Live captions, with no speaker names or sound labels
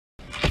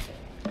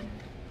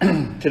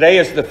Today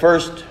is the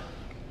first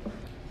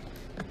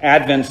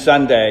Advent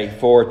Sunday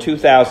for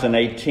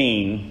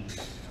 2018,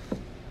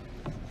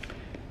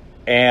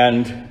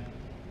 and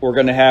we're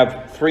going to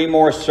have 3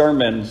 more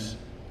sermons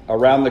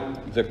around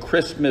the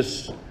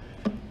Christmas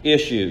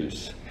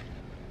issues.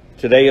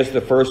 Today is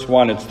the first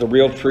one. It's the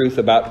real truth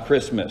about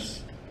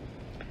Christmas.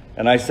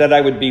 And I said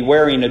I would be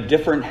wearing a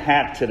different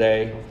hat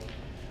today.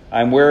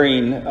 I'm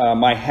wearing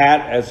my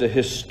hat as a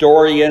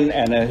historian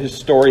and a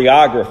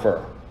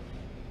historiographer.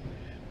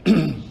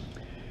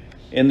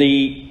 In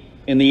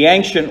the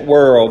ancient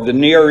world, the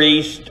Near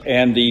East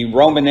and the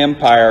Roman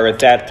Empire at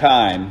that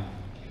time,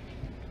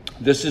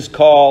 this is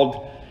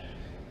called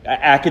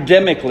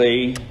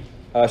academically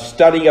a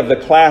study of the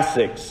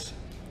classics: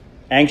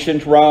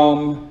 ancient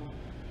Rome,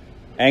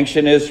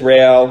 ancient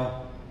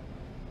Israel,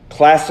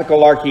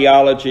 classical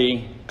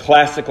archaeology,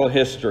 classical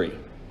history.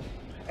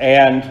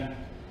 And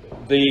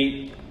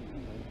the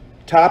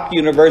top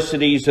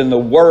universities in the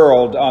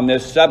world on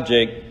this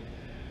subject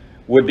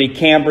would be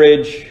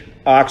Cambridge,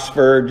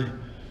 Oxford,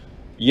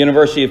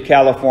 University of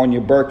California,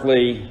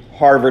 Berkeley,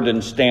 Harvard,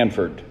 and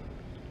Stanford.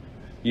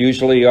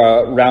 Usually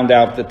round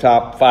out the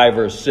top 5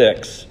 or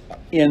 6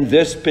 in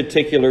this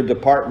particular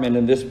department,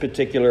 in this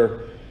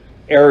particular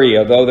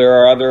area, though there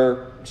are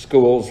other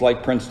schools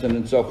like Princeton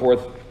and so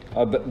forth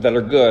that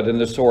are good, in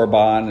the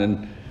Sorbonne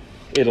and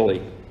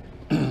Italy.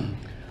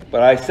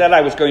 But I said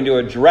I was going to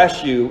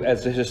address you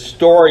as a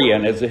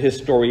historian, as a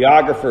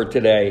historiographer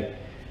today.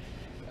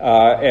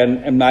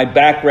 And my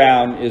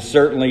background is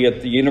certainly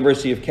at the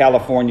University of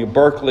California,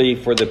 Berkeley,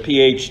 for the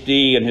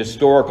PhD in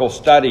historical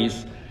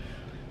studies,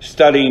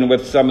 studying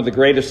with some of the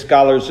greatest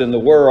scholars in the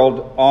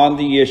world on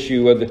the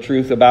issue of the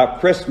truth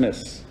about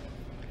Christmas.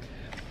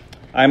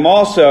 I'm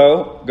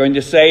also going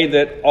to say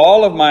that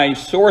all of my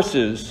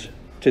sources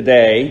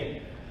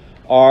today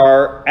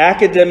are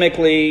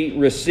academically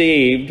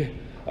received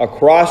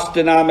across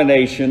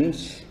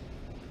denominations,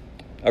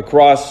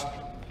 across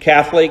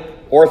Catholic,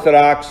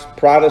 Orthodox,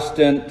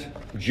 Protestant,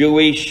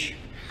 Jewish,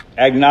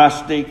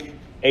 agnostic,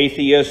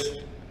 atheist,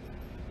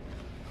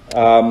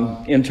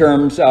 in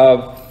terms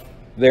of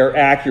their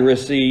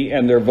accuracy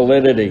and their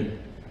validity.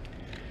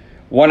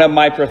 One of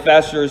my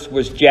professors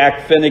was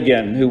Jack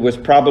Finnegan, who was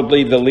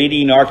probably the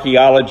leading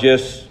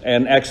archaeologist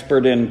and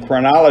expert in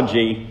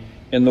chronology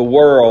in the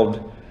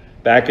world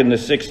back in the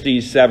 60s,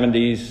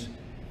 70s,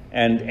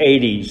 and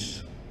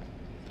 80s.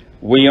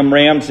 William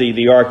Ramsey,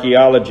 the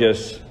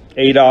archaeologist,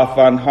 Adolf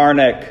von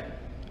Harnack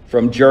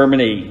from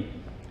Germany,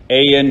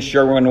 A.N.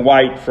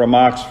 Sherwin-White from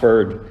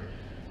Oxford,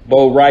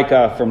 Bo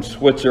Reicha from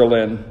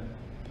Switzerland,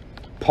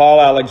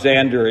 Paul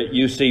Alexander at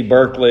UC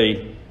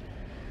Berkeley,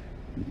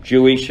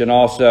 Jewish and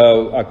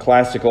also a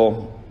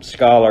classical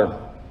scholar,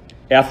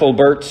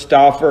 Ethelbert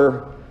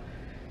Stauffer,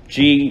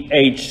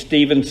 G.H.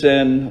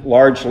 Stevenson,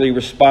 largely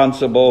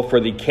responsible for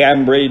the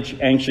Cambridge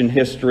ancient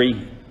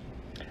history,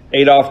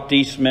 Adolf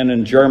Diesmann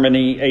in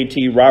Germany,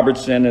 A.T.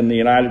 Robertson in the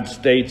United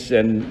States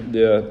and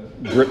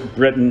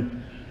Britain,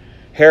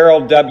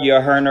 Harold W.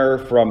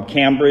 Herner from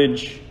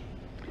Cambridge,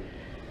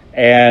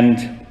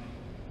 and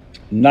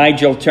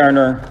Nigel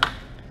Turner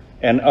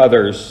and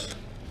others.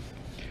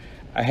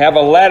 I have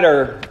a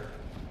letter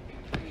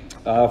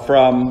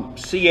from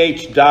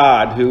C.H.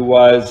 Dodd, who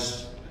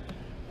was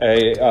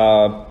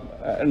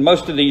and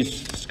most of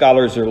these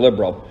scholars are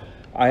liberal.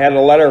 I had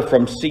a letter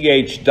from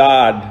C.H.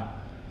 Dodd,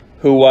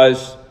 who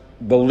was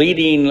the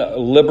leading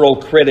liberal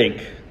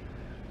critic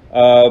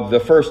of the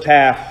first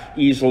half,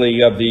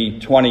 easily, of the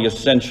 20th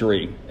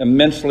century,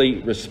 immensely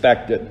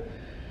respected.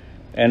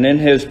 And in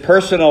his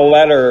personal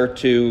letter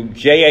to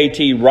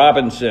J.A.T.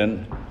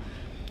 Robinson,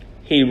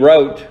 he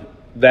wrote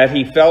that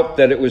he felt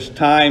that it was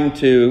time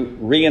to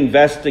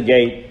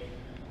reinvestigate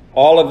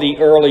all of the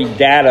early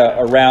data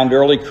around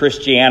early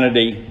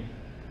Christianity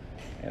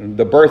and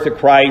the birth of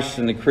Christ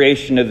and the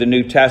creation of the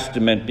New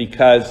Testament,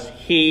 because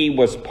he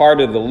was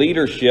part of the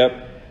leadership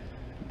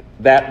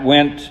that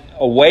went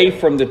away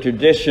from the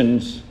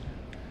traditions,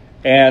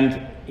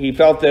 and he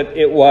felt that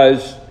it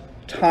was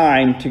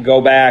time to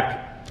go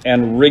back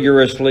and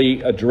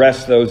rigorously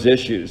address those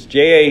issues.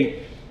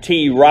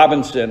 J.A.T.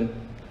 Robinson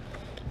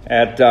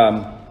at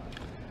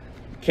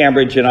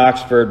Cambridge and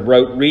Oxford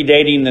wrote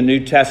Redating the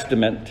New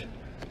Testament,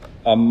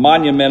 a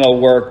monumental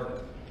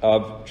work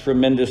of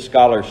tremendous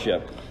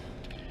scholarship.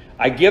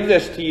 I give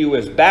this to you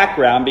as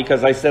background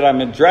because I said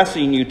I'm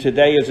addressing you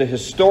today as a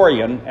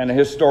historian and a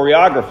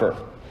historiographer.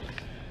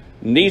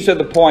 And these are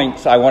the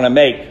points I want to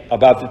make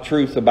about the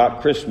truth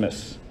about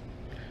Christmas.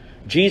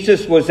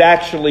 Jesus was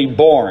actually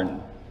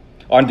born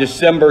on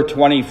December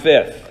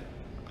 25th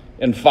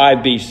in 5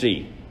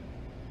 BC.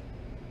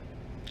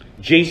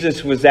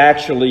 Jesus was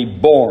actually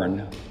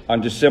born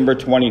on December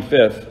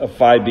 25th of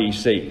 5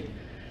 BC.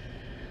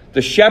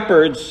 The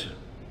shepherds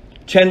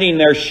tending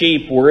their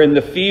sheep were in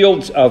the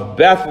fields of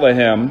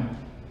Bethlehem,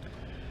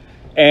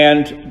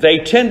 and they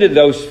tended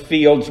those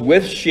fields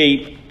with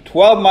sheep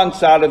 12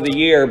 months out of the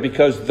year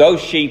because those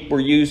sheep were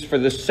used for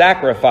the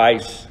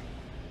sacrifice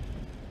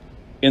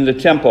in the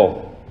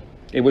temple.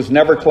 It was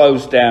never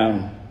closed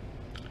down.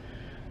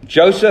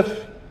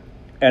 Joseph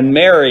and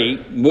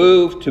Mary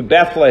moved to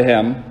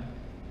Bethlehem,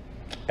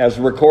 as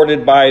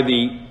recorded by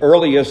the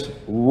earliest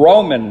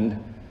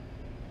Roman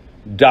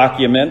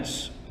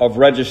documents of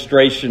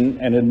registration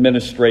and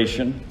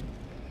administration,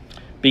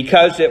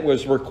 because it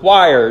was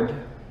required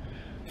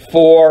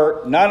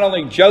for not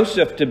only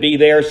Joseph to be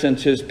there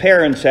since his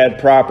parents had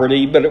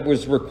property, but it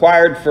was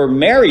required for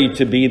Mary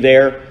to be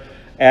there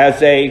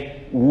as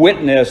a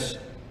witness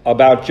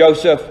about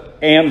Joseph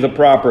and the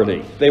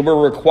property. They were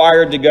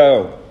required to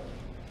go.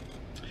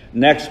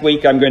 Next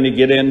week, I'm going to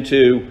get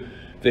into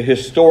the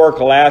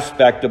historical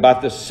aspect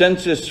about the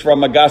census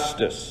from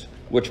Augustus,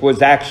 which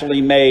was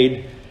actually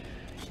made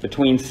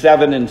between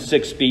 7 and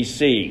 6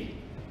 BC.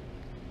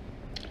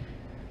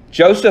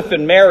 Joseph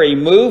and Mary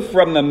moved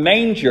from the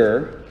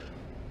manger,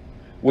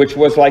 which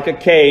was like a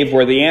cave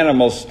where the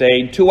animals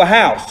stayed, to a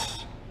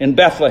house in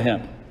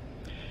Bethlehem.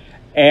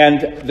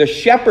 And the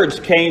shepherds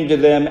came to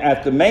them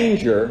at the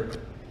manger,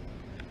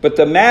 but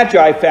the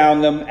Magi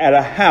found them at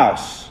a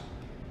house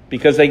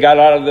because they got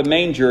out of the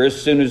manger as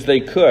soon as they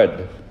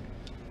could.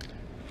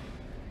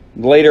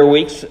 In later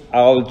weeks,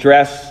 I'll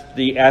address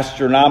the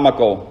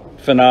astronomical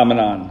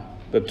phenomenon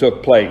that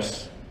took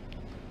place,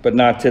 but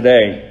not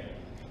today.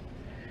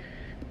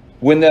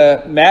 When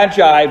the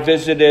Magi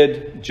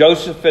visited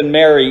Joseph and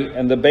Mary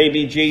and the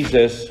baby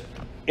Jesus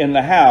in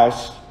the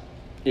house,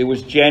 it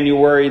was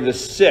January the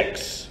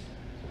 6th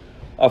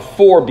of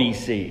 4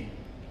 BC.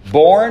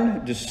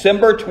 Born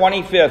December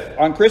 25th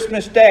on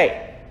Christmas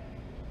Day.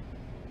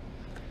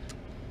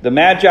 The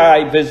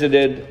Magi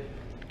visited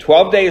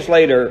 12 days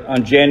later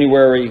on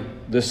January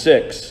the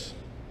 6th.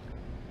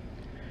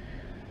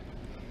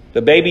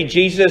 The baby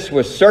Jesus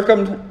was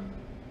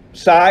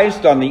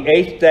circumcised on the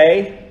 8th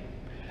day,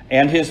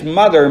 and his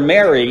mother,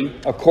 Mary,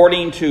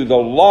 according to the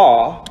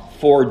law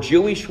for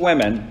Jewish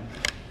women,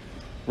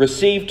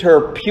 received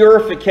her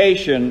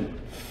purification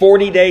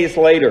 40 days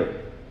later.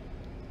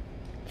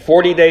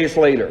 40 days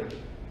later.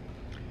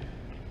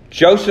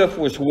 Joseph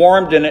was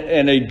warned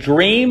in a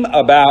dream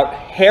about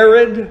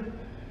Herod,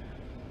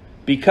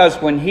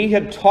 because when he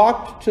had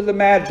talked to the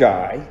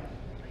Magi,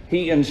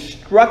 he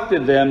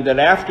instructed them that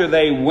after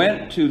they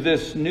went to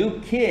this new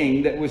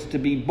king that was to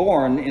be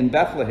born in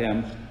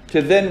Bethlehem,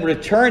 to then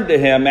return to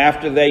him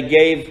after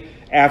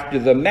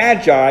the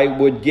Magi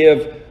would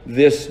give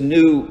this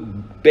new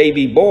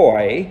baby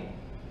boy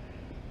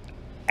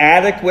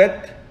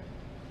adequate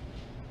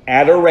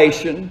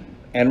adoration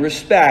and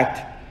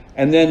respect,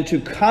 and then to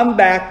come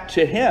back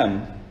to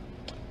him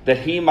that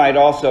he might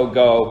also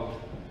go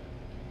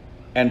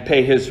and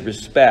pay his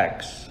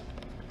respects.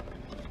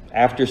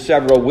 After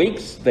several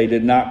weeks, they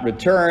did not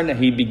return.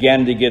 He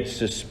began to get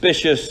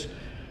suspicious,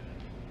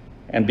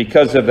 and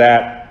because of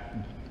that,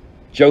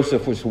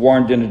 Joseph was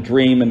warned in a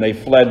dream, and they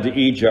fled to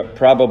Egypt,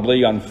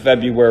 probably on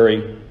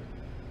February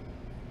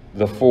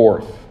the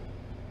 4th.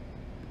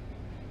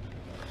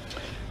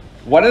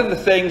 One of the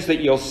things that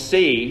you'll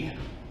see,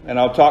 and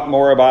I'll talk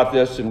more about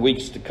this in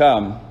weeks to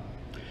come,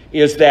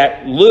 is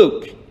that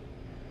Luke,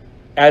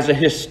 as a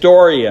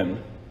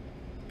historian,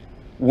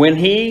 when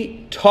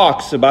he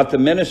talks about the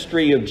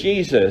ministry of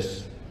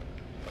Jesus,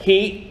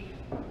 he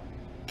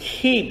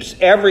keeps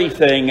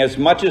everything as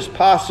much as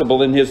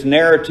possible in his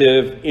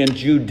narrative in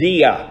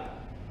Judea.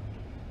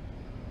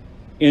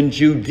 In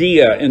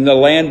Judea, in the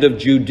land of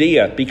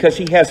Judea, because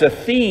he has a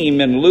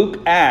theme in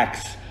Luke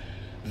Acts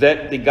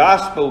that the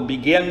gospel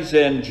begins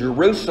in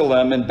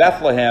Jerusalem and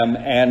Bethlehem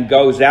and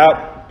goes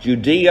out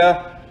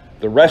Judea,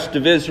 the rest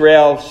of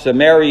Israel,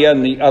 Samaria,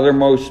 and the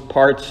othermost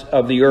parts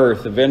of the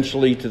earth,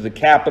 eventually to the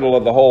capital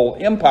of the whole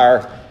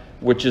empire,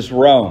 which is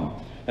Rome.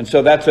 And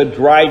so that's a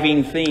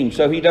driving theme.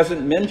 So he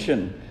doesn't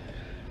mention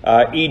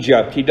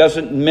Egypt. He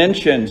doesn't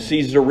mention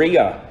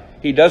Caesarea.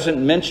 He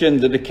doesn't mention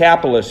the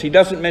Decapolis. He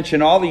doesn't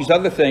mention all these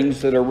other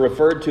things that are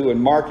referred to in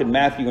Mark and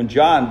Matthew and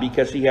John,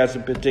 because he has a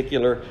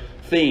particular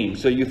theme.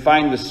 So you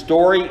find the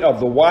story of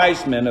the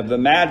wise men, of the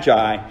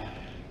Magi,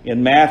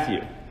 in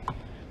Matthew.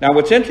 Now,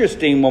 what's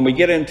interesting when we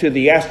get into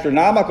the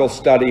astronomical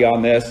study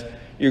on this,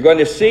 you're going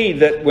to see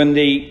that when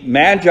the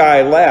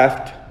Magi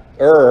left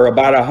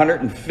about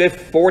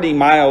 140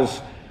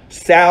 miles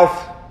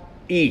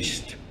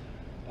southeast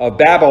of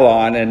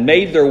Babylon and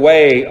made their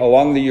way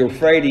along the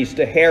Euphrates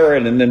to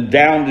Haran, and then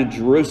down to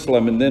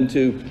Jerusalem, and then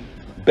to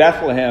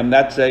Bethlehem,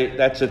 that's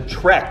a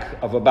trek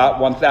of about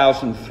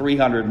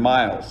 1,300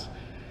 miles.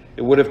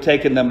 It would have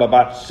taken them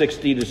about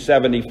 60 to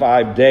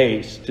 75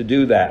 days to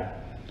do that.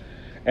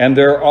 And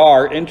there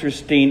are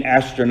interesting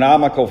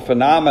astronomical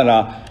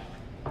phenomena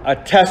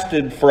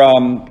attested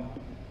from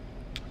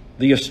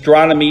the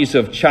astronomies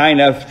of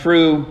China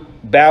through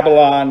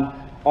Babylon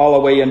all the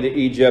way into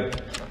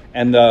Egypt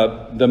and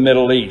the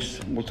Middle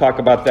East. We'll talk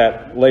about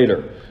that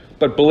later.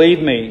 But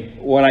believe me,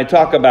 when I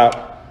talk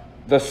about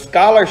the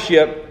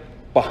scholarship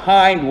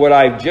behind what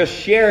I've just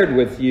shared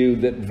with you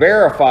that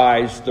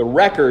verifies the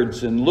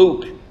records in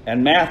Luke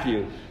and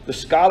Matthew, the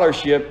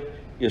scholarship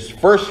is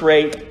first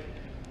rate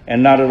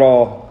and not at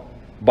all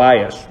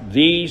biased.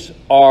 These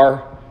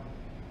are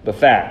the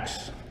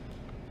facts.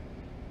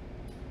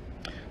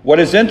 What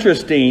is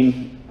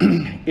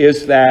interesting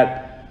is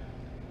that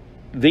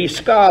these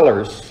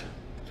scholars,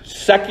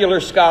 secular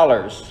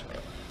scholars,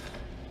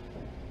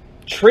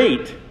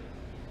 treat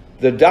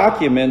the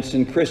documents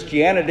in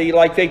Christianity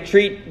like they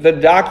treat the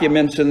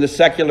documents in the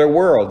secular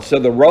world. So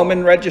the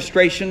Roman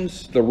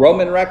registrations, the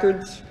Roman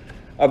records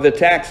of the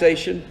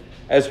taxation,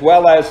 as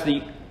well as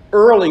the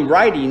early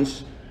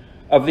writings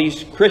of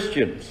these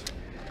Christians.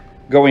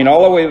 Going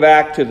all the way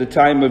back to the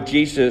time of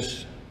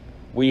Jesus,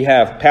 we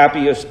have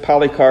Papias,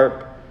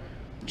 Polycarp,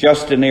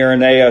 Justin,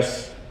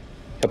 Irenaeus,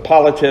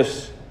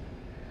 Hippolytus,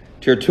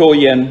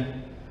 Tertullian,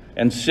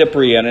 and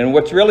Cyprian. And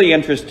what's really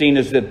interesting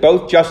is that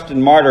both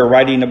Justin Martyr,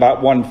 writing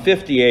about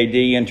 150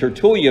 AD, and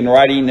Tertullian,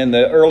 writing in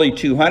the early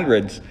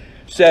 200s,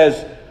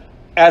 says,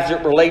 as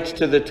it relates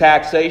to the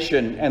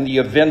taxation and the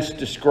events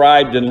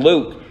described in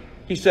Luke,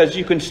 he says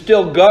you can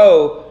still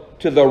go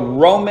to the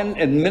Roman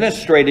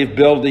administrative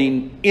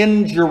building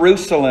in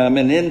Jerusalem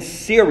and in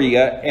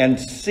Syria and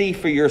see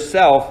for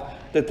yourself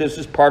that this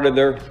is part of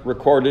their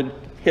recorded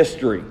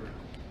history.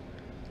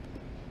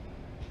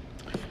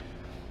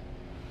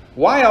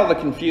 Why all the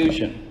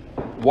confusion?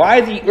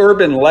 Why the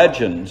urban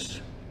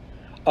legends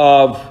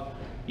of,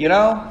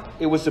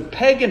 it was a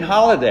pagan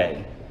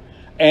holiday,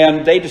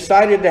 and they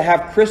decided to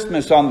have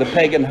Christmas on the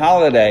pagan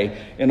holiday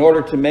in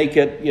order to make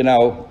it,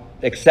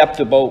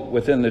 acceptable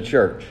within the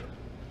church?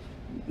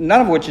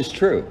 None of which is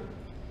true.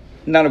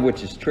 None of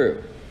which is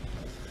true.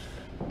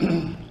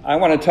 I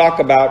want to talk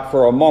about,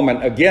 for a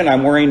moment, again,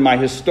 I'm wearing my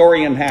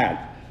historian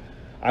hat.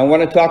 I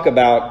want to talk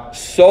about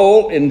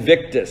Sol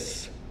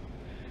Invictus.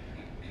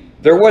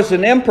 There was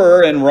an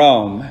emperor in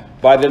Rome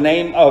by the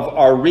name of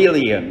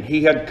Aurelian.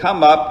 He had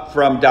come up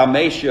from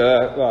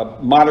Dalmatia,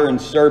 modern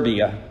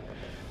Serbia,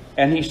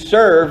 and he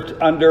served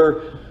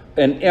under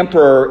an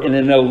emperor in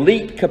an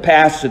elite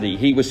capacity.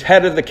 He was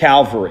head of the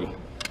cavalry.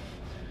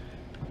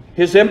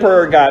 His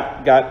emperor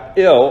got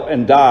ill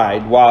and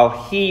died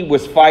while he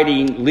was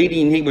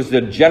he was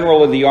the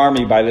general of the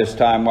army by this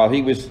time, while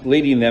he was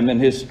leading them,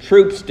 and his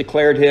troops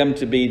declared him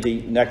to be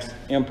the next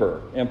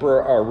emperor,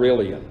 Emperor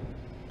Aurelian.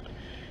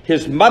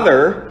 His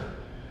mother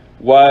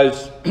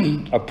was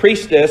a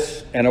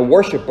priestess and a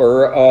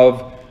worshiper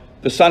of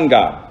the sun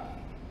god.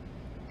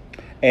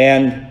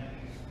 And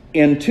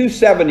in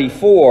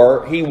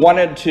 274, he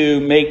wanted to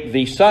make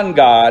the sun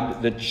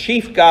god the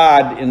chief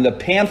god in the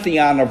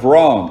pantheon of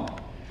Rome.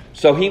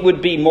 So he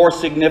would be more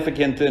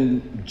significant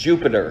than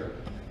Jupiter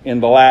in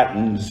the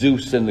Latin,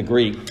 Zeus in the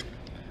Greek.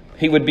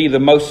 He would be the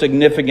most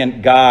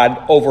significant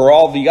god over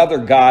all the other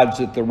gods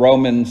that the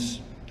Romans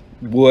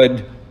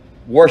would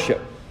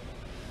worship.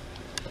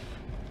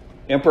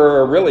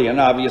 Emperor Aurelian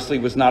obviously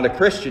was not a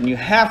Christian. You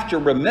have to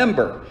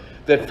remember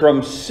that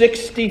from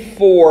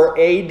 64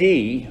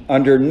 AD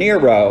under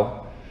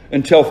Nero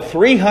until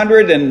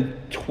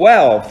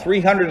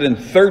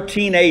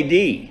 313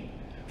 AD,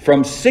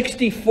 from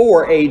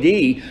 64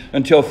 AD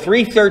until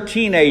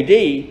 313 AD,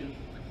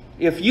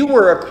 if you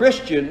were a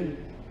Christian,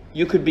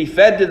 you could be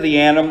fed to the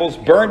animals,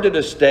 burned at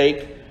a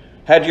stake,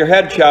 had your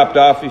head chopped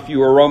off if you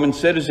were a Roman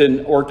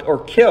citizen,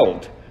 or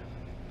killed.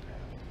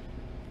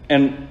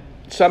 And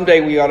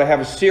someday we ought to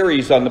have a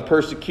series on the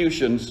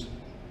persecutions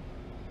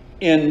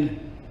in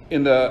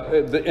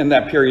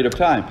that period of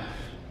time.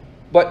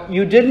 But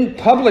you didn't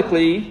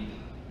publicly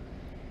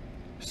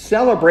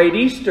celebrate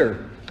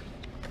Easter.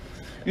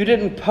 You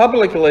didn't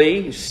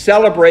publicly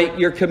celebrate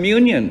your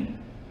communion.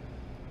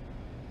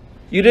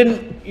 You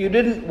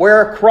didn't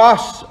wear a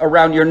cross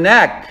around your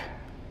neck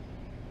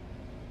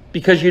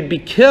because you'd be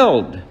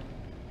killed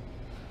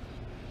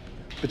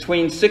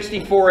between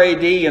 64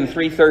 AD and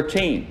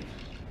 313.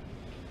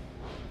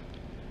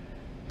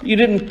 You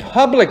didn't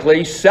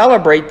publicly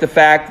celebrate the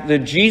fact that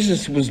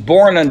Jesus was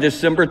born on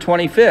December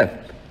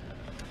 25th.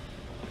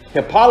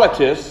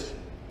 Hippolytus,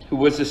 who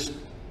was a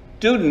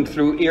student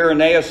through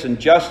Irenaeus and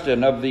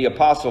Justin of the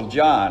Apostle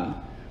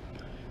John,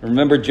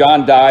 remember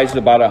John dies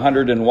about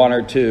 101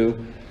 or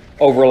 2,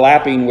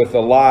 overlapping with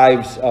the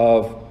lives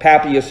of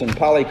Papias and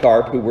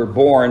Polycarp, who were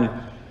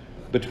born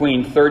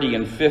between 30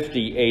 and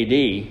 50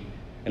 AD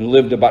and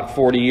lived about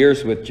 40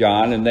 years with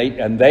John,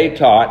 and they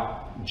taught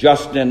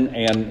Justin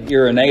and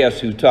Irenaeus,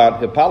 who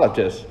taught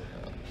Hippolytus.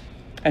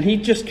 And he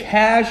just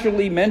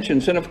casually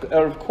mentions, and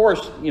of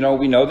course, we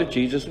know that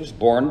Jesus was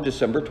born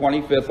December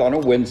 25th on a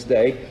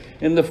Wednesday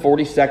in the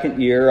 42nd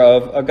year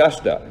of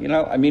Augusta.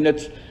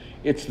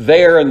 It's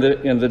there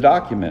in the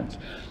documents.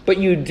 But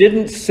you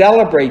didn't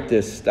celebrate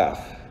this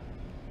stuff.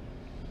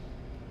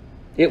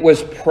 It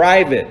was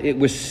private. It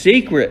was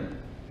secret.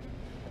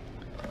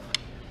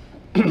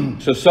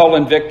 So Sol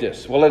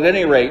Invictus. Well, at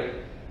any rate,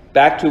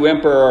 back to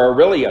Emperor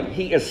Aurelian.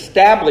 He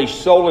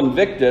established Sol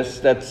Invictus,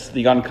 that's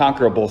the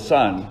unconquerable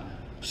sun.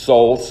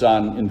 Sol,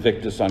 sun,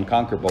 Invictus,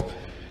 unconquerable.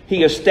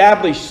 He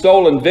established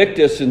Sol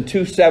Invictus in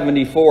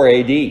 274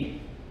 AD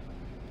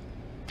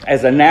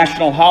as a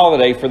national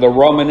holiday for the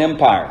Roman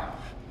Empire.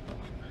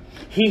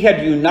 He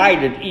had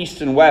united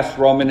East and West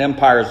Roman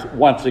empires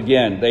once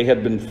again. They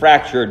had been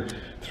fractured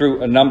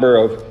through a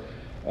number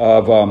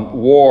of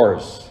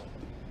wars.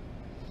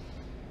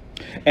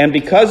 And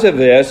because of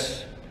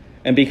this,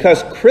 And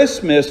because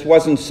Christmas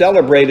wasn't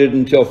celebrated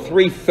until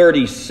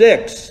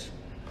 336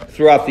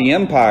 throughout the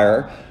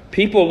empire,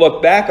 people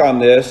look back on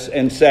this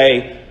and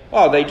say,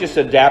 oh, they just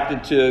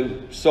adapted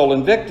to Sol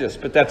Invictus,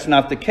 but that's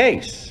not the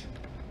case.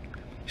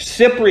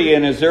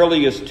 Cyprian, as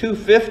early as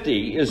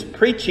 250, is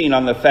preaching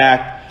on the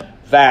fact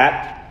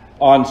that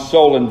on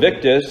Sol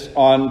Invictus,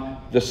 on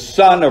the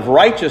Son of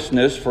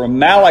Righteousness from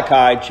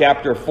Malachi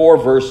chapter 4,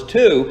 verse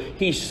 2,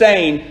 he's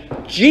saying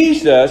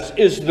Jesus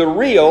is the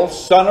real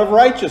Son of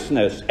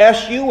Righteousness,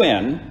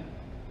 S-U-N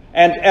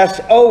and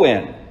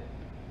S-O-N,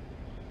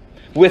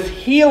 with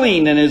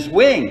healing in his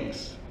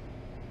wings.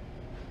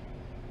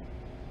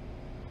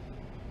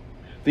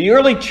 The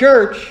early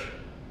church,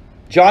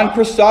 John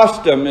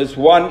Chrysostom is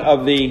one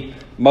of the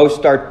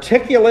most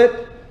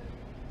articulate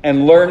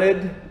and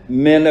learned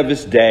men of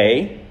his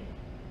day.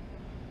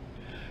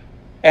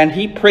 And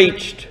he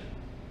preached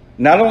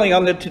not only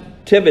on the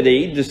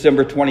Nativity,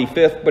 December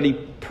 25th, but he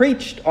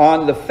preached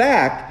on the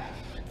fact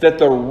that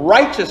the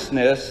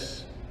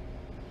righteousness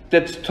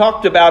that's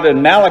talked about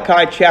in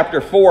Malachi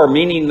chapter 4,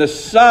 meaning the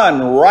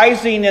sun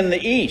rising in the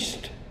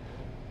east,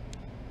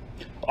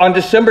 on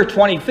December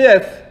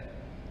 25th,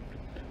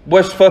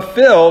 was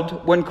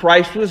fulfilled when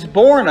Christ was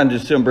born on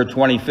December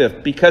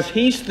 25th, because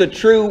he's the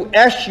true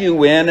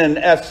S-U-N and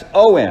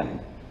S-O-N.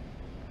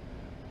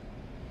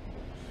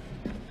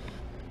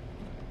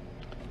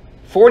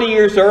 40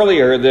 years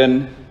earlier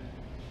than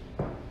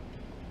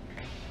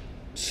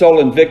Sol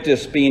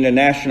Invictus being a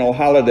national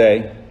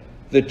holiday,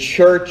 the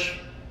church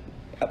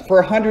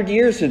for 100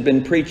 years had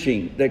been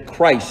preaching that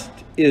Christ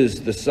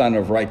is the Son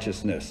of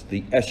Righteousness,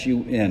 the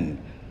S-U-N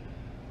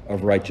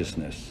of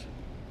righteousness.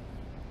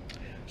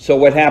 So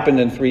what happened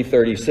in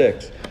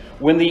 336?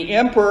 When the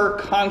Emperor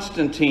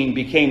Constantine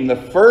became the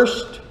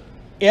first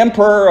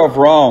emperor of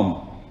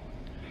Rome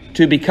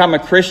to become a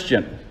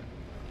Christian,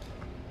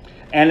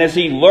 and as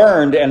he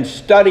learned and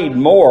studied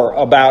more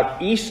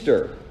about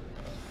Easter,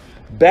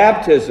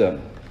 baptism,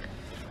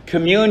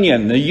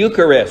 communion, the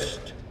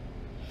Eucharist,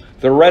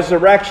 the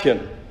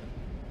resurrection,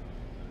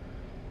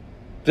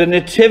 the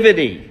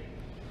nativity,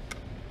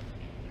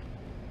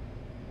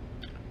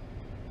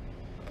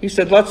 he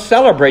said, let's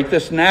celebrate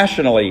this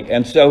nationally.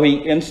 And so he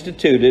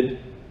instituted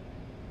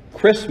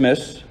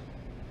Christmas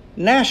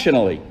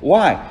nationally.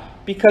 Why?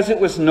 Because it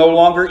was no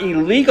longer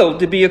illegal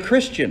to be a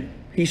Christian.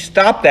 He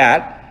stopped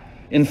that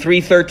in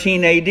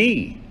 313 AD.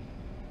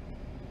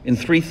 In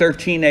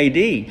 313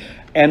 AD,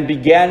 and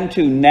began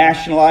to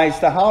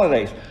nationalize the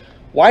holidays.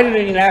 Why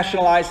did he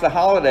nationalize the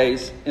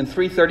holidays in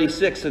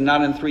 336 and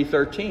not in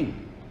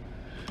 313?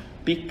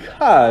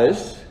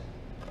 Because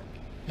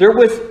there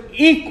was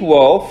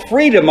equal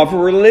freedom of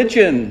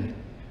religion.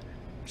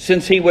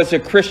 Since he was a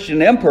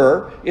Christian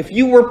emperor, if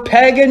you were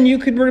pagan, you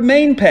could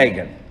remain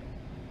pagan.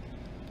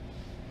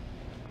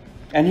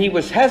 And he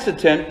was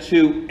hesitant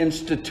to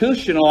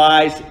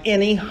institutionalize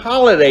any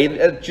holiday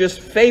that just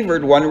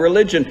favored one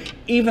religion,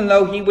 even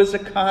though he was a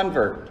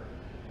convert.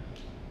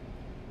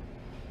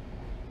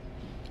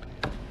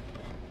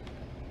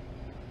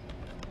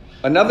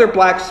 Another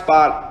black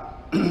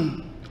spot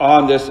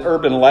on this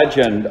urban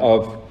legend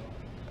of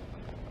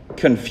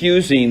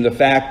confusing the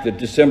fact that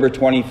December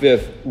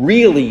 25th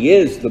really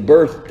is the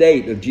birth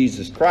date of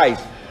Jesus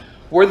Christ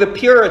were the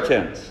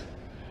Puritans.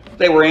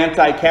 They were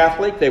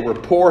anti-Catholic. They were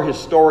poor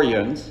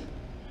historians.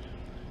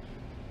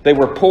 They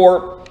were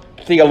poor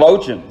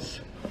theologians.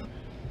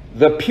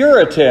 The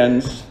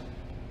Puritans,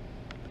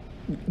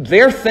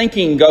 their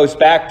thinking goes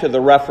back to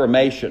the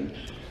Reformation.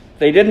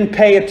 They didn't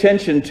pay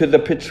attention to the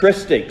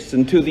patristics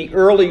and to the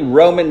early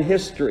Roman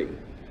history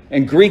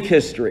and Greek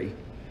history.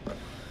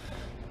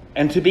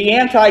 And to be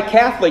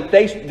anti-Catholic,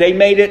 they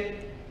made it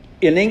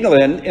in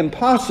England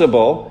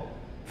impossible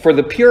for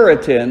the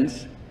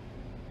Puritans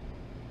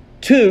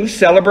to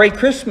celebrate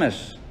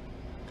Christmas.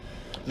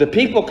 The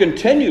people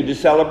continued to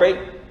celebrate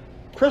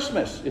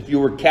Christmas. If you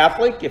were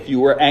Catholic, if you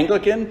were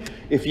Anglican,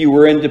 if you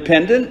were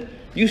independent,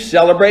 you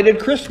celebrated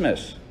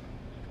Christmas.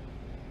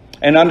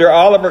 And under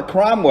Oliver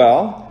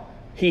Cromwell,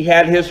 he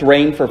had his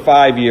reign for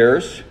 5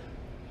 years.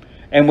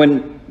 And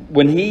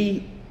when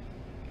he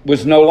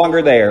was no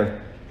longer there,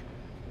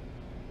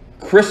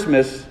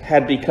 Christmas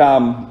had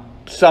become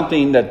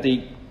something that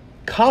the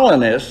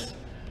colonists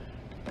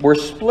were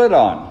split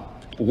on.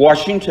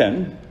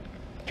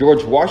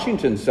 George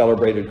Washington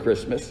celebrated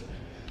Christmas,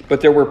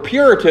 but there were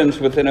Puritans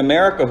within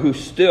America who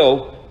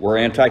still were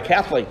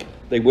anti-Catholic.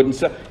 They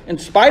wouldn't, in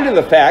spite of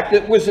the fact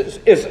that it was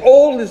as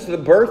old as the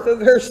birth of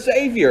their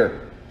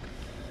Savior.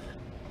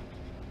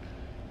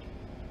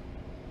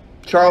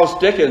 Charles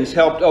Dickens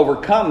helped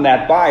overcome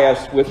that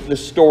bias with the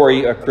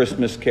story A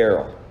Christmas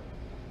Carol,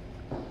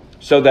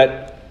 so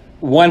that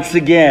once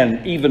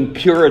again, even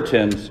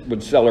Puritans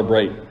would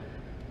celebrate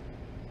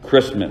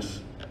Christmas.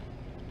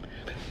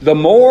 The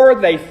more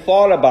they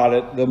thought about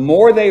it, the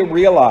more they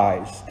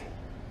realized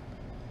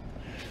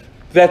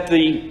that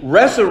the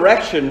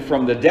resurrection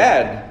from the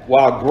dead,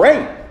 while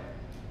great,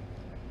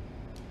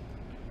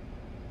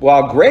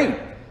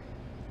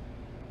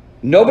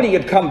 nobody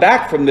had come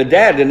back from the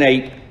dead in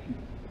a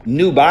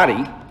new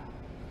body.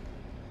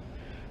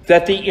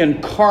 that the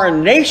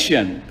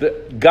incarnation,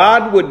 that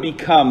God would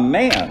become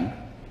man.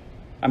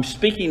 I'm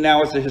speaking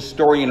now as a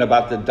historian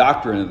about the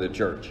doctrine of the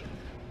church.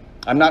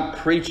 I'm not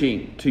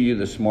preaching to you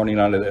this morning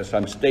out of this.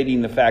 I'm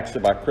stating the facts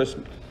about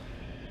Christmas.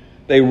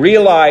 They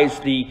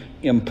realized the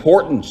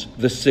importance,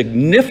 the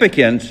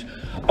significance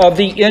of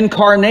the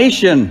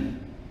incarnation.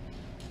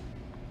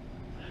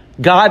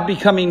 God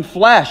becoming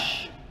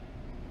flesh.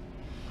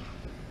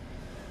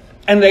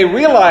 And they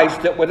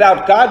realized that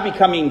without God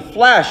becoming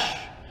flesh,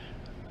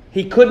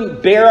 he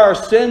couldn't bear our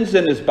sins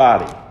in his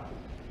body.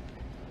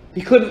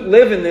 He couldn't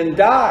live and then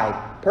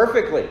die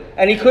perfectly.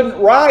 And he couldn't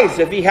rise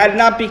if he had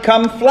not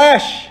become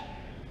flesh.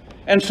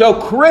 And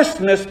so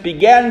Christmas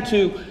began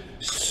to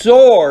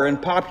soar in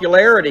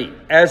popularity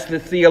as the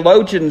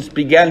theologians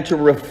began to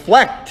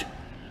reflect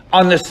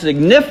on the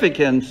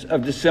significance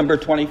of December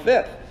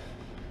 25th.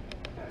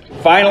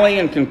 Finally,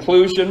 in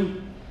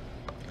conclusion,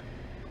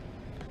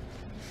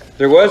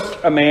 there was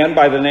a man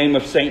by the name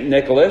of St.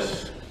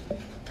 Nicholas.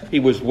 He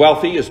was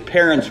wealthy. His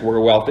parents were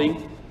wealthy.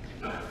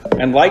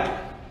 And like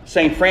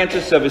St.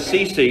 Francis of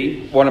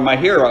Assisi, one of my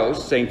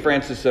heroes, St.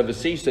 Francis of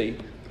Assisi,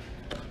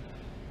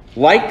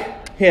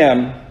 like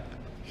him,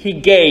 he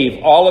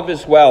gave all of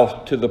his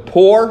wealth to the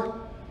poor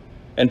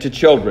and to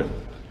children.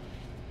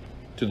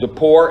 To the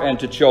poor and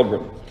to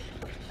children.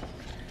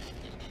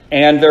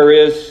 And there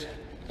is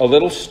a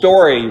little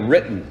story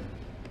written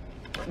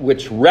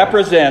which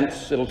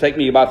represents, it'll take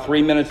me about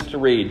 3 minutes to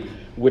read,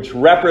 which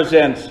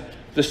represents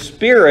the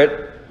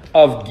spirit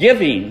of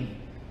giving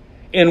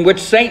in which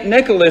St.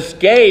 Nicholas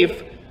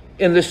gave,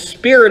 in the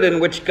spirit in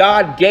which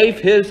God gave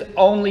his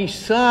only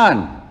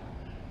son.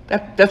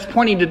 That's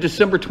pointing to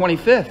December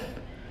 25th,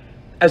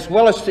 as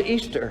well as to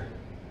Easter.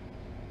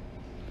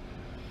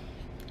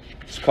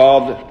 It's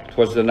called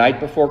 "'Twas the Night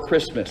Before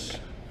Christmas,"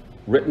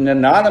 written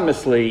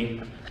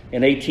anonymously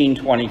in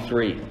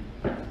 1823.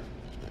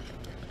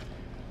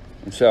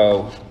 And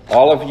so,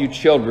 all of you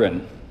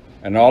children,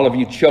 and all of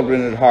you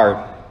children at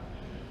heart,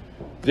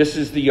 this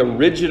is the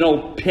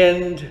original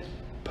pinned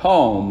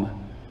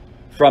poem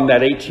from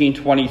that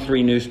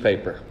 1823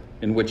 newspaper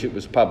in which it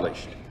was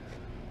published.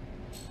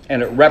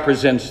 And it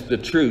represents the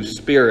true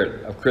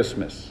spirit of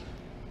Christmas.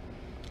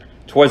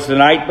 "'Twas the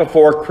night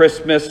before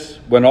Christmas,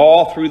 when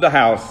all through the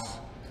house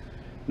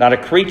not a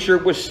creature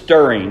was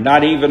stirring,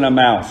 not even a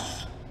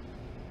mouse.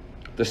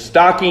 The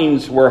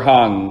stockings were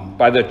hung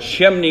by the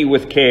chimney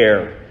with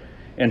care,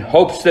 in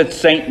hopes that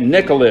St.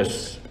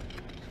 Nicholas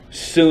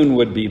soon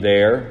would be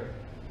there.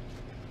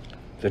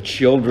 The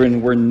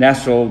children were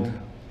nestled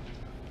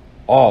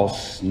all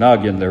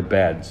snug in their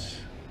beds,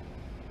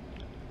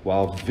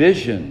 while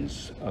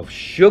visions of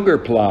sugar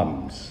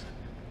plums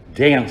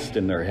danced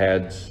in their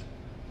heads,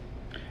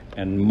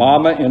 and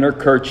Mama in her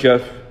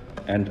kerchief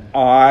and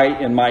I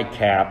in my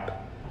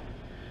cap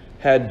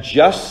had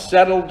just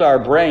settled our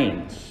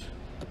brains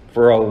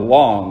for a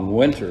long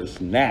winter's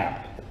nap.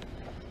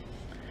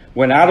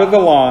 When out of the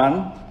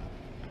lawn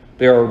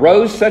there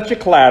arose such a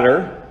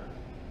clatter,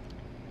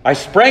 I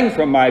sprang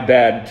from my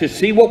bed to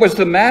see what was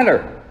the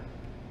matter.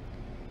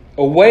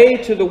 Away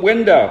to the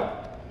window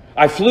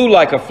I flew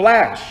like a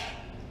flash,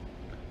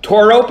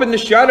 tore open the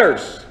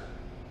shutters,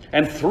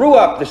 and threw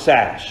up the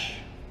sash.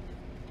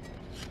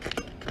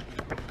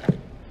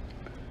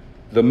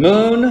 The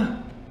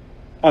moon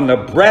on the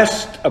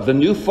breast of the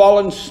new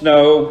fallen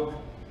snow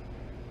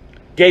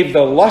gave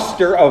the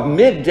luster of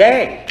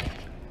midday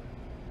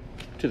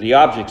to the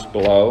objects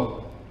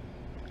below,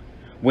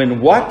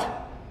 when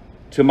what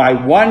to my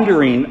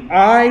wondering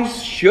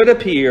eyes should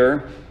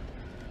appear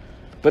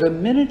but a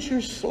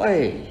miniature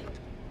sleigh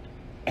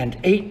and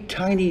 8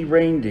 tiny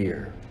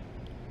reindeer,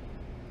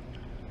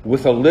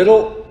 with a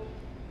little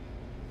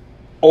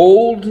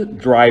old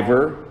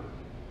driver,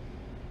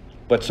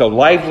 but so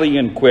lively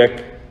and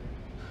quick,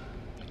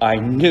 I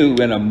knew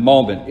in a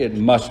moment it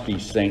must be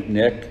St.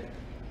 Nick.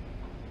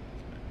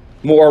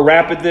 More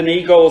rapid than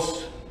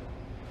eagles,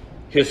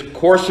 his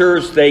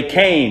coursers they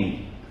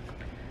came,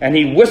 and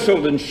he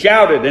whistled and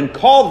shouted and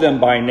called them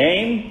by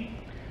name.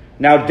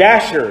 Now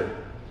Dasher,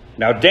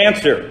 now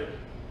Dancer,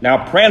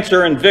 now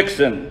Prancer and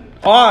Vixen,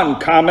 on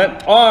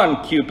Comet,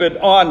 on Cupid,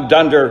 on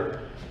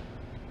Dunder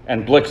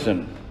and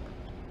Blixen.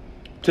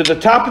 To the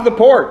top of the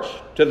porch,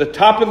 to the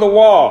top of the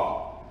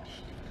wall.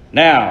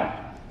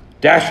 Now,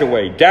 dash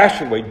away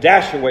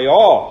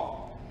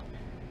all.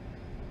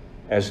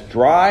 As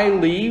dry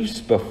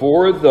leaves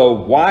before the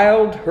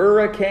wild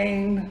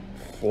hurricane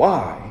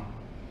fly,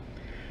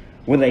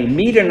 when they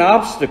meet an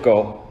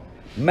obstacle,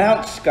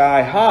 mount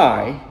sky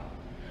high,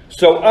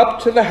 so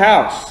up to the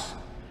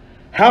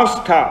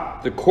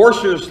housetop, the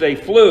coursers they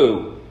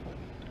flew,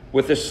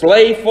 with a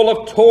sleigh full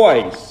of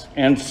toys,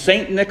 and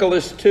St.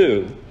 Nicholas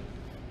too.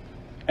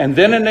 And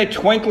then in a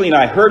twinkling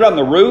I heard on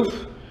the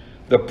roof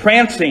the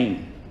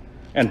prancing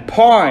and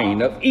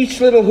pawing of each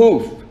little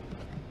hoof.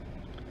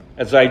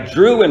 As I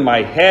drew in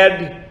my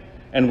head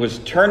and was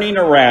turning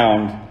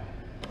around,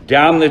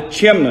 down the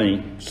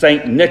chimney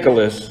St.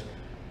 Nicholas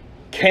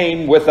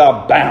came with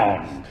a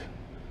bound.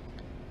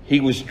 He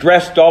was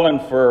dressed all in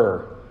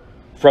fur,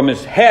 from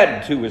his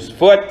head to his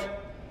foot,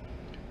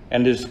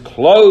 and his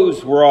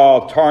clothes were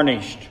all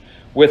tarnished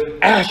with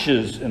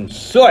ashes and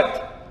soot.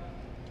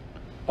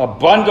 A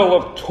bundle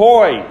of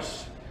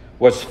toys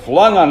was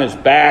flung on his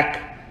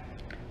back,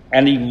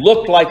 and he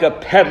looked like a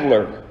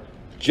peddler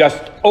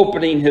just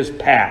opening his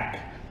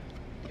pack.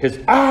 His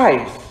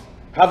eyes,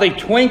 how they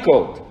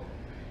twinkled.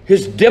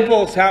 His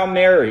dimples, how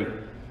merry.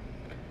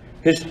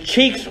 His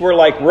cheeks were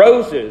like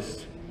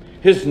roses,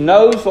 his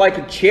nose like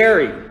a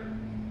cherry.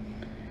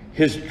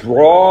 His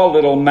droll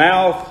little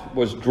mouth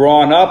was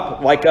drawn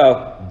up like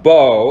a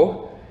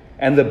bow,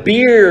 and the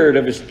beard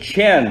of his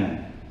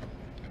chin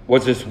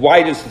was as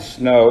white as the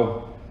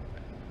snow.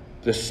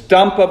 The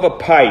stump of a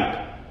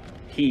pipe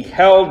he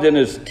held in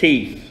his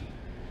teeth,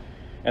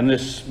 and the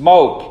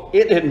smoke,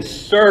 it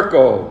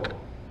encircled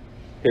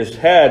his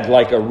head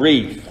like a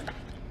wreath.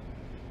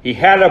 He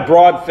had a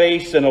broad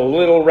face and a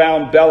little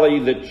round belly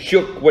that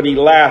shook when he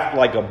laughed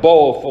like a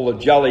bowl full of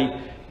jelly.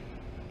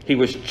 He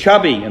was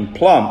chubby and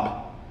plump,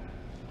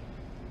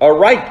 a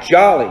right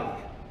jolly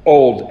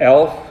old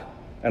elf,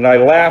 and I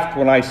laughed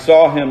when I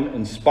saw him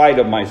in spite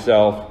of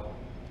myself.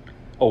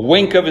 A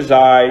wink of his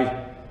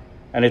eye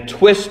and a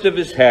twist of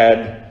his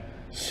head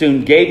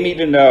soon gave me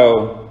to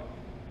know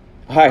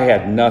I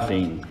had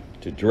nothing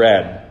to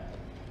dread.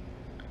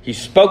 He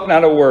spoke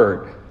not a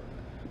word,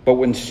 but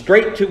went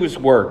straight to his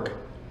work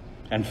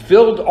and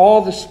filled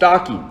all the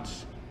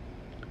stockings,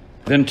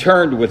 then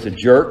turned with a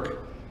jerk,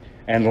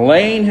 and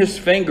laying his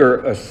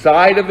finger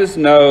aside of his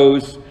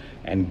nose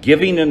and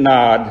giving a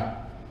nod,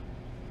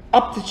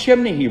 up the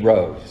chimney he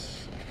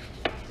rose.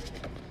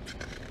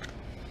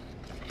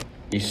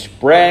 He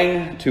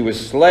sprang to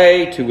his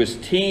sleigh, to his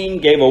team,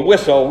 gave a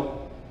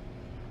whistle,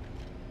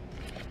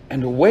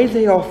 and away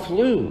they all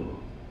flew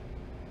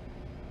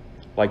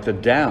like the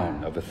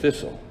down of a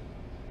thistle.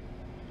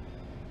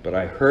 But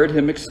I heard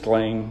him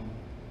exclaim,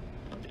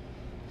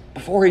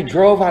 before he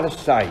drove out of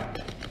sight,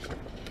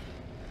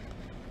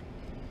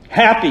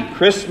 "Happy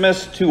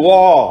Christmas to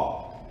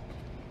all,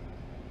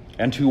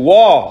 and to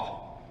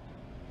all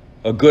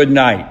a good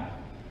night."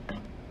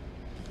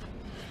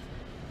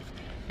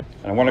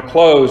 And I want to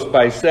close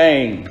by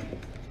saying,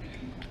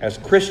 as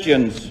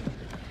Christians,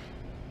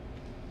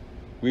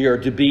 we are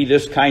to be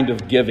this kind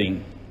of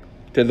giving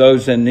to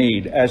those in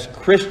need. As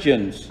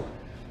Christians,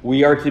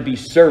 we are to be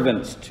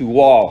servants to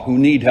all who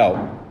need help.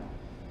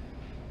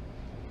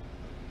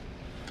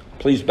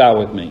 Please bow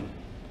with me.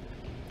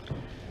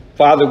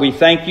 Father, we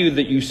thank you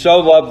that you so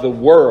loved the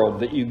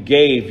world that you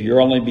gave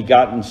your only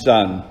begotten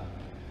Son,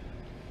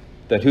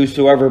 that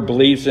whosoever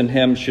believes in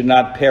him should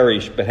not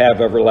perish but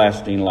have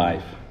everlasting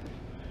life.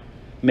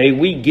 May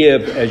we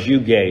give as you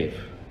gave.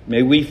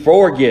 May we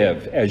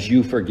forgive as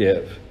you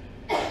forgive.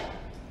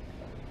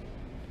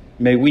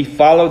 May we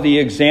follow the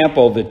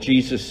example that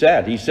Jesus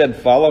set. He said,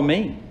 follow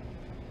me.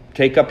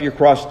 Take up your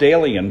cross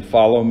daily and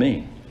follow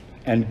me.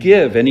 And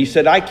give. And he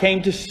said, I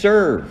came to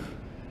serve.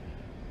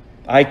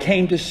 I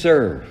came to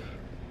serve.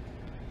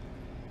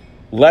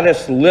 Let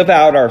us live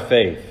out our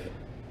faith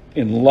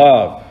in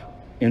love,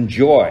 in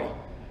joy.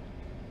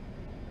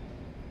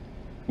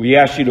 We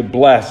ask you to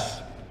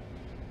bless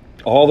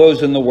all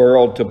those in the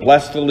world, to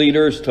bless the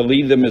leaders, to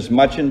lead them as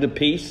much into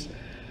peace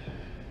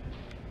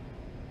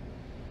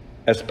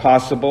as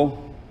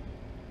possible.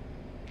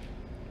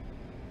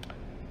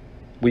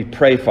 We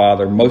pray,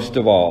 Father, most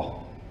of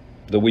all,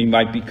 that we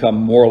might become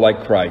more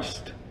like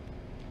Christ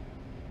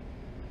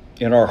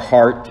in our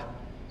heart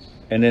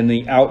and in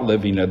the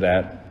outliving of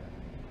that.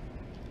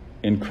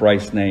 In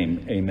Christ's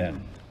name,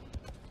 amen.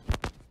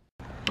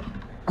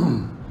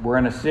 We're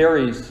in a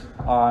series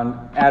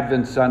on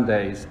Advent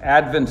Sundays.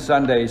 Advent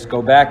Sundays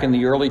go back in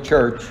the early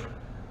church,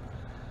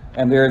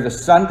 and they're the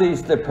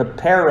Sundays that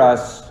prepare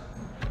us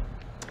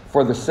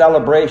for the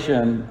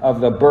celebration of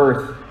the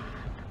birth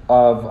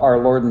of our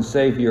Lord and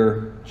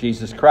Savior,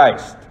 Jesus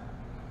Christ.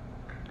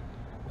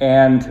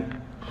 And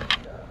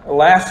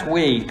last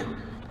week,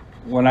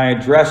 when I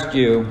addressed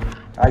you,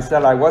 I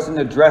said I wasn't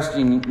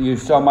addressing you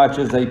so much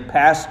as a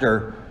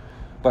pastor,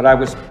 but I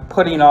was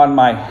putting on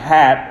my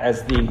hat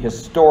as the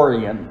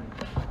historian.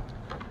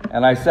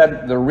 And I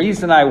said the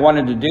reason I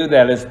wanted to do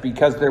that is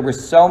because there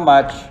was so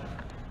much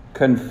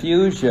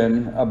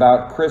confusion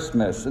about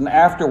Christmas. And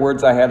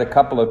afterwards, I had a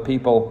couple of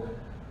people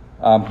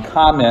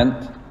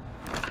comment.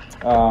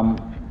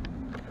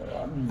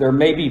 There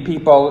may be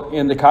people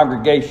in the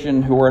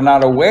congregation who are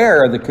not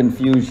aware of the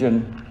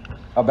confusion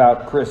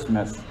about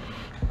Christmas.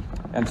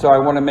 And so I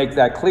want to make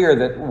that clear,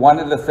 that one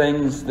of the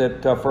things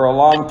that for a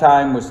long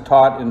time was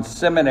taught in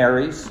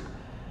seminaries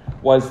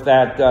was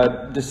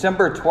that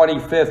December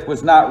 25th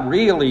was not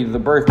really the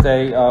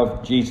birthday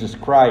of Jesus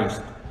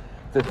Christ,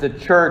 that the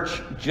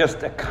church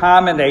just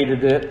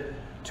accommodated it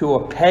to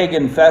a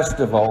pagan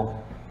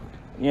festival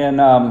in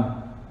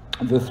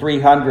the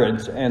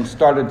 300s and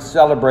started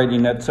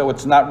celebrating it. So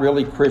it's not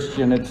really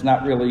Christian, it's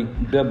not really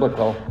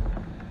biblical.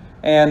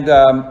 And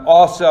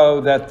also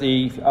that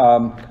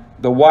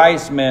the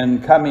wise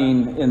men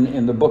coming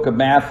in the book of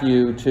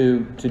Matthew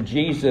to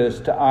Jesus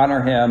to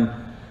honor him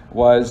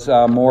was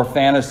more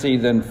fantasy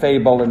than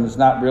fable and is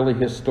not really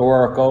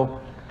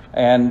historical.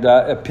 And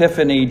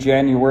Epiphany,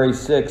 January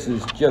 6th,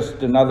 is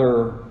just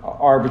another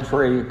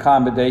arbitrary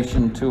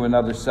accommodation to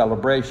another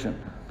celebration.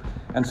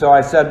 And so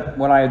I said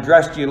when I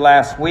addressed you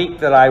last week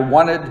that I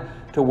wanted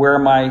to wear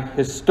my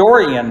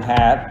historian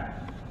hat,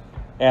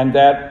 and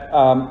that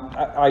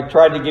I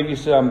tried to give you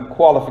some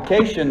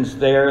qualifications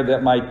there,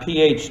 that my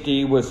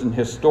PhD was in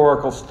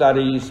historical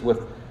studies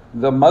with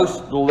the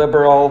most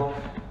liberal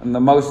and the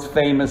most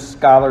famous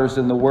scholars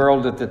in the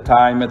world at the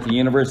time at the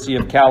University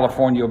of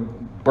California,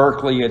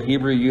 Berkeley, at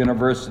Hebrew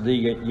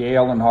University, at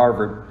Yale and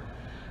Harvard,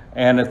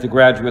 and at the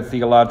Graduate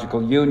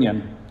Theological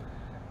Union.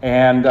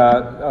 And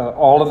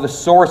all of the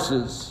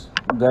sources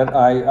that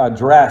I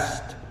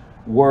addressed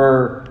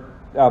were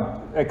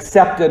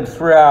accepted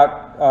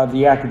throughout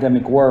the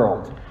academic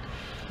world.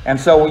 And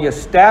so we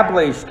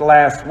established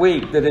last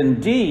week that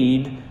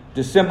indeed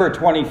December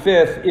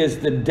 25th is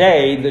the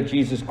day that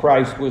Jesus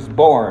Christ was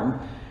born,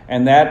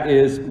 and that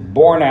is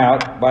borne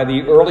out by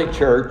the early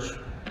church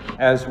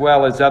as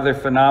well as other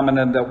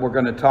phenomena that we're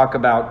going to talk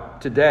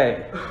about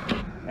today.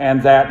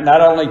 And that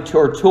not only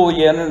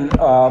Tertullian,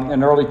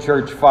 an early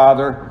church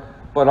father,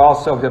 but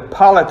also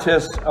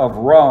Hippolytus of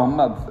Rome,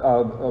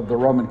 of the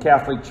Roman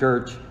Catholic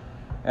Church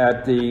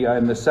in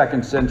the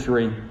 2nd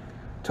century,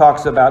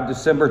 talks about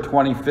December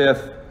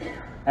 25th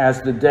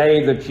as the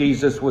day that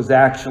Jesus was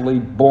actually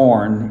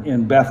born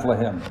in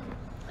Bethlehem.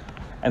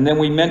 And then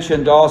we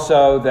mentioned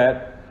also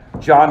that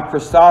John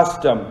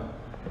Chrysostom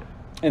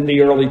in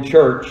the early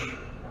church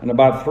in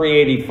about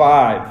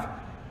 385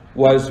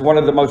 was one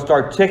of the most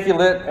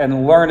articulate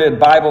and learned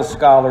Bible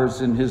scholars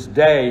in his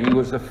day. He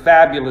was a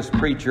fabulous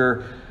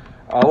preacher,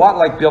 a lot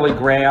like Billy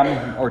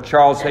Graham or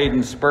Charles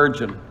Hayden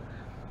Spurgeon.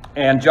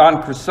 And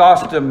John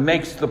Chrysostom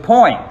makes the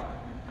point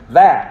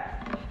that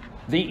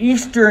the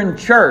Eastern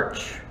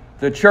Church,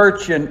 the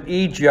church in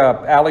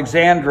Egypt,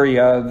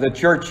 Alexandria, the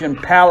church in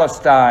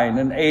Palestine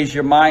and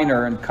Asia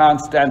Minor and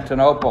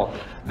Constantinople,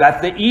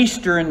 that the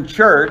Eastern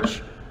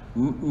Church,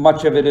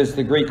 much of it is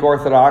the Greek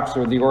Orthodox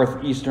or the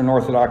Eastern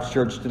Orthodox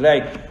Church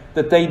today,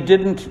 that they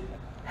didn't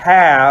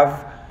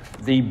have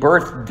the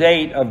birth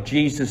date of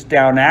Jesus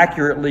down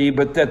accurately,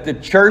 but that the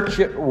church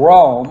at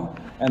Rome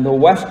and the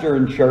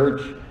Western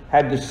Church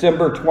had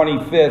December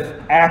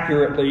 25th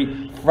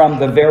accurately from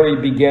the very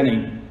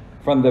beginning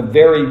of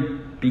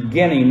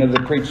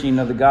the preaching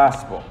of the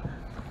gospel.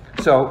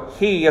 So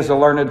he, as a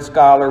learned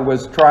scholar,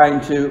 was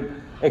trying to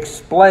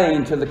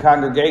explain to the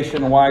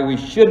congregation why we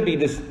should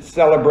be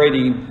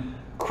celebrating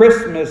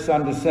Christmas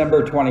on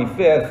December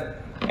 25th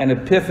and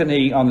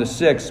Epiphany on the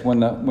 6th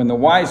when the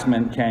wise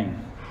men came.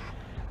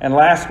 And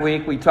last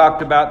week we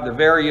talked about the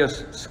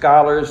various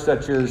scholars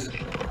such as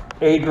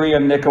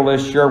Adrian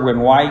Nicholas Sherwin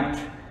White.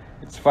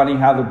 It's funny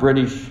how the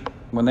British,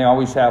 when they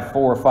always have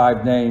 4 or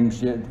 5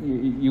 names,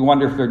 you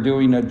wonder if they're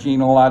doing a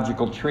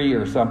genealogical tree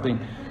or something.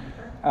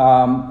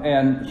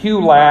 And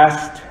Hugh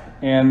Last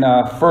and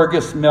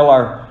Fergus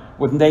Miller,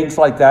 with names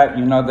like that,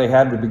 you know they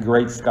had to be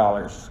great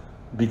scholars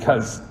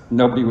because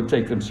nobody would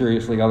take them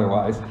seriously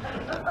otherwise.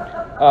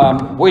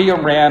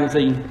 William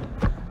Ramsey,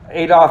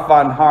 Adolf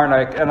von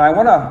Harnack, and I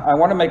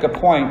want to make a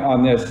point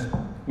on this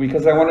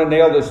because I want to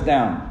nail this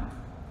down.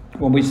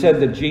 When we said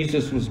that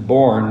Jesus was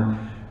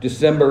born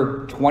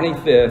December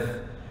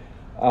 25th,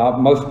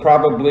 most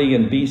probably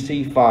in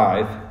BC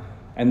 5,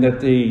 and that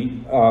the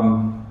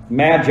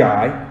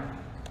Magi,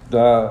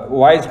 the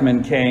wise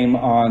men, came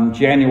on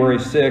January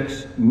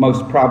 6th,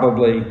 most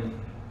probably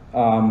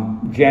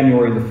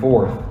January the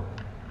 4th.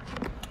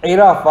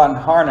 Adolf von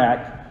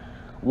Harnack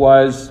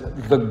was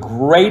the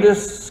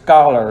greatest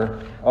scholar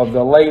of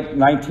the late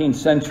 19th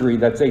century,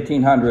 that's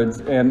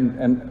 1800s,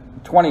 and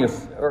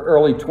 20th, or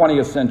early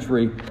 20th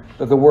century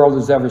that the world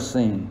has ever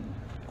seen.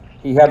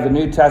 He had the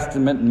New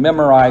Testament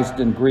memorized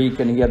in Greek,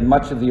 and he had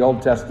much of the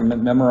Old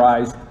Testament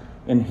memorized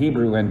in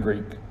Hebrew and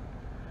Greek.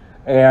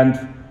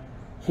 And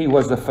he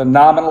was a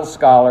phenomenal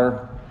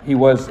scholar. He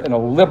was a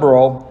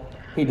liberal.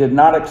 He did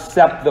not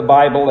accept the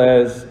Bible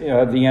as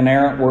the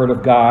inerrant word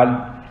of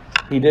God.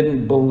 He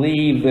didn't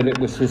believe that it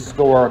was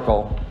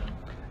historical.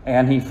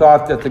 And he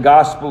thought that the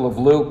Gospel of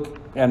Luke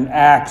and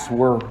Acts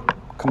were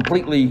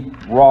completely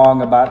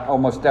wrong about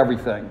almost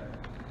everything.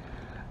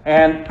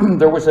 And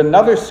there was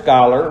another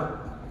scholar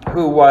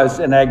who was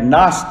an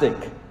agnostic,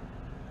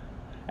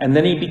 and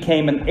then he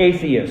became an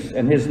atheist,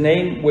 and his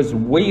name was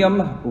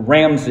William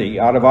Ramsey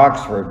out of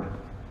Oxford.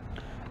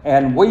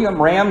 And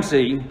William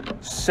Ramsey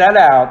set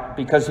out,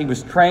 because he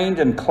was trained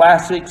in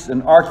classics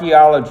and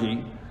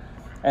archaeology,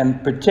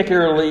 and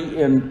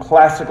particularly in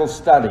classical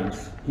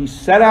studies, he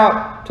set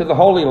out to the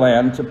Holy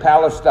Land, to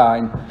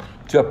Palestine,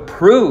 to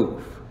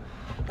prove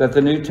that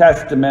the New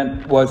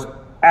Testament was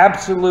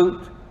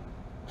absolute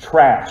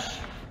trash.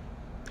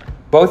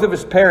 Both of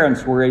his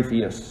parents were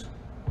atheists,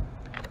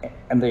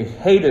 and they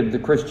hated the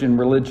Christian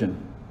religion.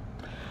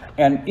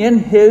 And in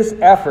his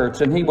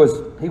efforts, and he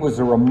was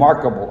a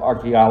remarkable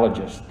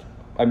archaeologist.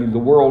 I mean, the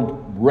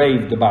world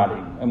raved about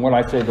him. And when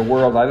I say the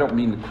world, I don't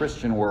mean the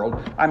Christian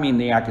world. I mean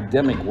the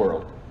academic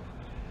world.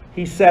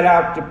 He set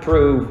out to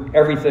prove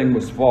everything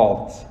was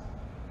false.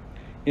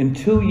 In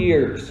 2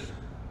 years,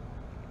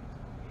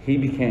 he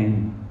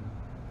became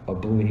a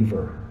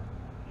believer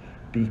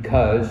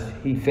because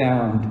he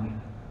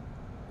found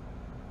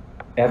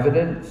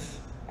evidence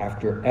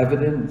after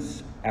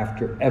evidence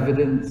after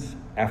evidence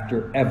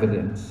after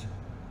evidence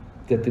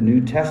that the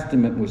New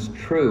Testament was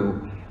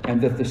true,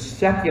 and that the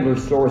secular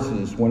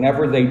sources,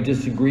 whenever they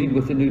disagreed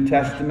with the New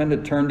Testament,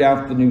 it turned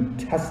out the New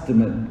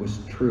Testament was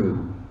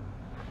true.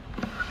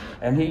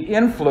 And he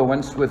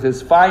influenced, with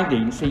his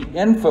findings, he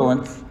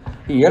influenced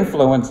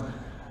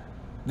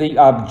the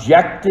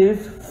objective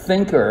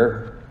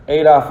thinker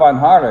Adolf von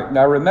Harnack.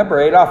 Now remember,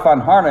 Adolf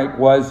von Harnack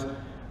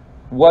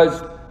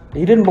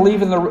he didn't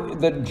believe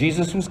that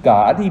Jesus was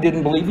God. He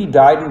didn't believe he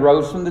died and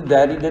rose from the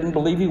dead. He didn't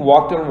believe he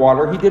walked on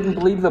water. He didn't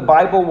believe the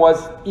Bible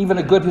was even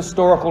a good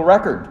historical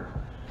record.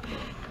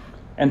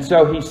 And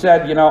so he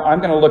said, you know, I'm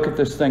going to look at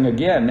this thing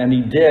again. And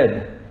he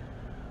did,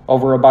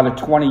 over about a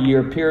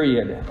 20-year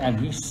period. And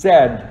he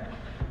said,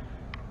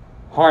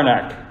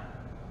 Harnack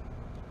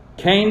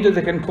came to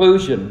the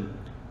conclusion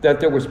that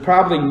there was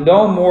probably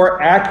no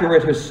more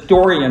accurate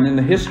historian in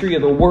the history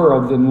of the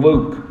world than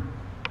Luke,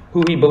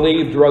 who he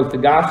believed wrote the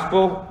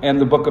Gospel and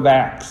the book of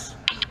Acts.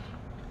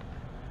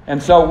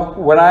 And so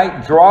when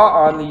I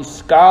draw on these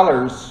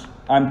scholars,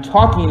 I'm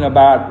talking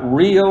about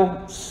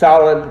real,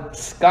 solid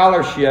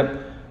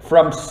scholarship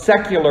from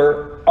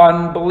secular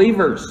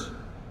unbelievers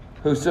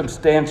who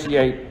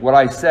substantiate what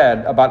I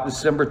said about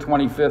December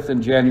 25th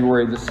and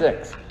January the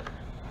 6th.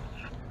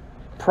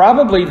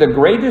 Probably the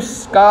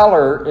greatest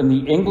scholar in the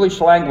English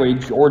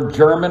language, or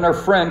German or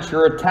French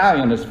or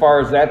Italian, as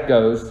far as that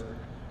goes,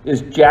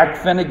 is Jack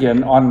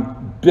Finnegan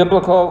on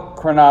biblical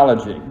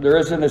chronology. There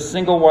isn't a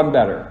single one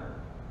better.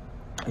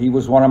 He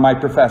was one of my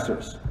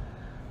professors.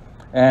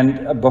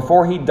 And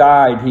before he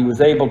died, he was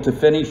able to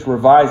finish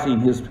revising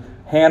his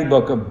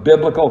handbook of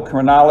biblical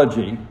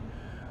chronology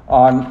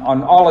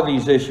on all of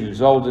these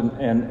issues, Old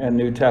and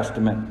New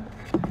Testament.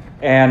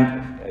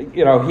 And,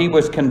 you know, he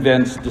was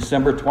convinced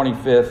December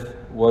 25th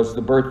was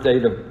the birth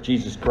date of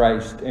Jesus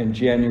Christ, and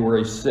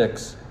January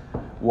 6th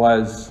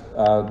was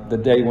the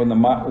day when the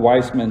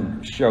wise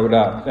men showed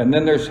up. And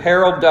then there's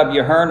Harold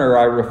W. Herner,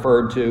 I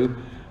referred to,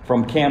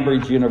 from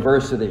Cambridge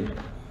University,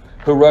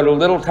 who wrote a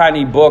little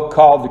tiny book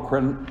called The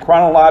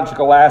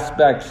Chronological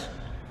Aspects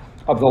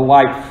of the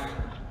Life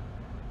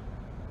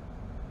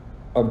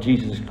of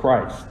Jesus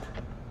Christ.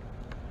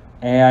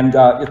 And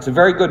it's a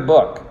very good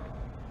book.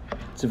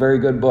 It's a very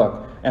good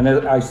book. And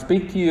I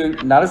speak to you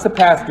not as a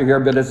pastor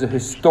here, but as a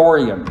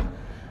historian.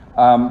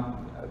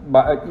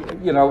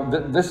 You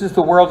know, this is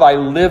the world I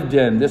lived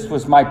in. This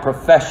was my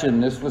profession.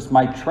 This was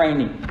my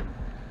training.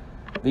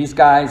 These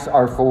guys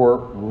are for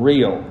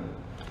real.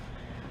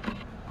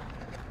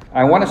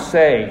 I want to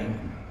say,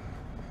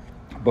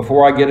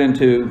 before I get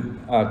into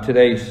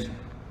today's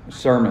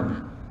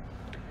sermon,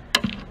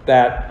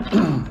 that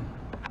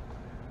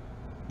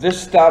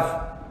this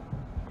stuff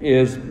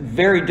is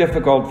very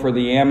difficult for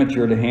the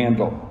amateur to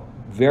handle.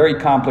 Very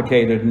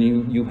complicated, and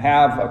you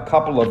have a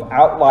couple of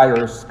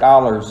outlier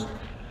scholars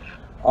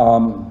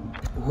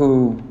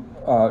who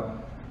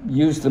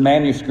use the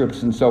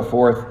manuscripts and so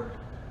forth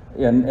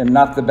in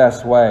not the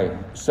best way.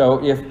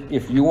 So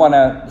if you want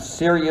to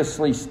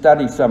seriously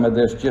study some of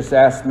this, just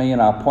ask me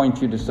and I'll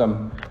point you to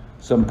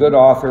some good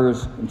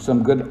authors and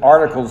some good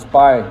articles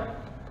by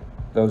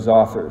those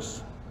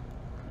authors.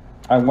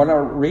 I want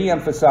to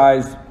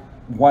re-emphasize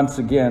once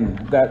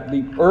again that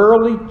the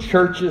early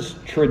church's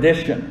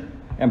tradition,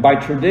 and by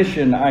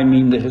tradition I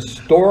mean the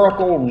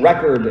historical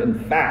record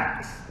and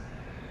facts,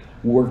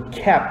 were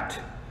kept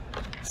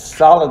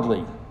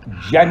solidly,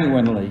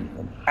 genuinely,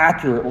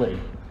 accurately,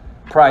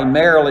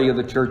 primarily of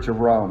the Church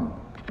of Rome,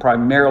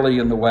 primarily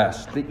in the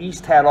West. The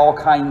East had all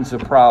kinds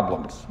of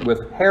problems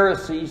with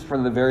heresies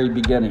from the very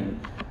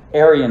beginning.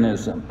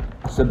 Arianism,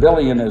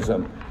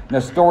 Sabellianism,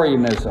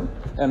 Nestorianism,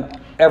 and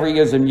every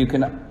ism you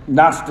can,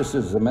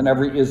 Gnosticism, and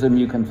every ism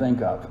you can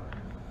think of.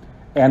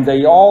 And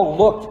they all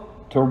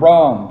looked to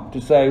Rome to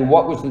say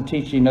what was the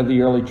teaching of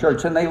the early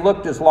church. And they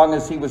looked as long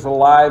as he was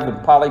alive,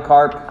 and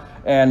Polycarp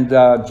and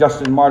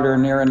Justin Martyr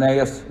and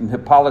Irenaeus and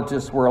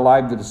Hippolytus were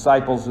alive, the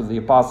disciples of the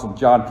Apostle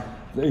John.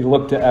 They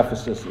looked to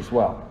Ephesus as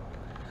well.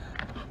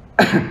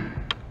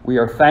 We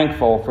are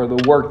thankful for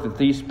the work that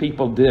these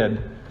people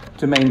did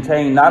to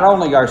maintain not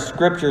only our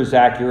scriptures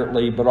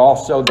accurately, but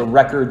also the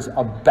records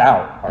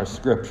about our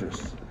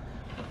scriptures.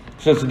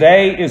 So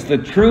today is the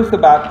Truth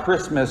About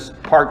Christmas,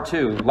 Part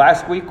 2.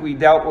 Last week we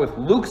dealt with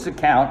Luke's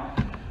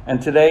account,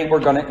 and today we're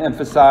going to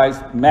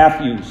emphasize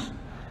Matthew's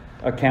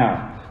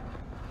account.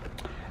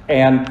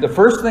 And the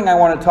first thing I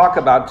want to talk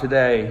about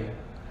today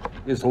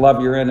is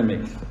love your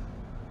enemies.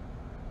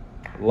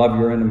 Love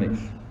your enemies.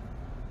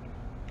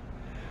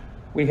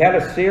 We had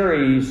a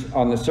series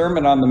on the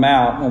Sermon on the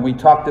Mount when we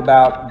talked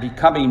about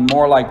becoming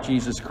more like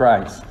Jesus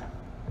Christ.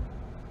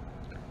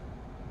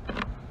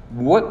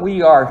 What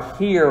we are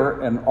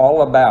here and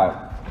all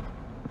about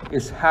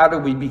is how do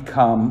we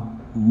become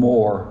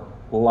more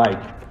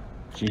like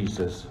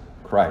Jesus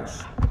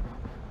Christ.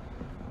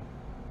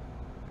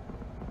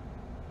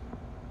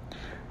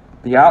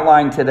 The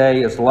outline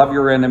today is love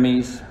your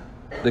enemies,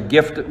 the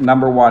gift,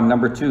 number one.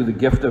 Number two, the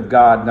gift of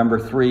God. Number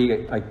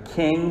three, a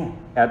king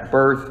at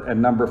birth.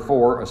 And number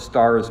four, a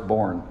star is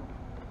born.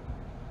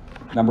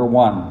 Number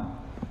one,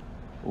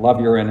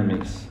 love your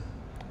enemies.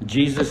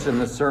 Jesus in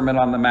the Sermon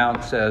on the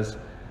Mount says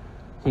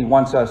he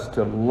wants us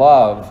to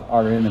love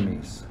our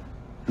enemies.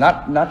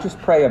 Not just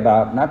pray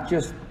about, not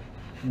just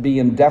be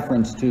in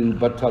deference to,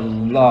 but to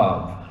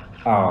love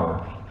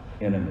our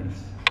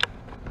enemies.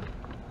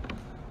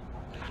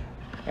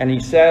 And he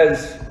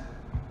says,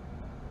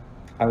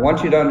 I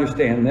want you to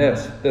understand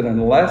this, that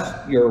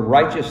unless your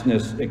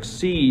righteousness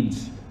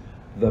exceeds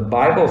the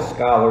Bible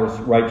scholars'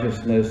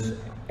 righteousness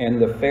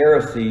and the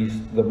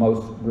Pharisees, the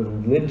most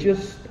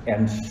religious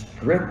and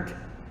strict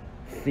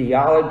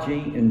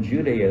theology in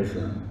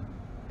Judaism,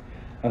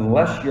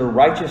 unless your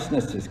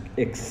righteousness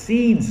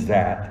exceeds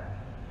that,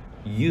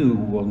 you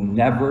will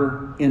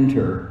never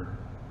enter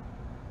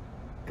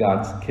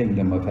God's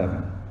kingdom of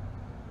heaven.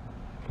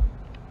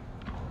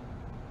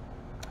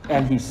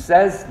 And he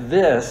says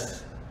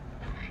this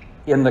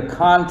in the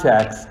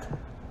context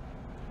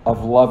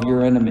of love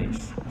your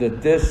enemies,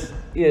 that this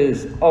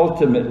is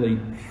ultimately,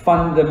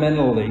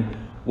 fundamentally,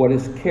 what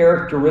is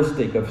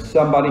characteristic of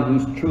somebody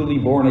who's truly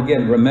born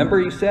again. Remember,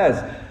 he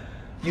says,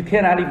 you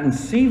cannot even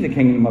see the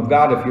kingdom of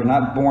God if you're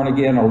not born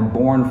again or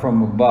born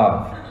from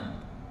above.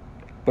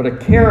 But a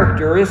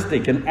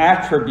characteristic, an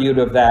attribute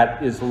of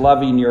that is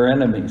loving your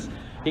enemies.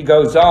 He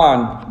goes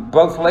on,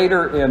 both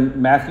later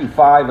in Matthew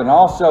 5 and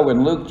also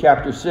in Luke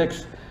chapter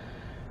 6,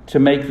 to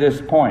make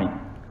this point.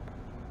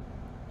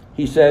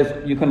 He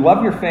says, you can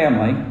love your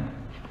family,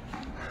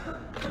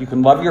 you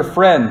can love your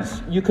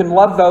friends, you can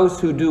love those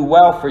who do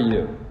well for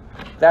you.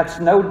 That's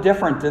no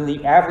different than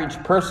the average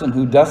person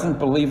who doesn't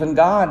believe in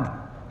God.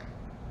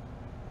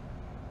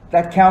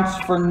 That counts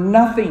for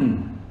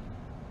nothing.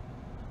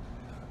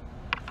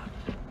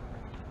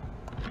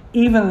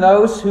 Even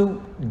those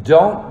who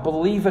don't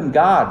believe in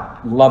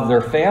God love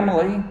their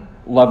family,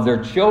 love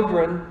their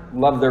children,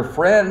 love their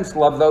friends,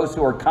 love those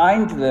who are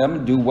kind to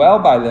them, do well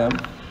by them.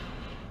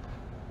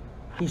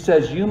 He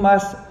says you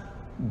must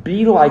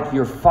be like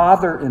your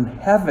Father in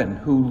heaven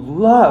who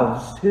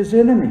loves his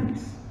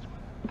enemies.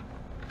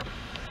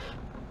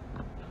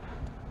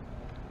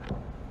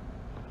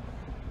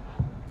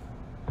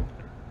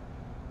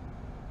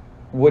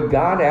 Would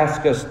God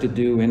ask us to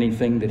do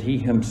anything that he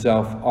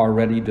himself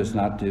already does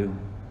not do?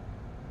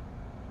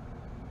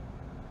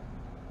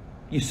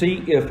 You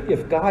see,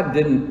 if God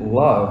didn't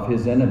love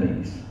his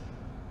enemies,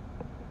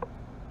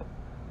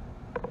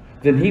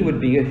 then he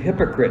would be a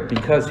hypocrite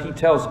because he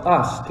tells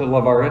us to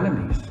love our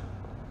enemies.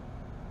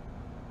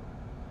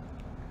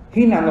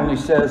 He not only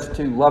says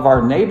to love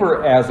our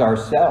neighbor as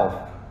ourselves,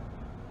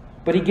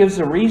 but he gives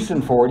a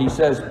reason for it. He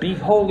says, be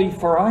holy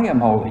for I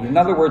am holy. In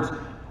other words,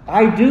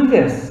 I do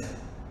this.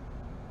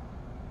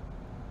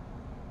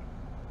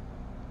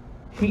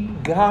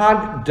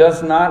 God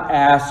does not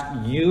ask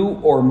you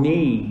or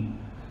me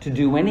to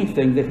do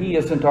anything that he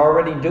isn't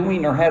already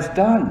doing or has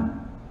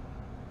done.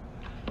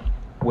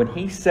 When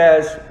he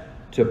says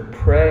to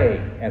pray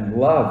and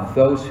love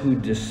those who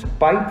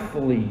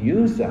despitefully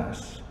use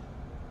us,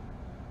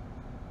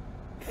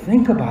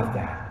 think about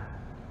that.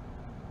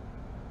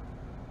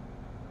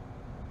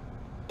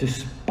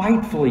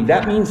 Despitefully,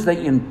 that means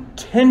they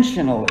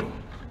intentionally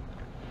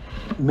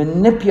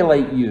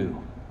manipulate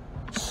you,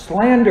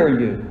 slander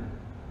you,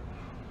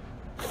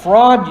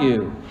 fraud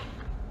you,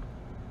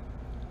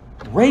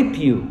 rape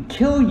you,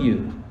 kill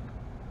you,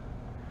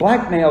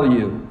 blackmail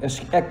you,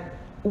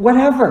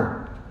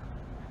 whatever.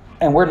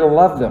 And we're to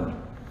love them.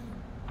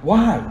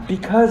 Why?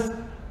 Because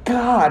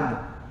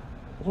God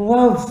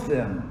loves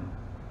them.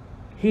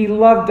 He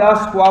loved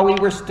us while we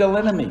were still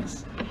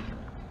enemies.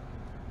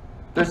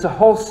 There's a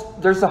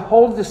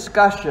whole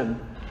discussion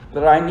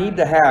that I need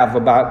to have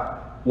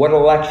about what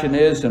election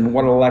is and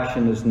what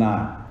election is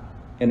not.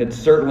 And it's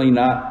certainly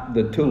not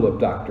the tulip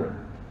doctrine.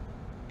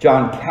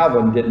 John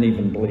Calvin didn't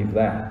even believe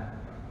that.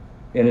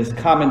 In his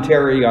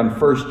commentary on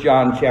 1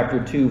 John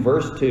chapter 2,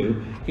 verse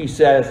 2, he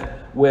says,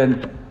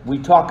 when we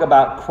talk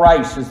about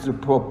Christ as the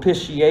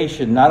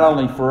propitiation, not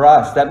only for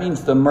us, that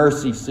means the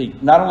mercy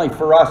seat, not only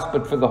for us,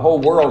 but for the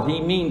whole world.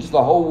 He means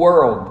the whole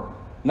world,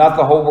 not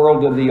the whole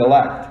world of the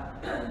elect.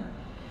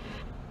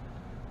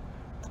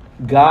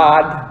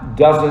 God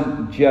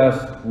doesn't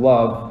just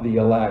love the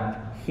elect.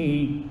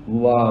 He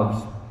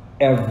loves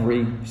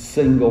every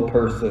single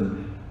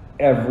person,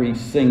 every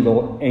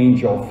single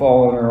angel,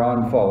 fallen or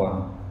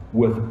unfallen,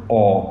 with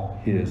all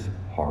his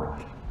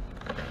heart.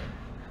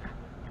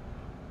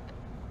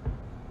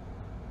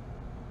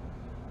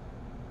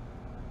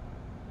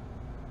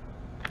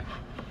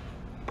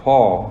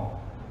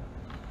 Paul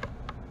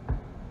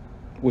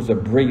was a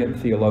brilliant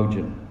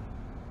theologian.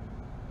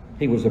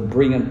 He was a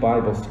brilliant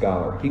Bible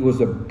scholar. He was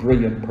a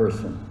brilliant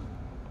person.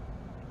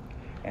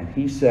 And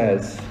he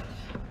says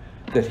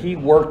that he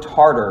worked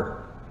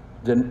harder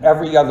than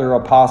every other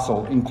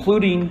apostle,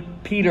 including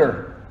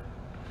Peter.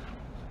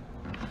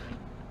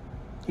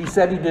 He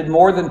said he did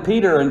more than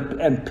Peter,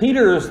 and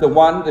Peter is the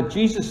one that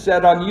Jesus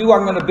said, on you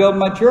I'm going to build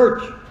my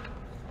church.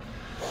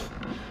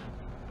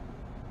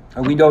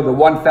 And we know the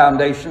one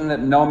foundation that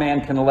no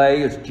man can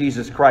lay is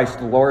Jesus Christ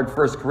the Lord,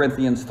 1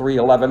 Corinthians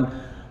 3:11.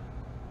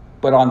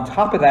 But on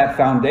top of that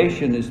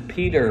foundation is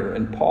Peter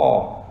and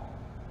Paul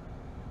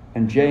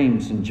and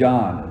James and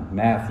John and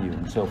Matthew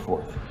and so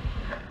forth.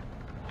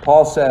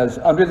 Paul says,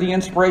 under the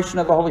inspiration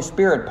of the Holy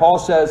Spirit, Paul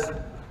says,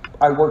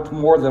 I worked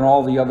more than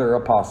all the other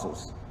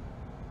apostles.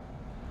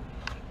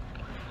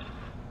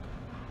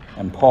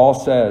 And Paul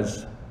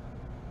says,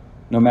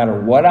 no matter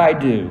what I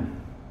do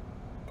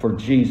for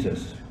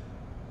Jesus,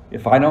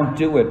 if I don't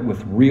do it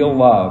with real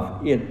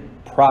love,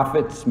 it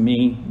profits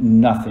me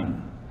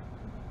nothing.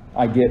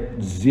 I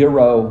get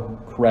zero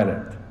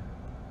credit.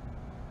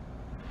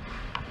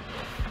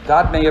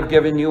 God may have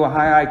given you a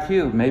high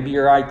IQ. Maybe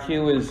your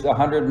IQ is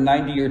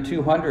 190 or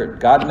 200.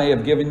 God may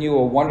have given you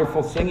a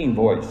wonderful singing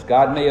voice.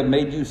 God may have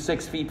made you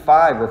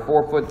 6'5"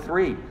 or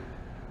 4'3".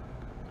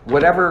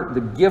 Whatever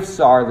the gifts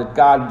are that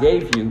God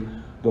gave you,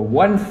 the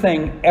one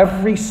thing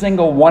every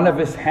single one of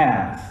us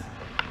has,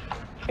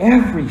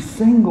 every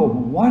single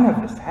one of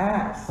us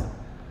has,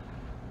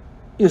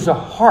 is a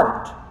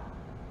heart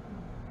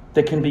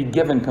that can be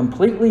given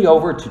completely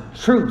over to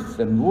truth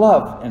and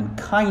love and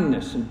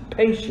kindness and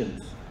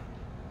patience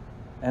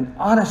and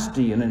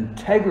honesty and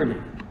integrity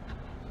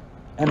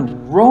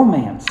and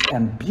romance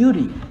and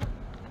beauty,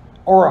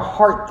 or a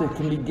heart that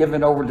can be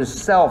given over to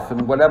self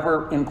and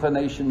whatever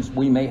inclinations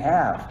we may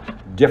have,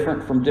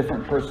 different from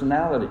different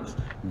personalities,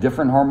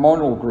 different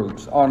hormonal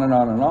groups, on and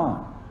on and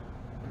on.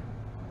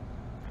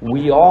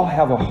 We all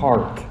have a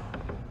heart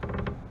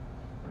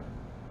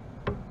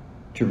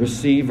to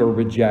receive or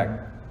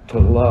reject, to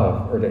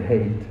love or to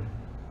hate,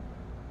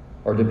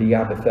 or to be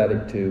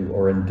apathetic to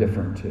or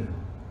indifferent to.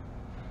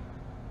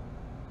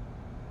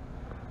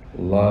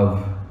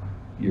 Love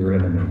your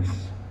enemies.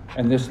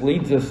 And this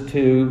leads us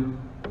to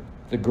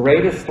the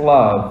greatest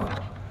love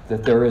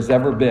that there has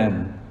ever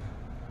been,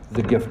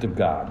 the gift of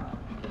God.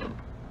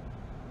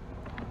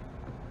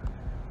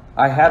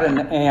 I had an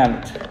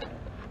aunt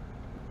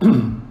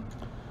who,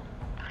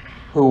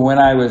 when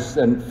I was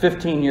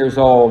 15 years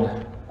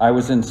old, I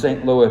was in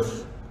St.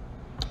 Louis.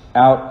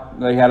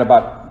 They had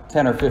about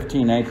 10 or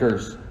 15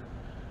 acres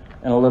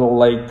and a little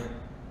lake.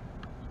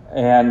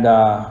 And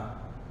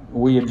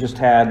we had just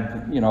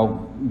had,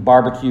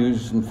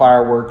 barbecues and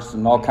fireworks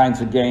and all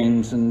kinds of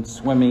games and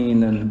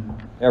swimming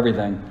and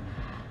everything.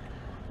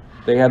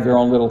 They had their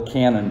own little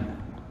cannon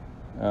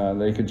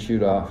they could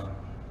shoot off.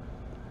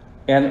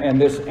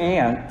 And this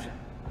aunt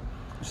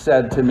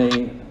said to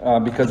me,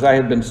 because I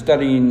had been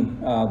studying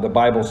the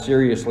Bible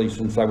seriously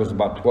since I was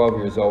about 12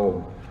 years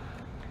old.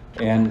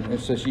 And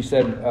so she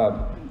said,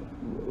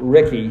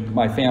 Ricky,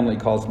 my family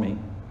calls me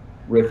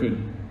Ricky.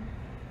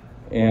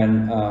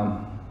 And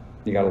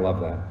you gotta love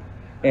that.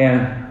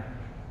 And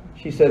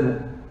she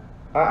said,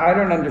 I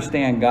don't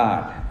understand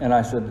God. And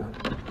I said,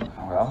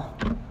 well,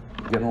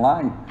 get in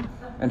line.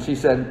 And she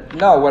said,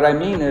 no, what I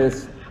mean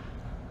is,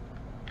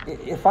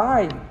 if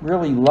I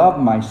really love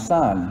my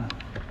son,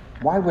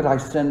 why would I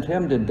send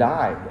him to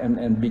die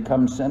and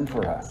become sin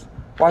for us?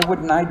 Why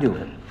wouldn't I do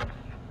it?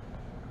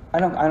 I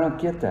don't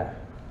get that.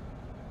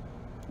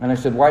 And I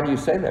said, why do you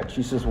say that?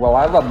 She says, well,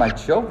 I love my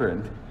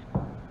children.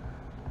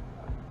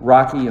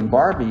 Rocky and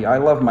Barbie, I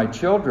love my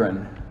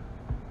children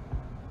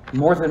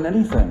more than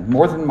anything,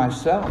 more than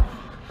myself.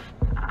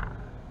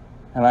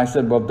 And I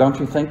said, well, don't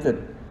you think that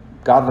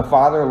God the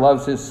Father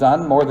loves his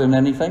son more than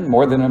anything,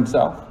 more than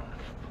himself?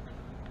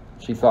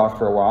 She thought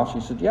for a while.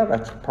 She said, yeah,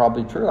 that's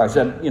probably true. I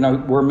said,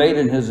 we're made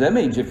in his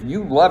image. If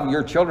you love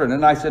your children,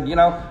 and I said,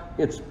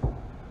 it's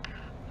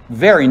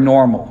very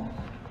normal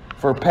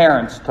for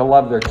parents to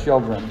love their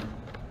children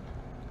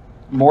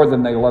more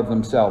than they love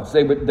themselves.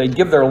 They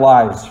give their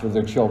lives for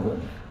their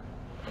children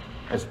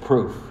as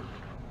proof.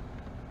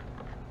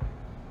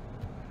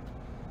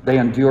 They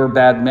endure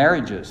bad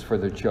marriages for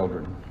their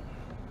children.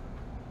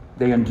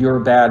 They endure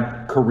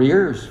bad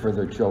careers for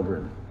their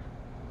children.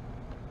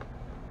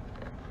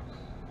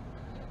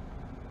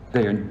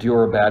 They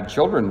endure bad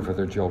children for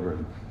their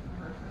children.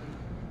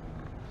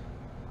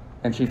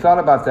 And she thought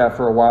about that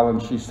for a while,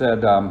 and she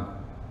said,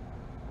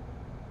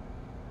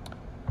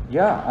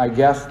 yeah, I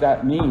guess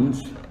that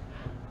means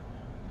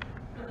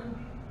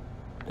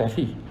that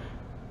he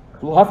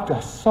loved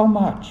us so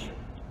much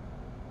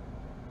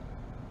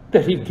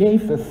that he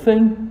gave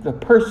the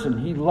person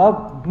he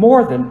loved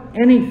more than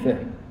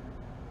anything,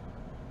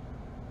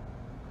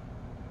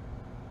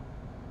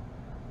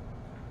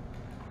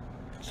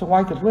 so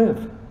I could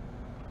live.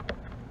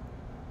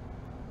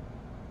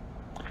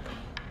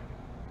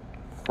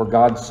 For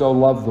God so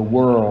loved the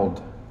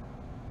world,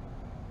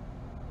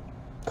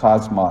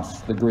 cosmos,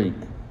 the Greek.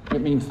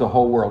 It means the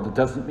whole world. It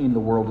doesn't mean the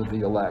world of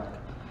the elect.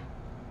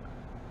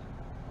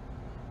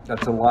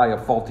 That's a lie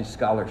of faulty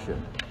scholarship.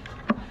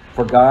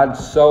 For God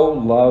so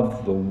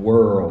loved the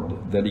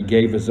world that he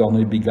gave his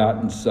only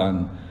begotten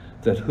Son,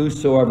 that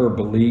whosoever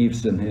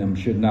believes in him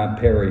should not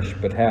perish,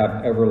 but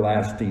have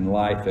everlasting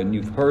life. And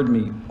you've heard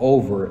me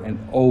over and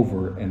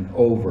over and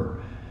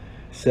over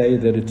say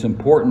that it's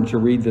important to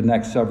read the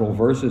next several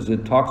verses.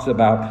 It talks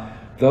about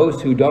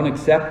those who don't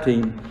accept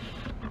him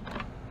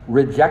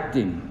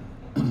rejecting,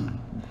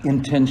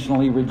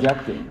 intentionally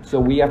rejecting. So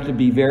we have to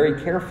be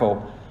very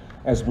careful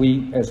as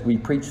we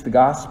preach the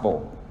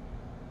gospel.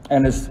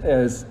 And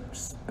as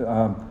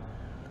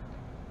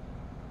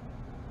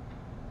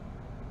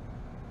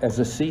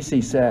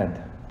Assisi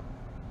said,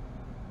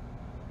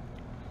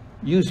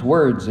 use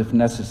words if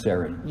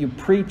necessary. You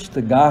preach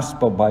the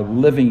gospel by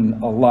living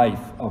a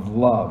life of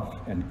love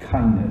and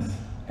kindness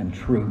and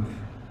truth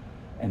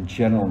and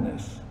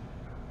gentleness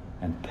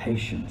and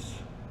patience.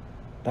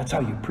 That's how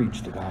you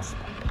preach the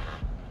gospel.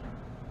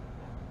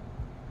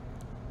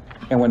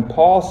 And when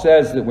Paul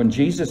says that when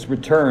Jesus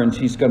returns,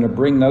 he's going to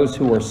bring those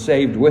who are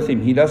saved with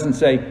him, he doesn't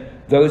say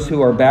those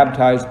who are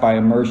baptized by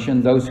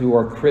immersion, those who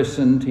are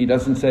christened. He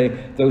doesn't say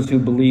those who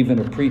believe in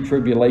a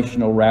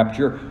pre-tribulational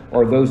rapture,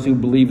 or those who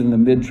believe in the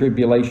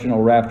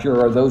mid-tribulational rapture,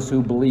 or those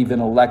who believe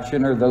in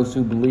election, or those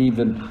who believe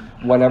in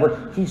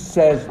whatever. He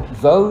says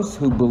those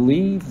who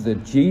believe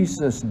that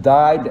Jesus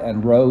died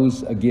and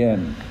rose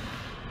again.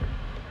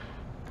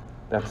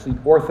 That's the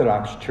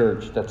Orthodox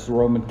Church. That's the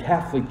Roman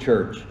Catholic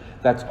Church.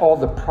 That's all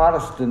the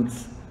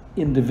Protestants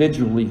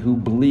individually who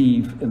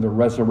believe in the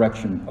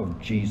resurrection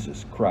of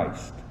Jesus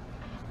Christ.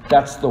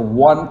 That's the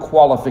one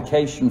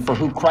qualification for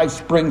who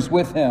Christ brings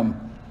with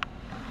him.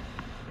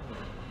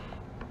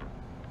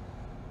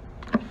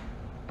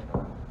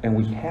 And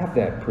we have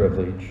that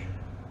privilege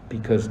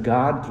because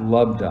God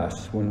loved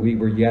us when we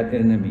were yet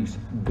enemies.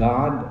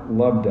 God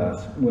loved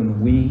us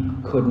when we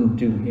couldn't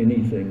do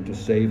anything to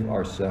save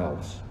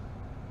ourselves.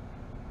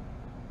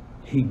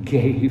 He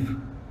gave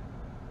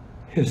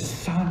his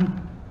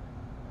son.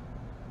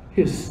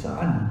 His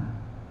son.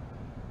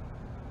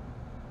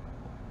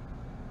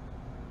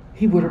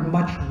 He would have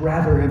much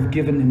rather have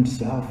given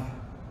himself.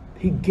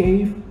 He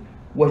gave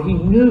what he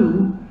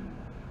knew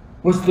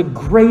was the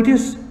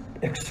greatest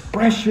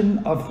expression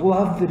of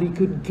love that he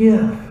could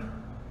give.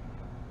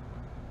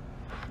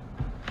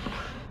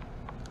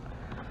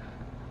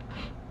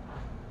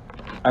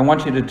 I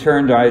want you to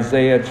turn to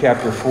Isaiah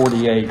chapter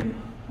 48,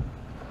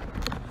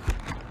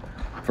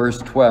 verse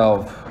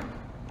 12.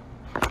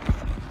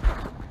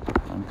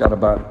 I've got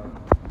about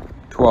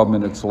 12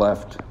 minutes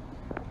left.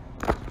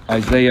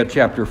 Isaiah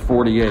chapter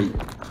 48,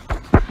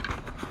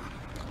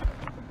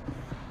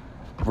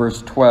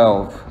 verse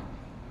 12.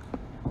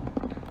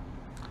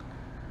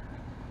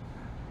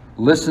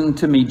 Listen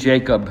to me,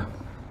 Jacob.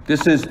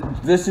 This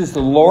is the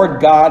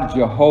Lord God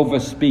Jehovah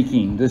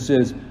speaking. This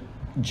is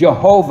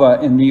Jehovah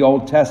in the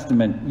Old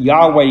Testament,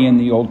 Yahweh in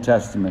the Old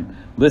Testament.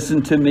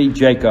 Listen to me,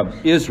 Jacob,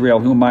 Israel,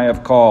 whom I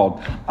have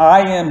called.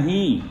 I am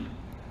he.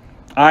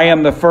 I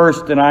am the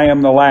first and I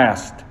am the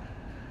last.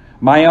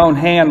 My own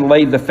hand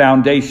laid the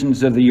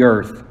foundations of the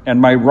earth, and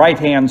my right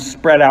hand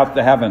spread out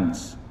the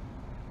heavens.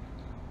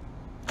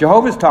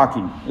 Jehovah's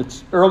talking.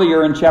 It's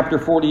earlier in chapter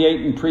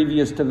 48 and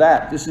previous to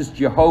that. This is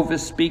Jehovah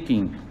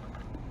speaking.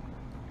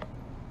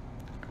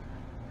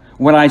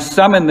 When I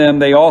summon them,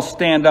 they all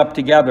stand up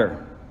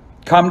together.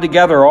 Come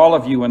together, all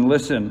of you, and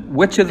listen.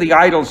 Which of the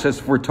idols has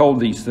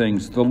foretold these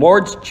things? The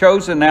Lord's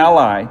chosen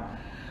ally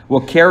will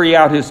carry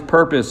out his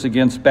purpose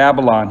against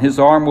Babylon. His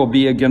arm will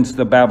be against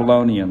the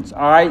Babylonians.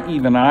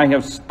 Even I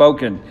have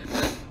spoken.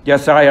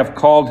 Yes, I have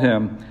called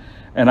him,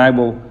 and I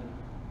will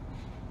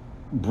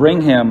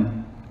bring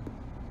him,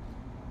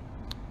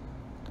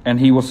 and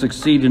he will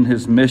succeed in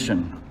his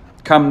mission.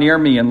 Come near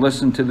me and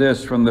listen to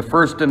this. From the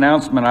first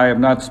announcement, I have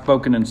not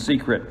spoken in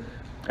secret.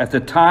 At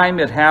the time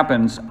it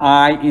happens,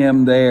 I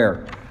am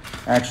there.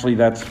 Actually,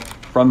 that's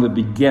from the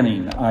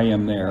beginning. I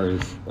am there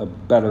is a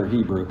better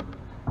Hebrew.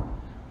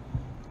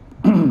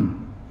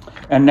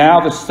 And now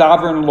the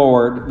sovereign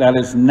Lord, that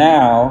is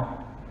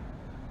now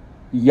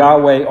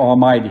Yahweh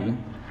Almighty,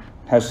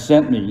 has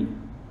sent me,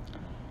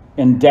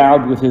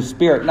 endowed with his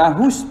spirit. Now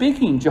who's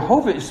speaking?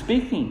 Jehovah is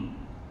speaking.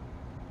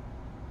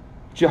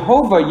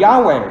 Jehovah,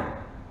 Yahweh,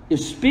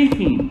 is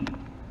speaking.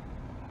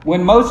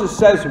 When Moses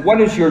says,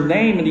 what is your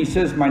name? And he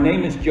says, my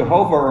name is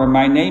Jehovah, or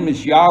my name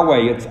is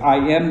Yahweh. It's I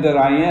am that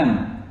I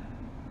am.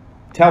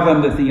 Tell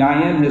them that the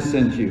I am has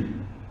sent you.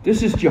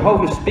 This is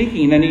Jehovah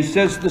speaking, and he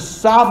says, the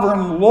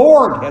sovereign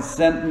Lord has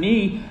sent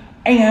me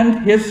and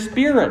his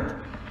spirit.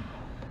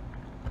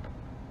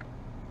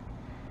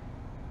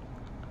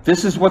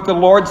 This is what the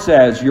Lord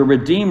says, your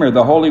Redeemer,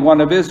 the Holy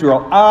One of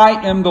Israel. I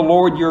am the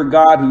Lord your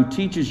God who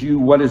teaches you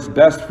what is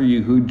best for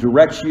you, who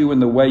directs you in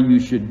the way you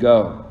should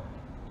go.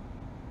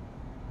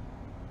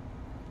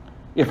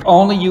 If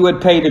only you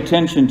had paid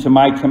attention to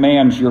my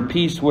commands, your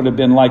peace would have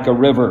been like a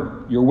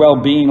river, your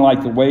well-being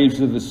like the waves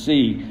of the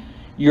sea.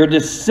 Your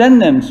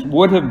descendants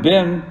would have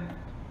been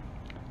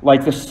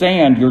like the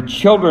sand, your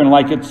children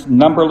like its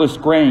numberless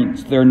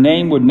grains. Their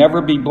name would never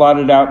be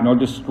blotted out nor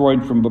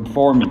destroyed from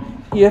before me.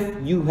 If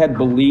you had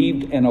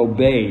believed and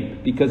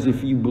obeyed, because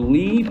if you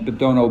believe but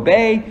don't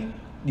obey,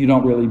 you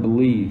don't really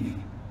believe.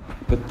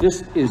 But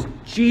this is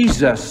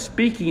Jesus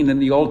speaking in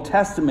the Old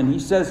Testament. He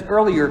says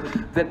earlier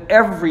that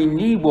every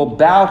knee will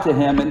bow to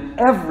him and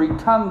every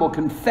tongue will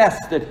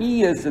confess that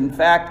he is in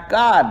fact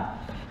God.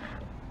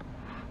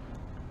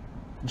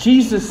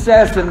 Jesus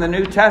says in the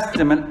New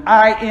Testament,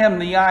 I am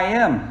the I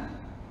am.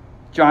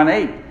 John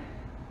 8.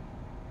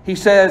 He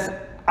says,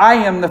 I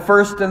am the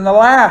first and the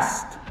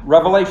last.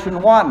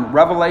 Revelation 1,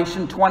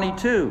 Revelation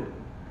 22.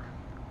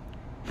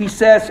 He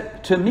says,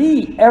 to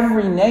me,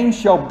 every name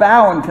shall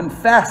bow and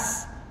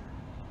confess.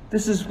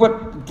 This is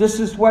what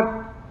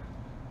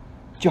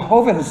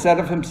Jehovah has said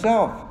of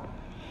himself.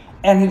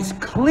 And he's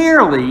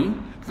clearly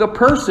the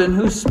person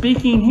who's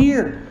speaking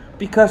here.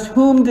 Because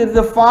whom did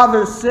the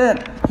Father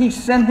send? He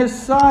sent his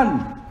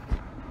Son,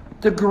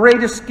 the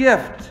greatest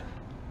gift.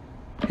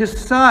 His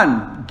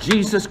Son,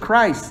 Jesus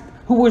Christ,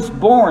 who was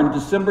born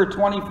December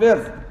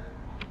 25th.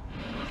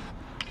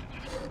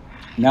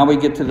 Now we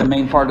get to the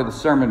main part of the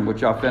sermon,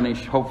 which I'll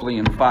finish hopefully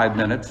in 5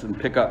 minutes and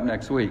pick up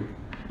next week.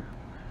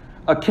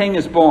 A king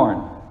is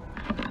born.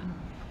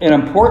 An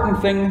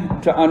important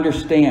thing to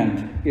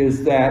understand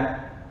is that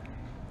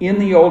in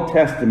the Old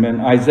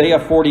Testament, Isaiah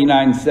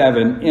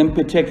 49:7 in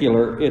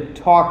particular, it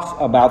talks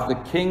about the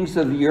kings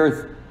of the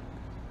earth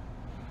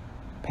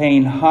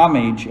paying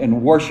homage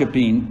and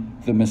worshiping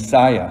the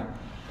Messiah.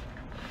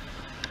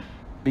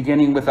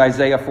 Beginning with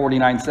Isaiah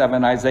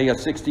 49:7, Isaiah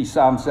 60,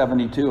 Psalm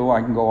 72,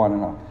 I can go on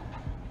and on.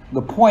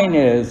 The point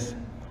is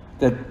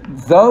that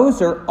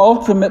those are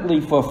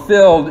ultimately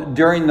fulfilled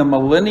during the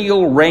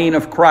millennial reign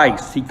of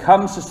Christ. He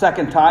comes the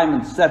second time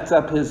and sets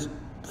up his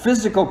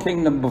physical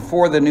kingdom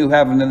before the new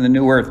heaven and the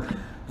new earth.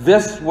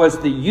 This was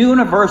the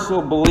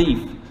universal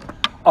belief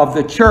of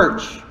the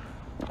church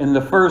in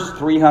the first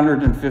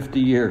 350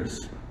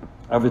 years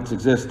of its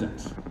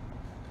existence.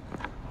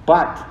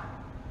 But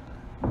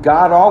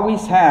God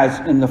always has,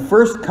 in the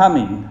first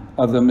coming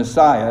of the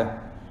Messiah,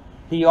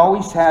 he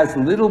always has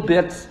little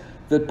bits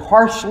that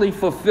partially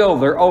fulfill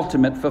their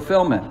ultimate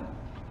fulfillment.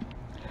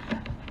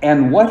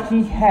 And what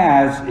he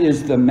has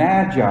is the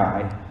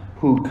Magi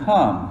who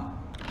come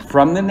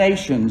from the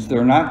nations,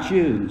 they're not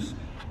Jews,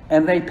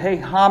 and they pay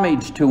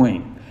homage to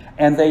him.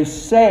 And they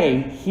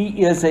say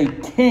he is a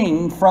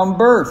king from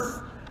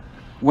birth.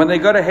 When they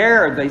go to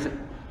Herod, they say,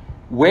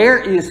 where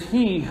is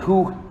he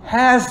who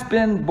has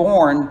been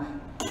born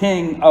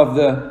King of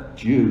the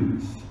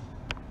Jews?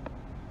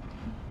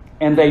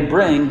 And they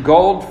bring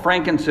gold,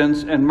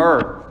 frankincense, and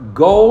myrrh.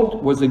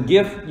 Gold was a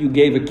gift you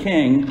gave a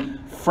king.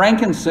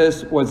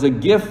 Frankincense was a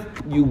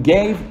gift you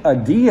gave a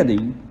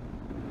deity.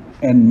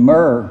 And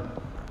myrrh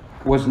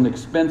was an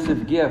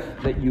expensive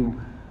gift that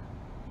you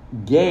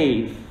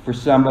gave for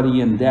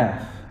somebody in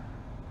death.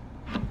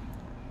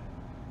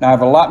 Now, I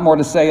have a lot more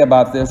to say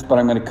about this, but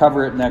I'm going to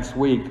cover it next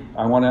week.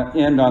 I want to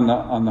end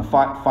on the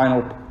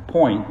final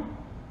point.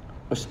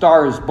 A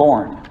Star is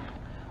Born.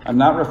 I'm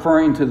not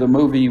referring to the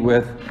movie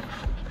with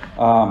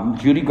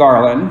Judy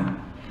Garland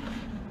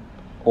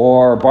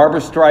or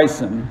Barbara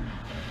Streisand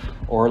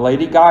or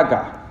Lady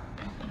Gaga.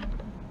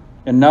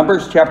 In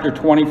Numbers chapter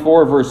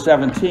 24, verse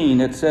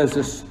 17, it says,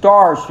 a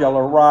star shall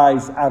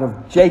arise out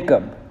of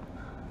Jacob.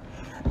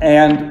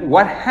 And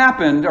what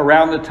happened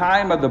around the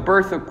time of the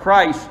birth of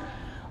Christ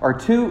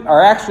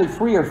are actually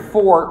 3 or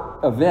 4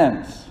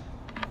 events.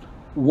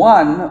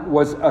 One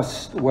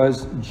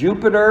was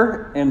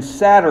Jupiter and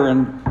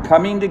Saturn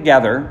coming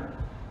together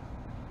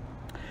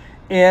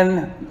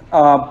in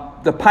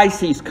the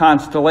Pisces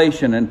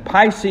constellation. And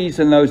Pisces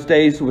in those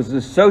days was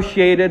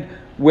associated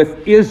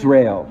with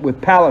Israel, with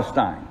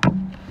Palestine.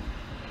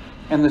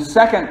 And the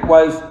second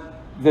was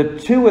the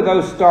 2 of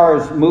those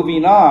stars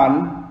moving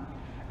on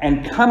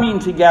and coming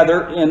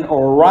together in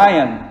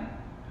Orion,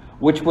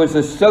 which was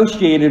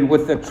associated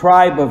with the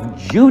tribe of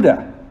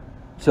Judah.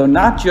 So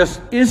not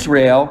just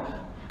Israel,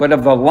 but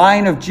of the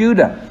line of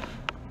Judah.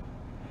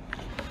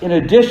 In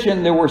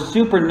addition, there were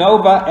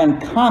supernova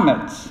and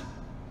comets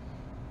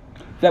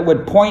that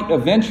would point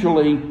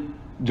eventually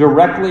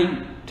directly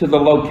to the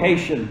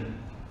location.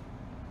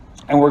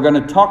 And we're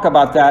going to talk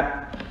about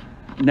that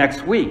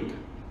next week.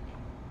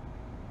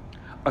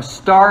 A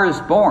star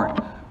is born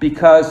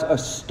because a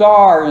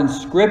star in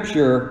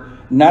Scripture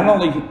not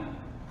only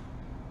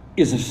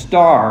is a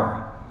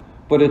star,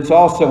 but it's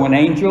also an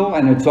angel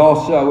and it's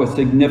also a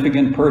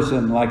significant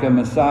person like a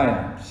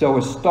Messiah. So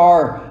a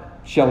star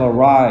shall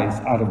arise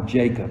out of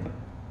Jacob.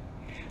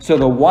 So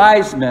the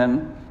wise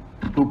men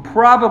who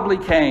probably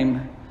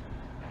came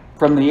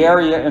from the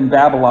area in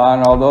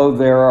Babylon, although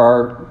there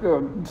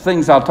are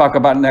things I'll talk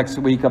about next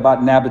week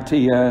about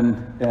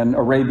Nabatea and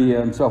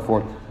Arabia and so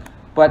forth.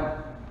 But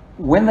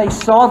when they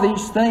saw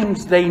these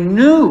things, they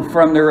knew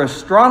from their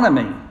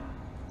astronomy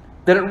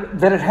that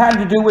it had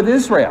to do with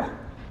Israel.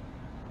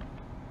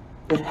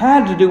 It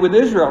had to do with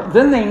Israel.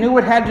 Then they knew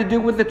it had to do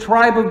with the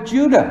tribe of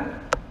Judah.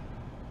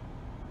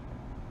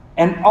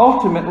 And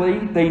ultimately,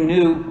 they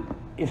knew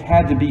it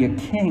had to be a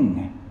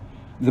king,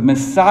 the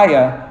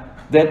Messiah,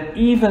 that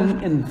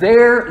even in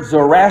their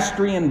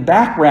Zoroastrian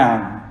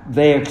background,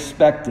 they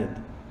expected.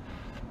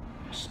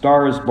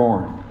 Star is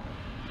born.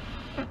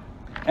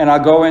 And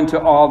I'll go into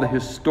all the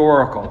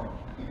historical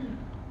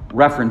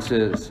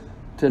references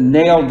to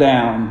nail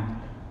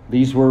down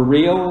these were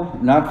real,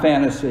 not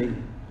fantasy,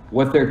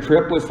 what their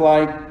trip was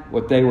like,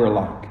 what they were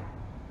like.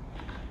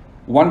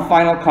 One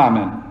final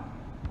comment.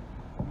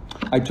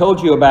 I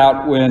told you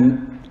about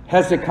when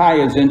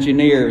Hezekiah's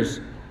engineers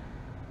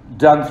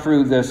dug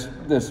through this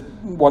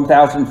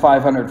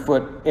 1,500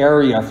 foot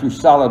area through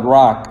solid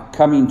rock,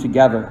 coming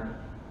together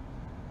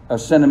a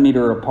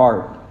centimeter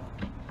apart.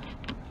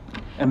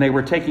 And they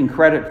were taking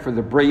credit for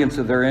the brilliance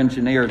of their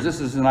engineers. This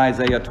is in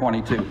Isaiah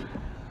 22,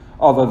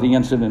 although the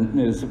incident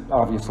is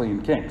obviously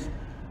in Kings.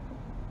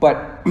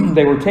 But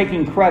they were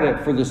taking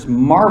credit for this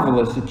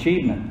marvelous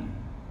achievement.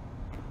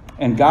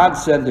 And God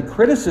said the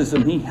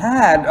criticism he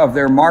had of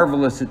their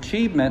marvelous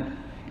achievement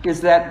is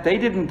that they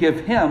didn't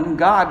give him,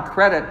 God,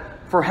 credit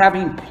for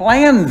having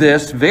planned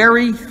this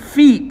very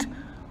feat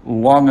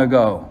long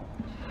ago.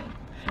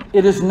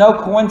 It is no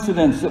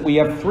coincidence that we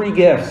have three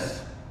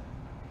gifts: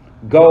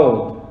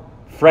 gold,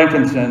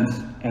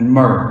 frankincense, and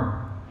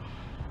myrrh.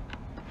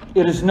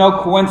 It is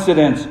no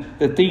coincidence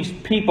that these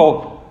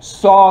people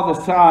saw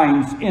the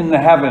signs in the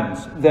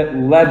heavens that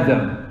led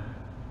them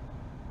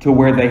to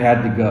where they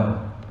had to go.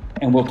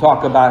 And we'll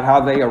talk about how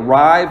they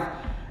arrive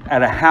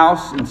at a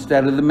house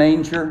instead of the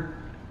manger.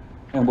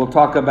 And we'll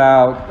talk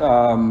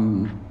about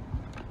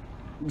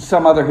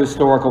some other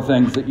historical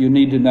things that you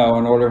need to know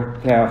in order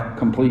to have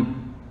complete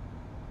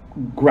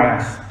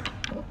grasp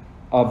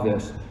of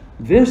this.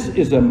 This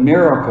is a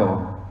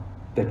miracle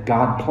that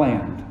God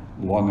planned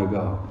long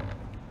ago.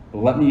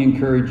 Let me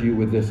encourage you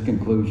with this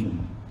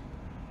conclusion.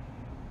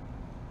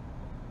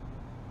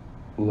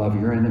 Love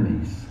your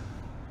enemies.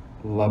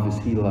 Love as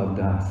he loved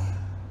us.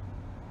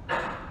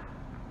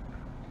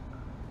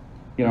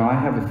 You know, I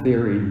have a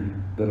theory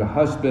that a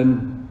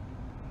husband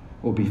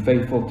will be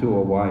faithful to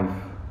a wife,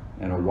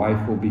 and a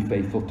wife will be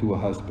faithful to a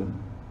husband.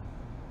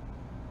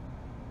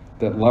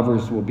 That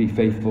lovers will be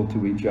faithful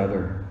to each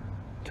other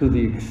to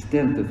the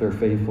extent that they're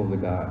faithful to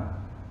God.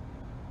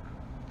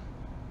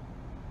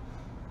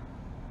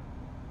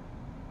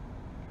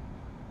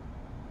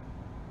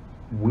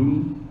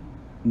 We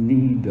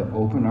need to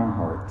open our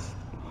hearts,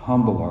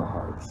 humble our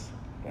hearts,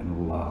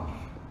 and love.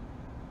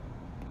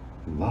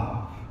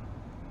 Love.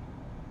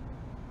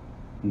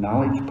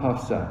 Knowledge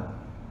puffs up.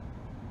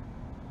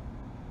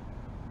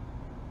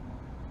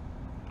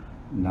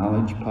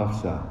 Knowledge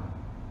puffs up.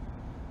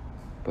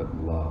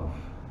 But love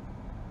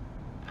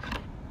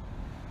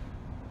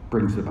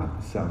brings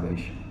about the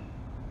salvation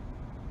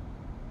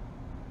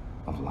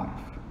of life.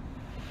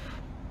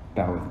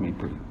 Bow with me,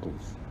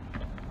 please.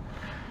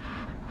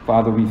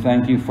 Father, we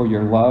thank you for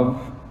your love.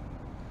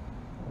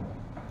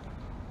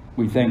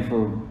 We thank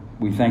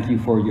you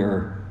for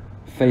your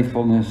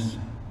faithfulness.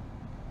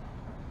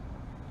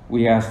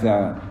 We ask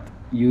that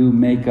you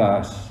make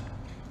us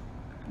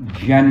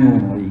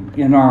genuinely,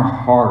 in our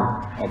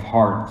heart of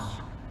hearts,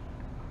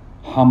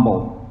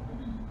 humble,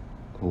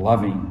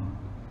 loving,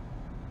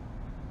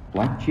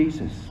 like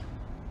Jesus.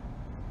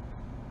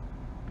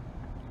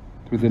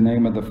 Through the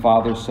name of the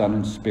Father, Son,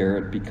 and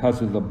Spirit,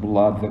 because of the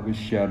blood that was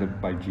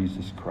shed by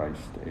Jesus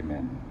Christ.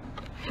 Amen.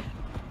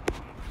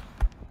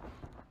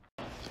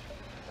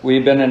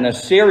 We've been in a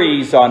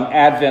series on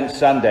Advent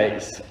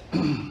Sundays.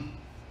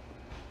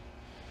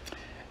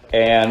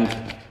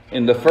 And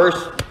in the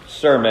first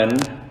sermon,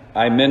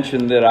 I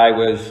mentioned that I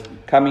was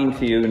coming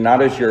to you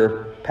not as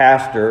your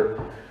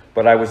pastor,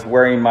 but I was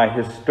wearing my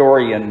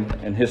historian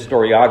and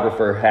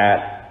historiographer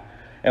hat.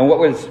 And what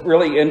was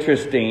really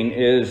interesting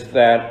is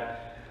that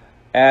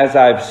as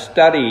I've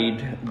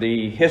studied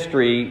the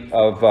history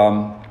of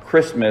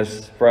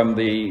Christmas from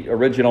the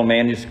original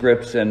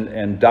manuscripts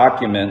and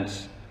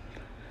documents,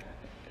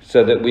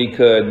 so that we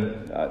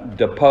could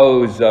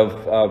depose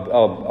of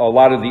a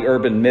lot of the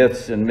urban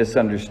myths and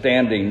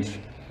misunderstandings,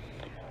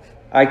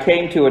 I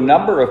came to a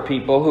number of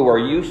people who are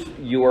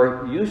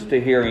used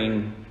to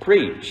hearing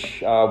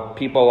preach.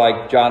 People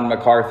like John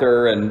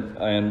MacArthur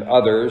and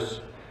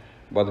others,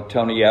 whether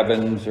Tony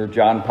Evans or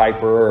John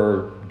Piper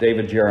or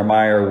David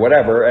Jeremiah or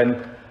whatever.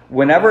 And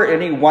whenever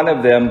any one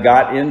of them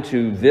got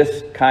into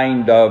this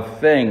kind of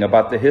thing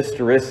about the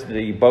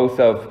historicity both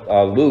of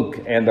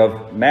Luke and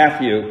of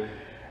Matthew,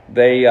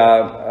 they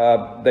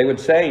would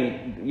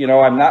say, you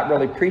know, I'm not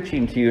really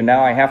preaching to you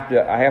now. I have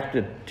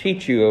to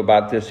teach you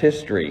about this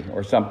history,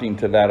 or something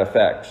to that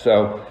effect.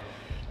 So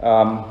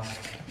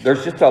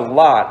there's just a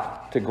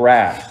lot to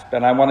grasp,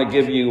 and I want to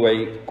give you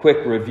a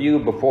quick review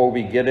before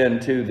we get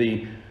into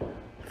the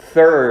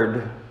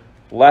third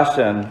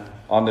lesson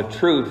on the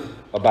truth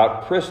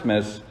about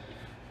Christmas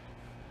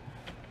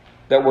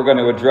that we're going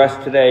to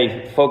address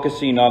today,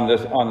 focusing on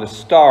the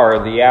star,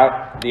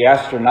 the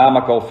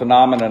astronomical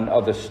phenomenon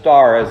of the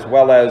star, as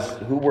well as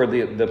who were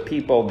the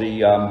people,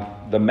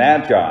 the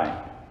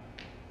Magi.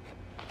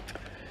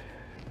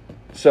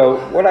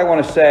 So what I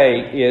want to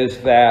say is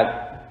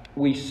that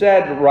we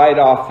said right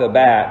off the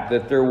bat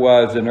that there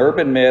was an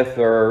urban myth,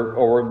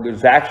 or it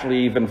was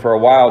actually even for a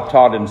while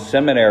taught in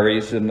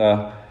seminaries in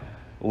the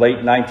late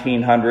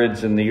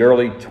 1900s and the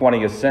early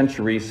 20th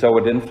century, so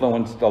it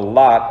influenced a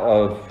lot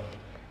of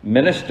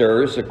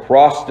ministers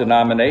across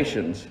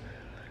denominations,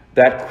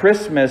 that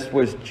Christmas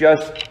was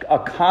just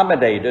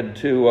accommodated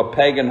to a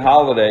pagan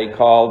holiday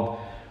called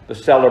the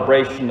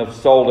celebration of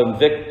Sol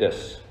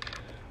Invictus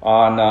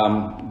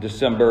on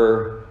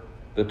December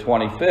the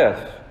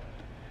 25th.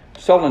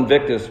 Sol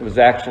Invictus was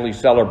actually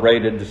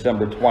celebrated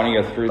December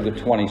 20th through the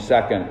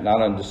 22nd,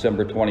 not on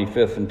December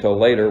 25th until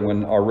later,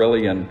 when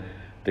Aurelian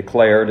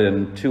declared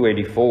in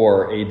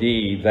 284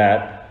 AD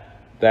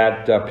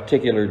that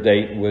particular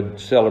date would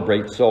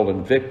celebrate Sol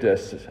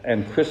Invictus.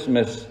 And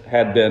Christmas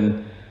had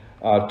been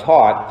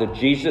taught that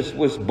Jesus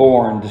was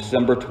born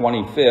December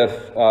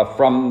 25th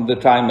from the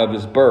time of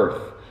his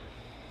birth.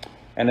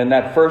 And in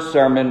that first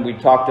sermon, we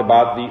talked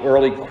about the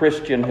early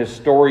Christian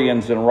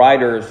historians and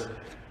writers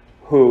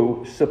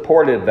who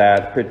supported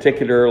that,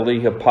 particularly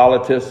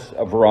Hippolytus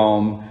of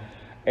Rome,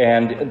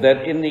 and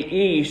that in the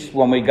East,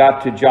 when we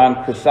got to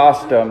John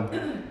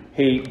Chrysostom,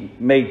 he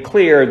made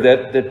clear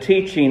that the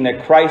teaching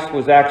that Christ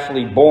was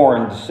actually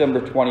born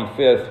December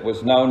 25th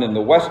was known in the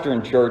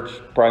Western Church,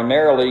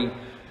 primarily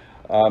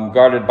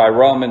guarded by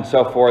Rome and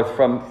so forth,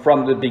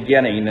 from the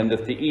beginning, and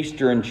that the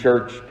Eastern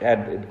Church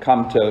had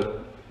come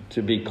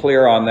to be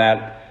clear on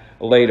that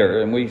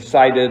later. And we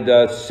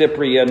cited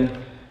Cyprian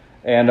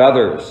and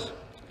others.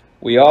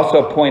 We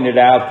also pointed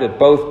out that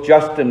both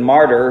Justin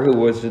Martyr, who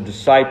was a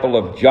disciple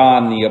of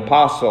John the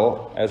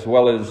Apostle, as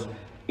well as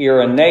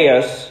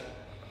Irenaeus,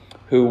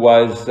 who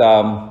was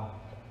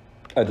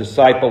a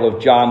disciple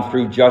of John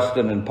through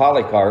Justin and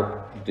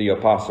Polycarp the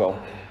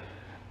Apostle,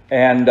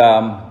 and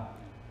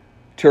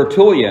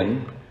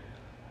Tertullian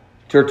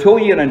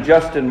and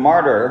Justin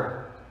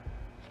Martyr,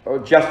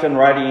 Justin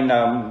writing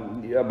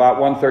about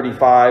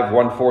 135,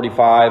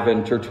 145,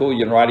 and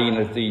Tertullian writing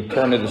at the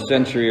turn of the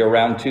century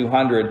around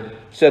 200,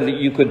 said that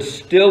you could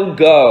still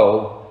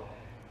go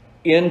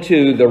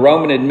into the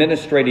Roman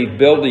administrative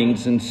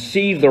buildings and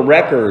see the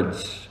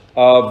records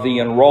of the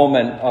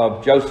enrollment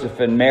of Joseph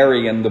and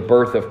Mary in the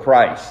birth of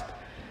Christ.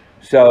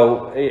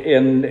 So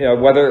in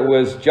whether it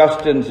was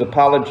Justin's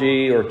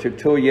apology or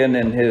Tertullian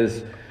in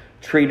his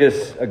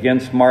treatise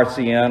against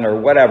Marcion or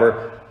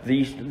whatever,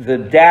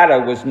 the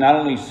data was not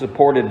only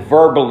supported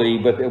verbally,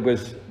 but it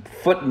was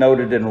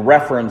footnoted and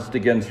referenced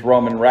against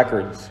Roman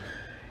records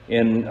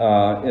in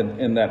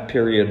that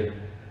period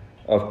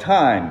of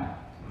time.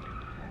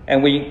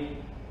 And we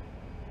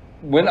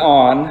went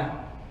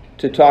on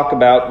to talk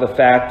about the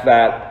fact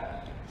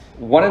that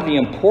one of the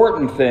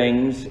important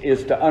things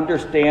is to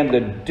understand the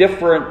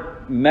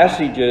different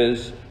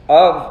messages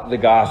of the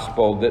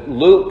gospel, that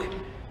Luke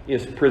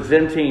is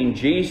presenting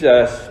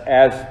Jesus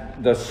as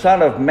the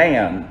Son of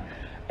Man,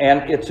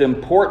 and it's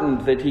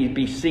important that he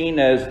be seen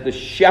as the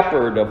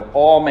shepherd of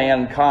all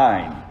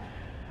mankind.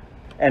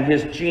 And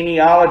his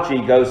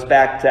genealogy goes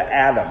back to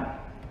Adam.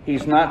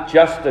 He's not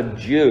just a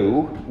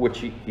Jew, which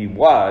he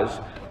was,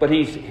 but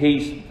he's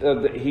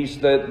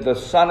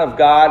the Son of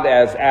God,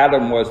 as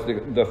Adam was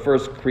the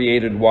first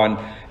created one.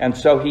 And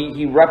so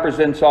he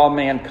represents all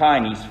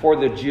mankind. He's for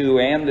the Jew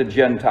and the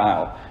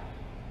Gentile.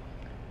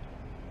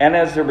 And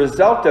as a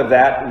result of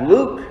that,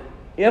 Luke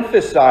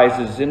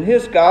emphasizes in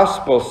his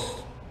gospel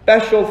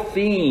special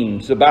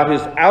themes about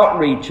his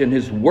outreach and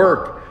his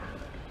work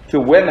to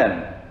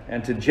women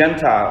and to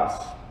Gentiles.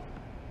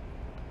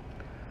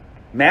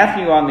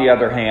 Matthew, on the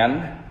other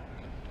hand,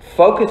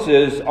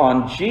 focuses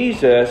on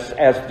Jesus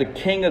as the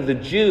King of the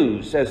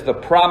Jews, as the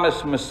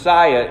promised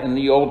Messiah in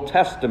the Old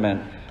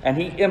Testament, and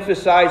he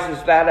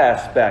emphasizes that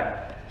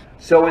aspect.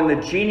 So in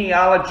the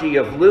genealogy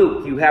of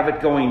Luke, you have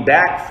it going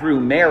back through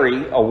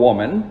Mary, a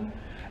woman,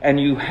 and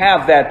you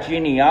have that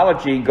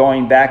genealogy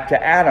going back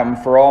to Adam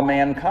for all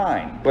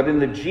mankind. But in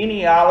the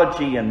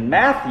genealogy in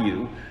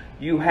Matthew,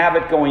 you have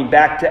it going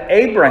back to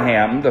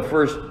Abraham, the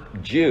first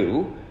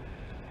Jew,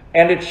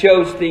 and it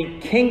shows the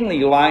kingly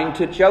line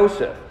to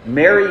Joseph.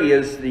 Mary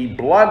is the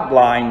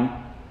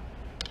bloodline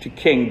to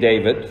King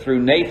David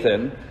through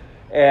Nathan,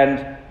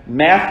 and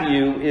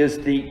Matthew is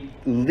the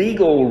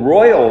legal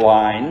royal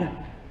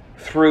line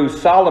through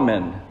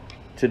Solomon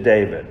to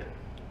David.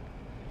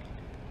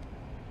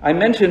 I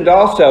mentioned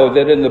also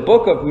that in the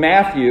book of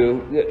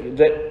Matthew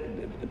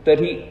that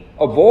he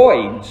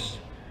avoids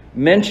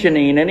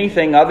mentioning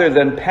anything other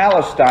than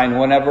Palestine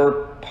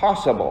whenever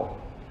possible.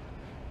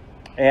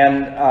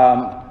 And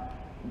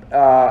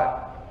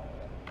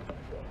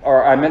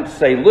or I meant to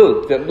say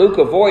Luke, that Luke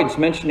avoids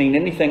mentioning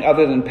anything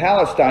other than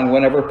Palestine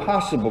whenever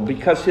possible,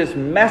 because his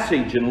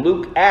message in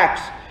Luke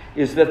Acts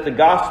is that the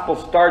gospel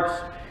starts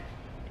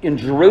in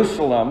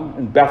Jerusalem,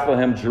 in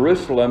Bethlehem,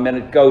 Jerusalem, and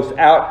it goes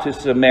out to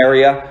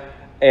Samaria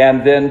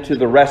and then to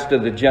the rest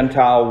of the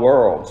Gentile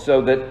world.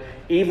 So that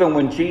even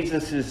when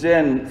Jesus is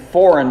in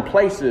foreign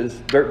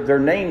places, their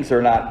names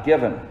are not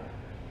given.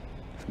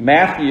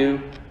 Matthew,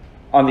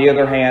 on the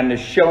other hand, is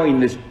showing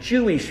this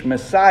Jewish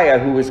Messiah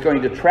who is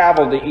going to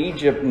travel to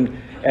Egypt,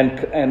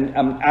 and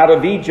out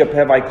of Egypt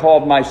have I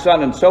called my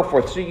son, and so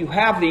forth. So you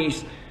have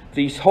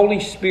these Holy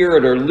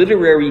Spirit or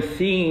literary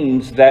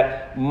themes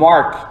that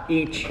mark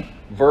each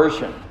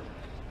version.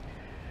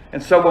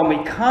 And so when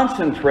we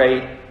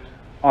concentrate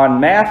on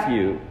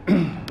Matthew,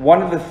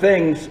 one of the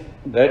things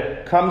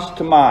that comes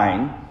to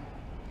mind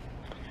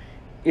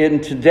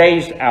in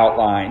today's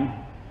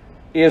outline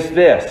is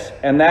this,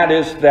 and that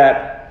is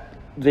that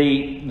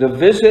the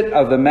visit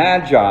of the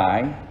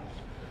Magi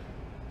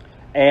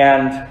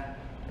and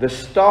the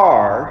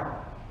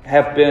star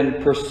have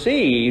been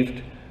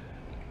perceived,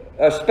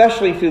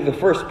 especially through the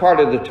first part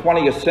of the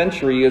 20th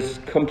century, as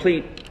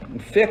complete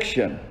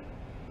fiction.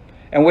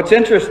 And what's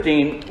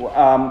interesting,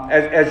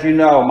 as you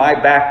know, my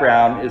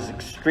background is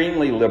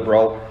extremely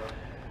liberal,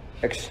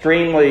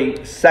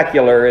 extremely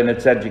secular in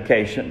its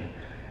education.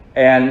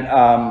 And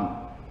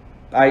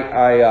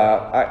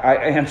I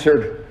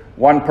answered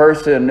one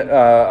person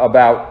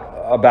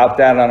about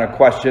that on a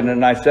question,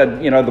 and I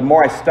said, you know, the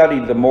more I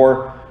studied, the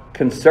more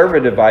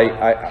conservative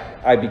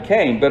I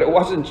became. But it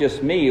wasn't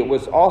just me, it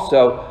was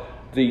also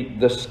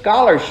the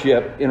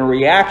scholarship in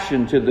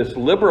reaction to this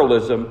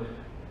liberalism.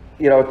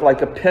 You know, it's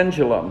like a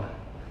pendulum.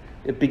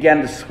 It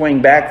began to swing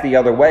back the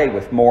other way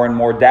with more and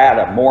more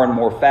data, more and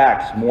more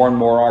facts, more and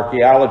more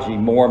archaeology,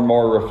 more and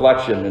more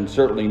reflection, and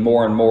certainly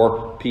more and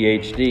more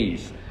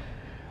PhDs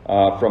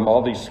from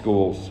all these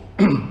schools.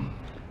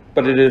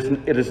 But it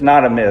is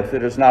not a myth,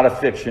 it is not a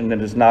fiction,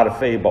 it is not a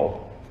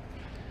fable.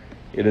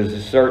 It is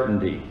a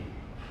certainty.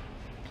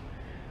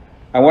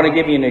 I want to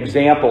give you an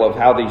example of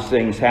how these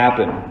things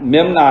happen.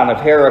 Memnon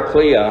of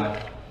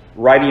Heraclea,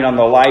 writing on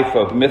the life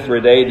of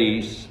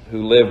Mithridates,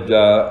 who lived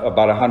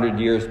about 100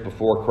 years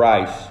before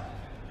Christ,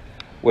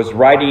 was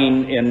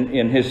writing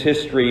in his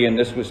history, and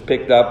this was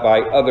picked up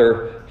by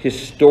other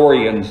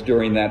historians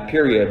during that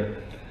period,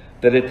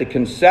 that at the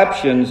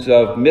conceptions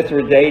of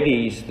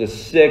Mithridates the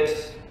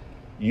sixth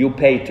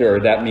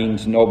Eupator, that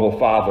means noble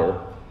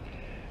father,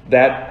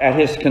 that at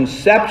his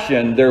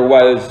conception there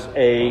was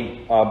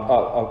a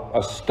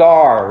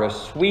star, a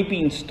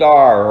sweeping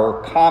star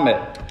or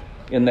comet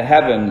in the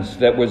heavens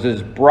that was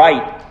as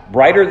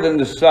brighter than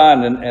the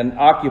sun, and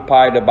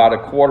occupied about a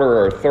quarter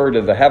or a third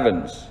of the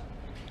heavens.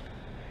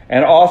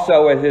 And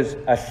also at his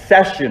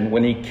accession,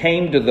 when he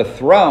came to the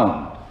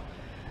throne,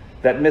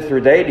 that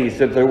Mithridates,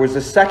 that there was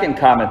a second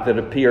comet that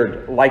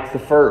appeared like the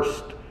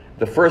first.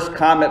 The first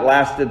comet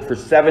lasted for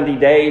 70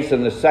 days,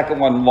 and the second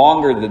one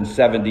longer than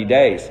 70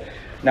 days.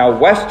 Now,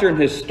 Western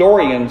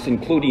historians,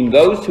 including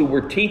those who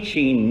were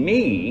teaching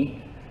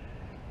me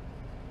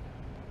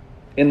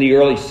in the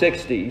early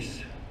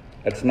 60s,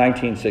 that's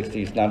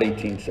 1960s, not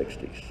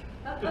 1860s.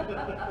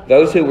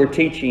 Those who were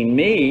teaching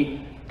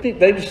me,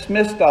 they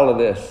dismissed all of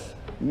this.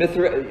 Memnon,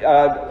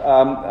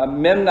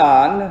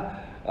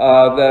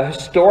 the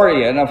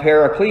historian of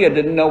Heraclea,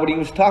 didn't know what he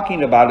was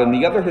talking about. And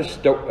the other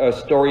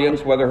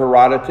historians, whether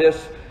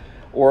Herodotus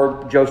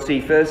or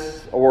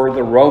Josephus or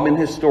the Roman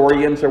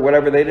historians or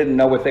whatever, they didn't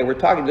know what they were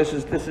talking. This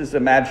is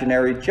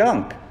imaginary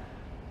junk.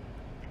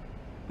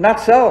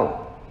 Not so.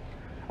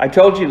 I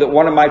told you that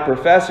one of my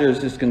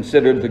professors is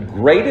considered the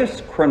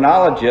greatest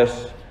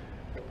chronologist,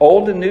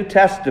 Old and New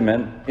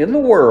Testament, in the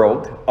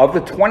world of the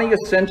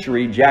 20th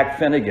century, Jack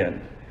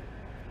Finnegan.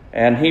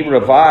 And he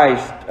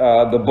revised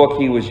the book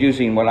he was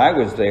using when I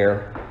was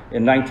there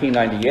in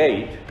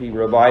 1998. He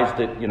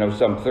revised it, you know,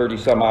 some 30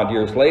 some odd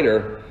years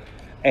later.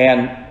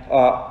 And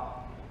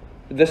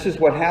this is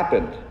what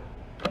happened.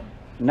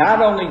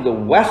 Not only the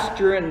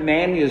Western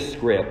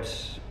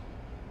manuscripts,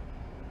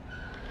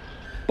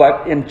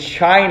 but in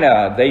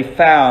China, they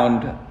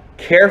found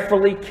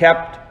carefully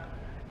kept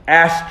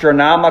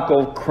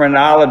astronomical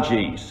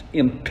chronologies,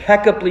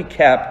 impeccably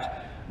kept,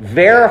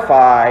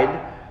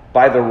 verified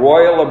by the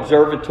Royal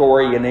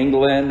Observatory in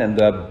England and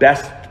the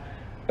best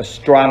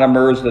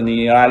astronomers in the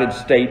United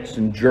States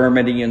and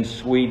Germany and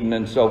Sweden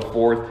and so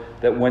forth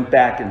that went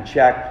back and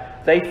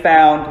checked. They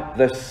found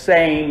the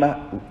same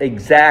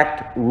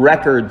exact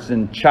records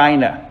in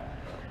China.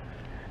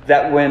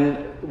 That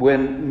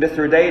when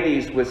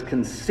Mithridates was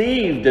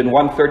conceived in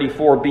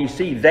 134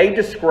 BC, they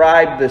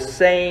described the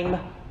same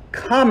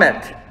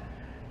comet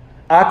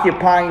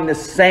occupying the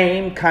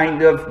same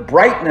kind of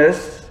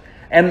brightness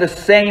and the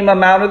same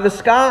amount of the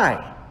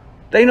sky.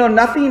 They know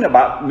nothing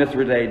about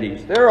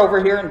Mithridates. They're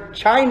over here in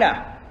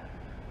China,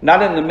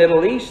 not in the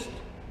Middle East.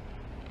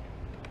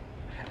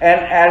 And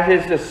at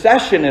his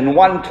accession in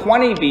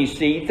 120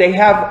 BC, they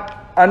have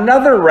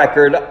another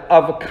record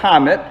of a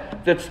comet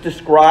that's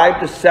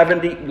described as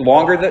 70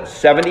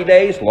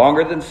 days,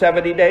 longer than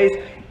 70 days,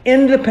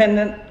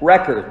 independent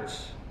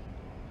records.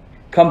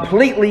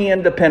 Completely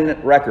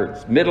independent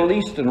records, Middle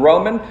East and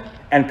Roman,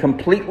 and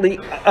completely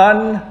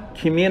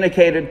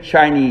uncommunicated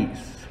Chinese.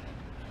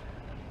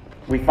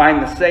 We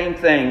find the same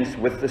things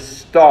with the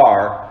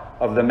star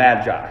of the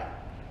Magi.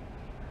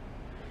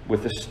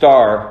 With the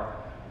star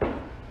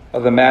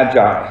of the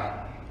Magi.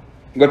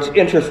 What's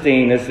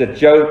interesting is that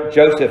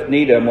Joseph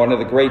Needham, one of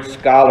the great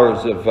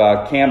scholars of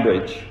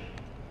Cambridge,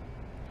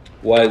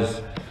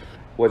 was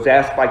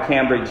asked by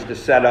Cambridge to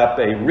set up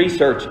a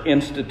research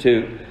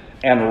institute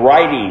and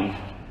writing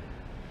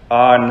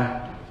on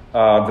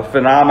the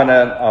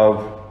phenomenon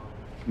of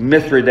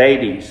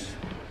Mithridates.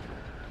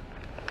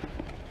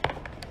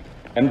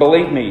 And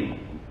believe me,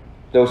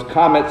 those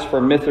comments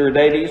from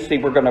Mithridates, see,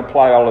 we're going to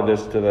apply all of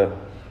this to the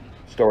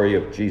story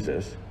of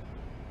Jesus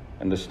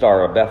and the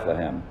Star of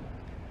Bethlehem.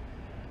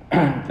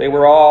 They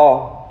were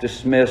all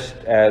dismissed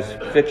as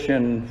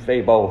fiction,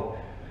 fable,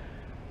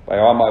 by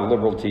all my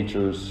liberal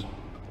teachers.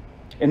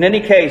 In any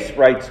case,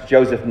 writes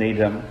Joseph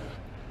Needham,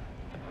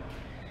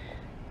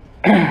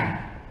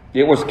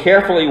 It was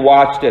carefully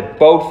watched at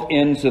both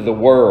ends of the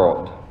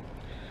world.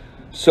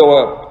 So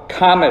a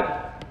comet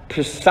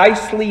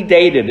precisely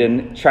dated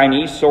in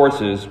Chinese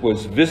sources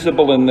was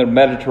visible in the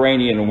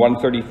Mediterranean in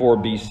 134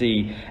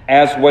 BC,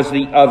 as was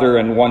the other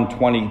in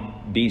 120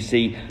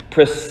 BC,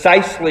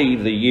 precisely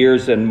the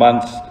years and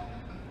months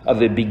of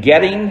the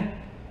begetting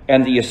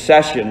and the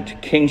accession to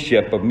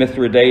kingship of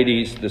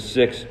Mithridates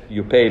VI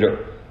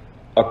Eupator,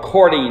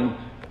 according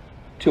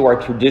to our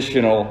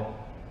traditional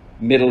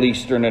Middle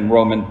Eastern and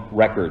Roman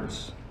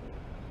records.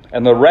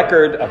 And the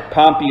record of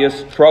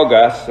Pompeius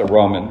Trogus, a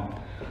Roman,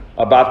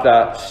 about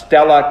the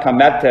stella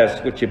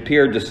cometes, which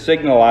appeared to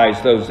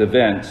signalize those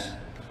events,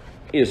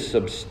 is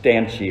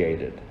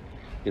substantiated.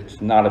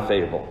 It's not a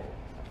fable.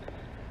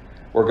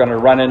 We're going to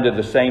run into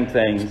the same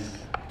things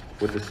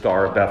with the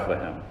Star of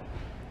Bethlehem.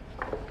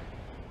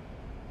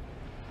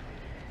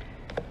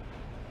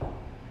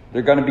 There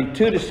are going to be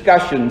two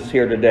discussions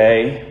here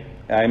today.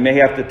 I may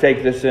have to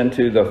take this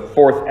into the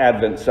fourth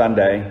Advent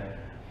Sunday,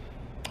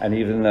 and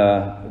even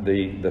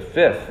the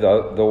fifth,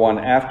 the one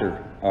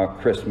after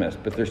Christmas.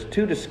 But there's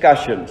two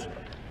discussions.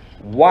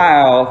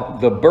 While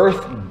the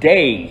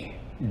birthday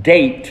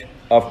date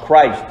of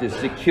Christ is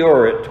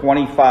secure at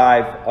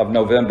 25 of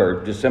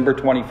November, December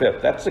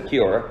 25th, that's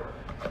secure.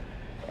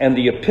 And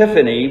the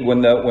Epiphany,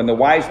 when the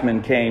wise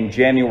men came,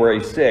 January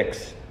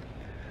 6th,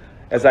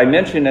 as I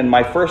mentioned in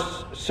my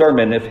first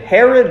sermon, if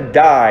Herod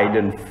died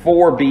in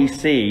 4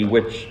 BC,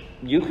 which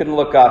you can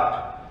look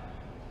up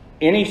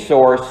any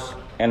source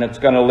and it's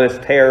going to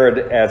list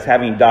Herod as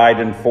having died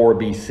in 4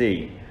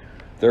 BC.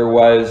 There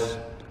was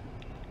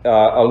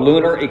a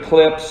lunar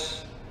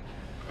eclipse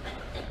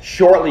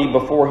shortly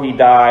before he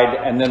died,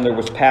 and then there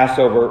was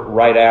Passover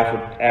right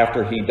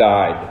after he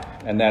died.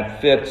 And that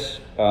fits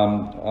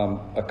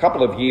a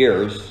couple of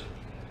years.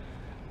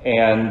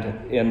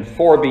 And in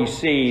 4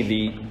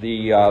 BC,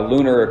 the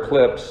lunar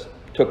eclipse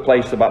took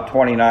place about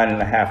 29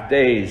 and a half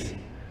days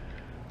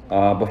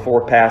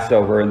before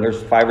Passover, and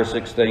there's 5 or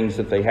 6 things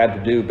that they had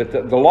to do. But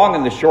the long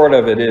and the short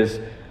of it is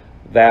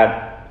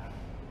that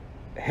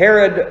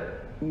Herod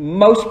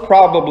most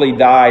probably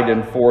died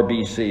in 4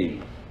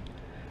 BC.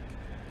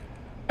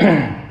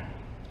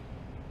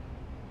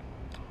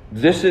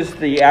 This is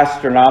the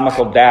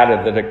astronomical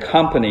data that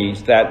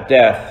accompanies that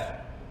death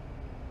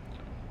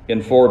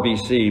in 4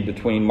 BC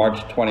between March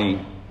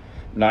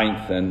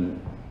 29th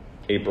and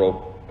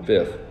April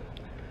 5th.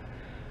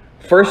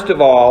 First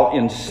of all,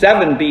 in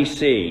 7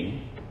 BC,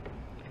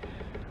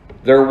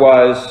 there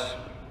was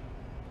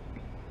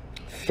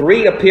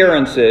 3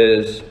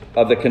 appearances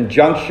of the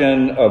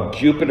conjunction of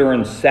Jupiter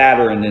and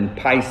Saturn in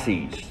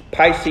Pisces.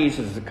 Pisces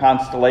is the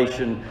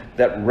constellation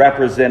that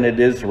represented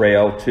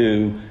Israel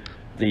to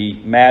the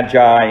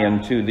Magi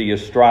and to the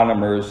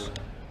astronomers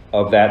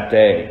of that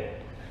day.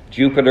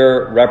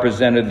 Jupiter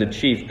represented the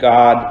chief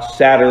god.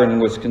 Saturn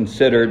was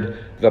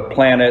considered the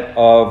planet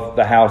of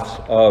the house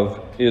of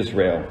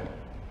Israel.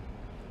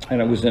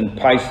 And it was in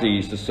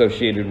Pisces,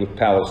 associated with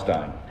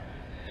Palestine.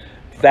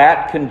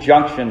 That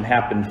conjunction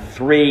happened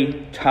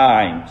 3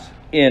 times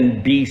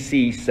in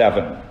BC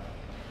 7.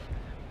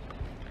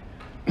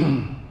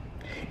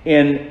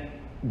 In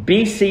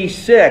BC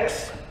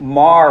 6,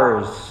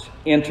 Mars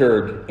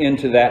entered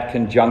into that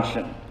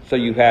conjunction. So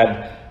you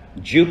had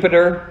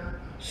Jupiter,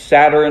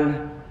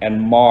 Saturn,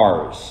 and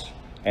Mars.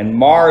 And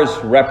Mars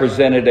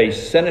represented a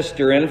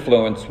sinister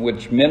influence,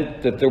 which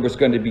meant that there was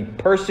going to be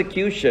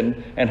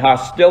persecution and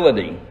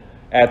hostility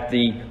at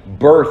the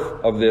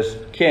birth of this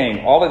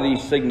king. All of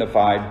these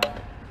signified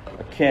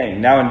a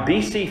king. Now in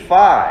BC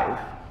 5,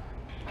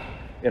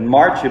 in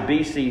March of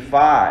BC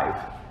 5,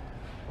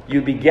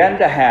 you begin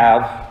to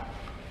have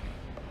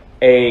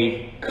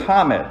a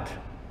comet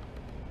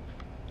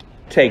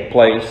take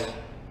place.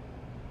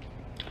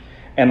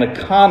 And the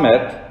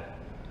comet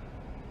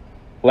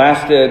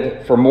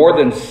lasted for more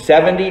than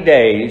 70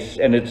 days,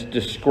 and it's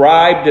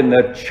described in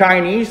the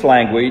Chinese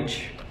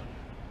language.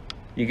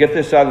 You get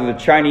this out of the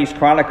Chinese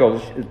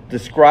Chronicles. It's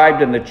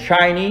described in the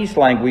Chinese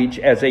language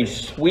as a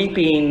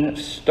sweeping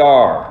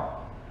star.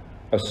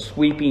 A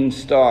sweeping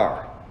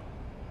star.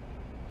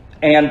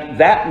 And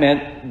that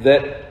meant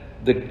that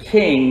the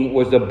king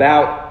was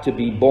about to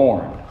be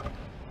born.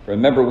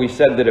 Remember, we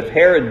said that if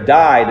Herod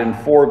died in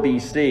 4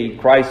 BC,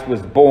 Christ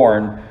was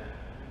born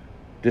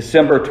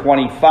December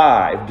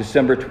 25,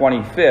 December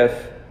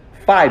 25th,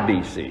 5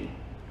 BC.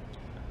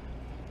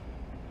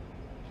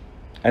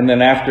 And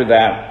then after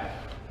that,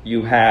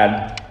 you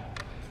had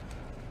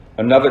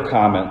another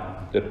comet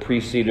that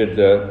preceded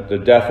the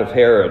death of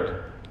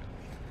Herod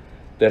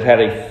that had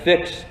a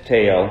fixed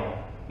tail,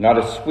 not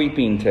a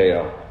sweeping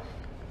tail,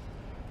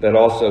 that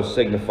also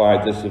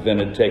signified this event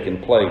had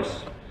taken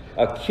place.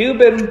 A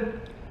Cuban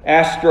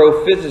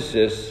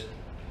astrophysicist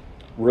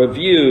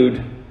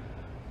reviewed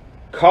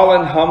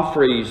Colin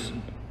Humphrey's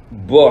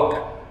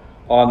book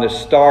on the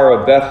Star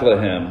of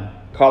Bethlehem.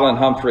 Colin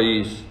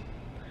Humphreys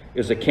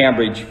is a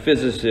Cambridge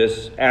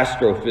physicist,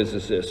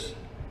 astrophysicist,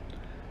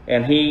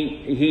 and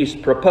he's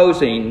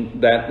proposing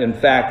that in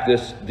fact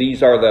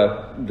these are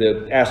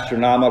the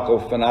astronomical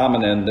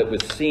phenomenon that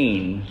was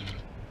seen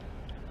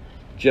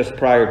just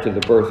prior to the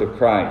birth of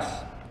Christ.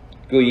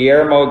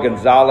 Guillermo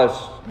Gonzalez,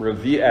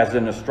 as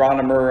an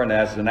astronomer and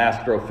as an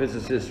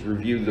astrophysicist,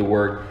 reviewed the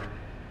work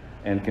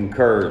and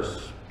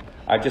concurs.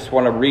 I just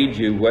want to read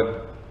you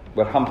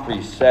what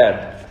Humphreys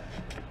said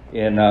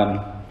in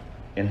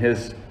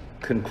his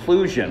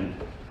conclusion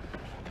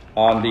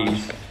on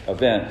these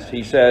events.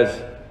 He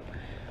says,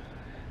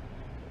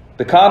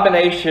 the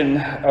combination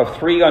of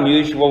three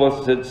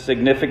unusual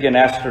significant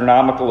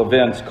astronomical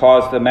events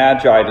caused the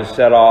Magi to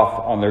set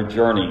off on their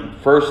journey.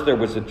 First, there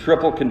was a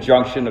triple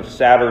conjunction of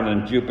Saturn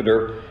and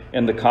Jupiter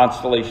in the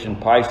constellation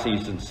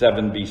Pisces in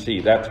 7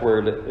 BC. That's where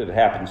it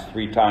happens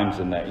 3 times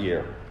in that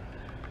year.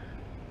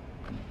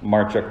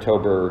 March,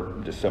 October,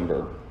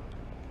 December.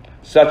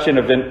 Such an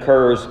event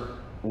occurs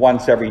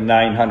once every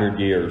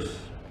 900 years.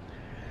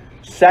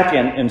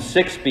 Second, in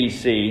 6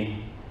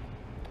 BC,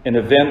 an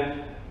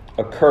event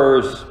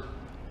occurs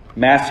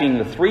massing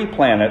the 3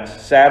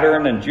 planets,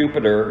 Saturn and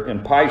Jupiter,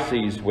 in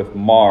Pisces with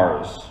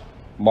Mars.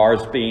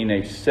 Mars being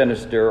a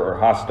sinister or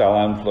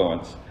hostile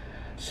influence.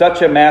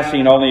 Such a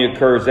massing only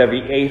occurs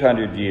every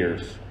 800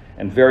 years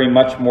and very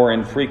much more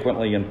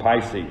infrequently in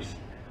Pisces.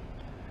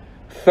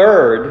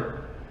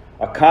 Third,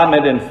 a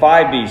comet in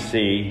 5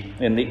 BC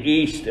in the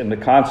east in the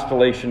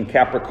constellation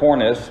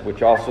Capricornus,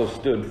 which also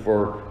stood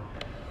for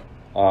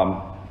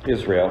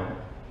Israel.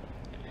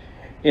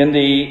 In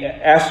the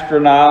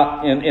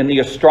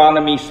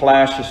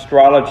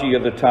astronomy/astrology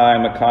of the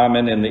time, a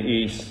comet in the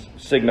east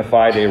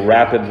signified a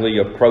rapidly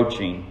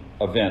approaching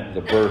event, the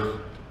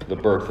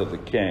birth of the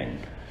king.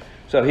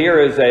 So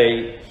here is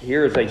a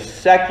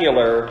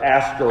secular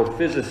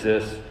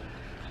astrophysicist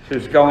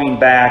who's going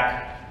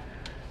back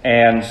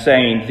and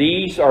saying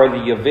these are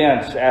the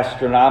events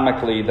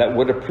astronomically that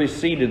would have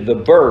preceded the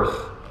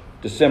birth,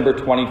 December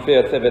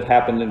 25th, if it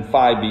happened in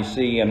 5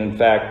 BC, and in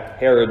fact,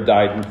 Herod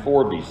died in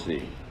 4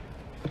 BC.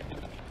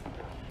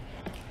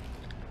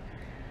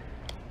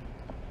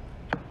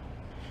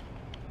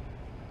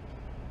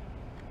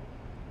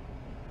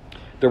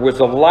 There was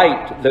a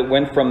light that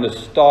went from the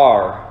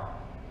star.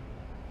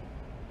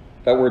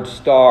 That word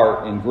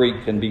star in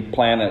Greek can be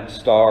planet,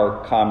 star,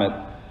 comet.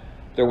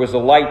 There was a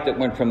light that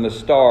went from the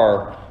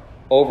star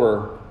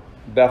over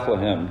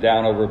Bethlehem,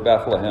 down over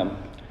Bethlehem.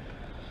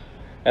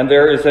 And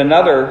there is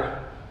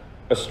another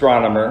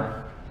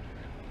astronomer,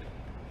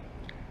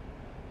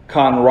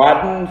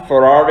 Conradin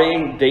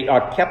Ferrari de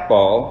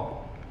Acquepo,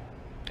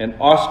 an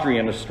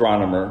Austrian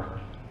astronomer,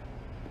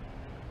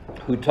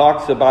 who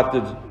talks about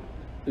the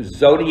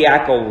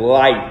zodiacal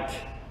light,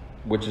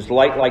 which is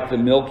light like the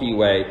Milky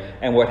Way.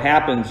 And what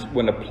happens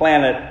when a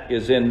planet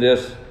is in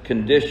this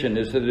condition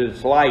is that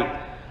its light,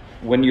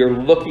 when you're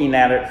looking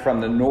at it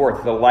from the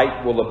north, the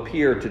light will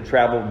appear to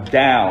travel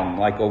down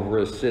like over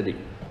a city.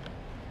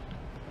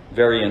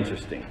 Very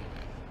interesting.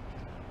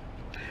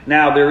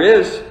 Now, there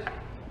is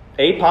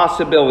a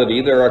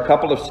possibility, there are a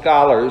couple of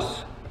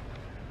scholars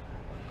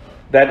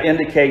that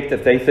indicate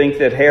that they think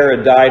that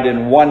Herod died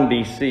in 1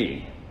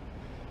 BC.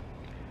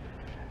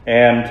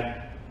 And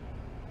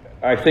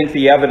I think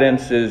the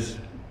evidence is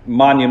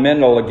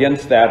monumental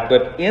against that,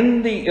 but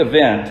in the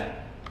event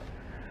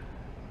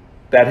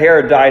that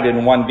Herod died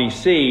in 1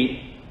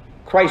 BC,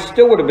 Christ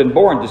still would have been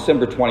born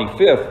December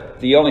 25th.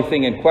 The only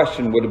thing in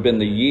question would have been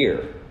the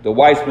year. The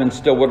wise men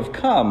still would have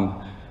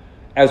come.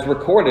 As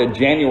recorded,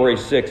 January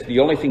 6th, the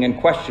only thing in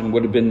question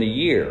would have been the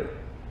year.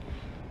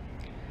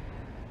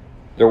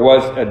 There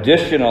was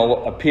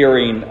additional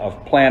appearing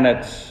of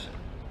planets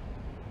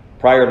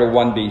prior to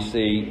 1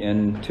 BC,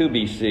 in 2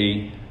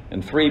 BC,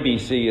 in 3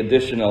 BC,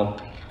 additional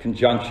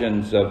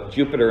conjunctions of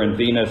Jupiter and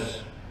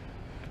Venus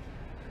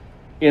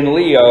in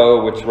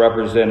Leo, which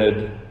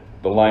represented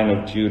the line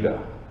of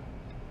Judah.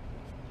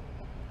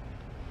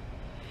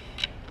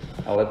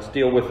 Now let's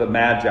deal with the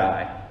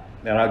Magi,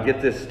 and I'll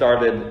get this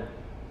started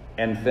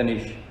and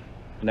finish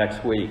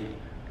next week.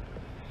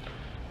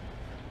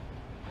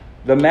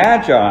 The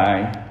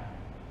Magi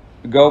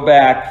go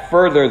back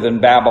further than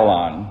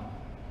Babylon,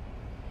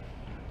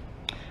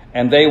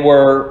 and they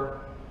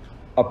were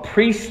a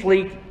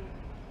priestly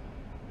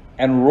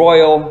and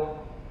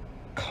royal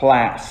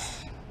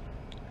class.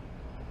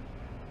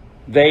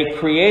 They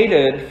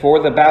created, for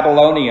the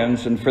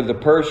Babylonians and for the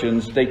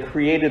Persians, they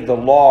created the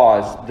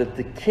laws that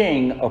the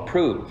king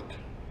approved.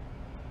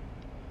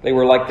 They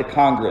were like the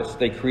Congress.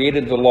 They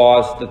created the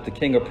laws that the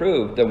king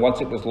approved, and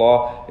once it was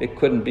law, it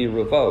couldn't be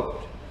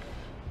revoked.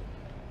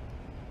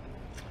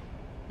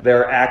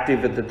 They're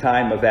active at the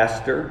time of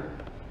Esther.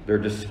 They're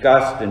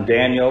discussed in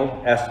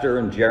Daniel, Esther,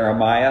 and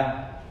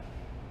Jeremiah.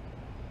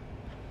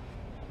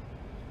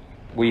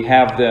 We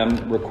have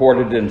them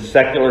recorded in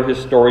secular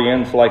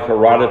historians like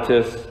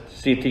Herodotus,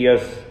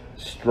 Ctesias,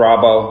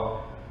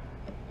 Strabo,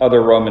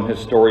 other Roman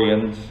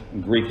historians,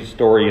 and Greek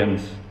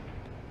historians.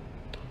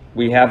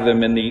 We have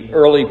them in the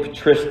early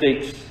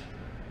patristics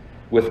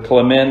with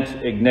Clement,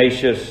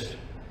 Ignatius,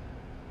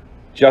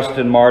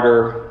 Justin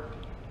Martyr,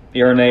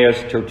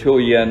 Irenaeus,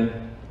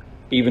 Tertullian,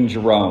 even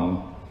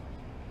Jerome.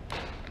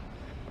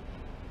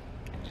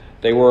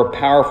 They were a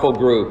powerful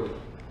group,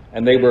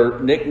 and they were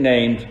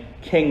nicknamed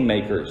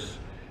kingmakers.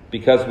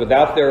 because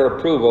without their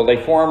approval,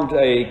 they formed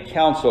a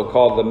council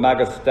called the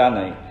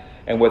Magistani,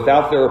 and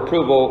without their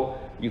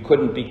approval, you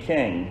couldn't be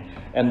king.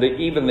 And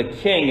even the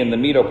king in the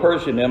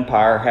Medo-Persian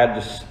Empire had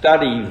to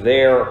study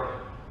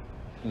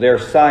their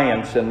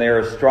science and their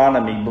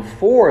astronomy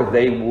before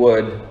they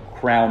would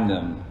crown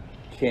them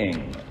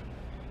king.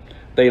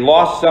 They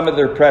lost some of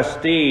their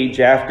prestige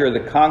after the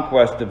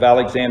conquest of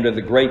Alexander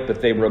the Great,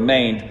 but they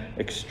remained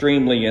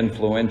extremely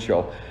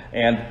influential.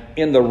 And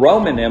in the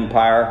Roman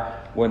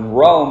Empire, when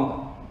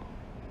Rome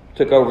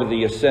took over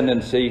the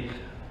ascendancy,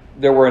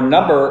 there were a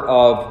number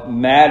of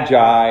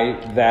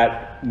magi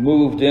that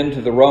moved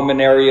into the Roman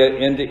area,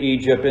 into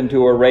Egypt,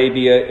 into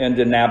Arabia,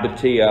 into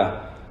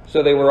Nabatea.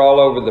 So they were all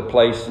over the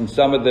place, and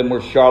some of them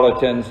were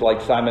charlatans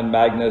like Simon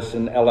Magus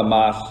and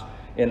Elymas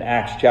in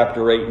Acts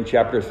chapter 8 and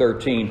chapter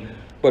 13.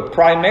 But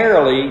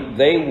primarily,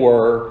 they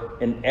were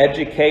an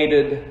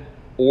educated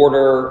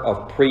order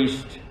of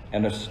priests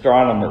and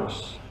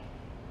astronomers.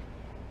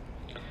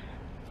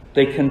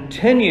 They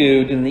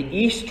continued in the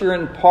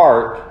eastern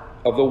part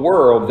of the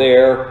world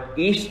there,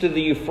 east of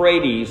the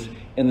Euphrates,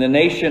 in the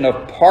nation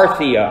of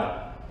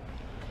Parthia.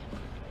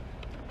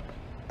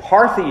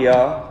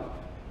 Parthia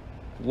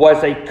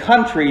was a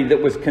country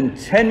that was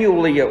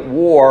continually at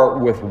war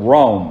with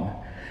Rome.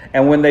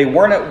 And when they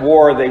weren't at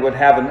war, they would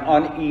have an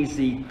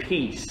uneasy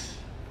peace.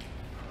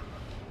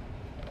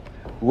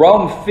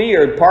 Rome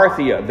feared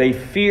Parthia. They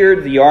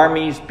feared the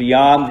armies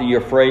beyond the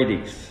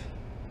Euphrates.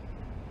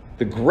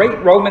 The great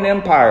Roman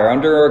Empire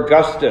under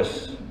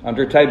Augustus,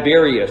 under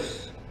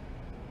Tiberius,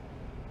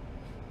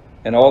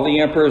 and all the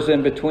emperors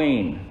in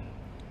between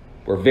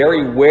were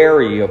very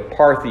wary of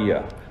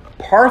Parthia.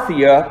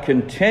 Parthia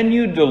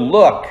continued to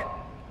look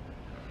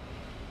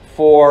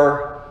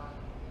for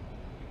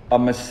a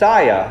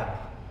Messiah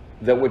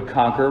that would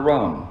conquer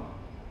Rome,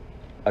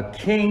 a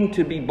king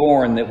to be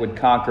born that would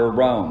conquer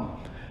Rome.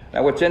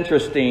 Now, what's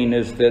interesting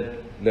is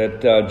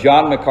that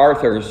John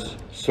MacArthur's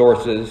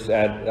sources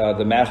at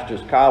the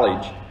Master's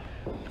College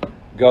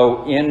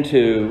go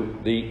into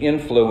the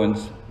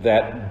influence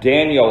that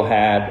Daniel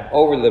had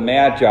over the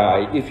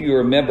Magi. If you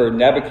remember,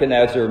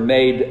 Nebuchadnezzar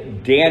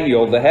made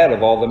Daniel the head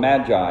of all the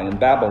Magi in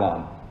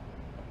Babylon.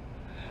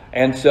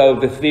 And so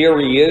the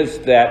theory is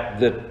that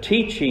the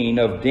teaching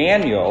of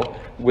Daniel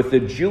with the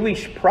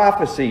Jewish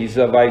prophecies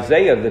of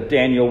Isaiah that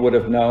Daniel would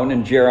have known,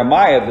 and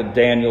Jeremiah that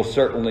Daniel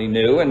certainly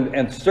knew,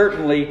 and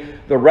certainly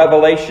the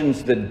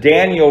revelations that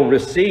Daniel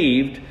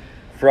received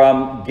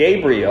from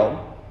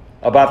Gabriel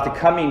about the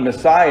coming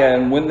Messiah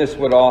and when this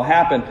would all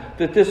happen,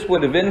 that this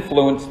would have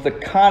influenced the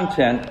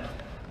content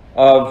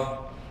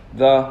of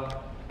the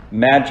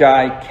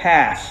Magi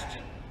caste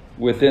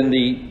within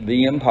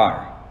the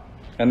empire.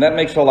 And that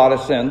makes a lot of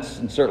sense,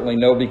 and certainly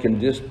nobody can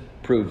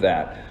disprove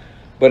that.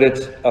 But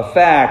it's a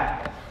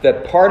fact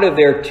that part of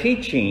their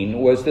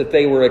teaching was that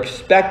they were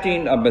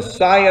expecting a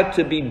Messiah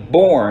to be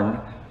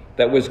born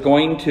that was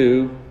going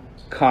to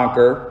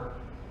conquer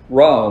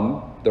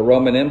Rome, the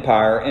Roman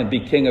Empire, and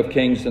be King of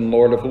Kings and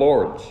Lord of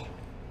Lords.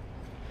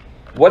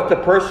 What the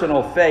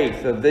personal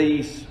faith of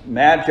these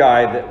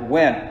magi that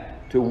went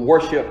to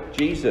worship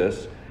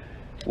Jesus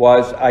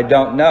was, I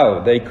don't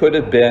know. They could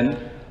have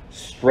been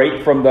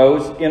straight from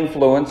those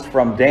influenced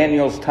from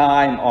Daniel's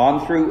time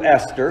on through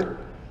Esther,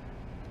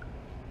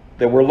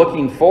 that were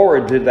looking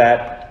forward to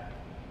that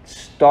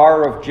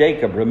star of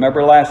Jacob.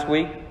 Remember last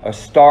week? A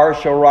star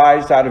shall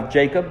rise out of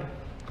Jacob.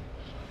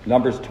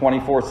 Numbers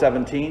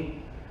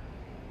 24:17.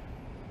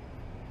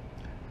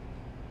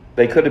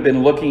 They could have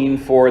been looking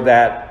for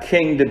that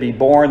king to be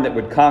born that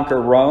would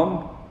conquer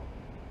Rome.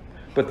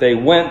 But they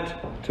went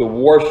to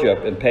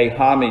worship and pay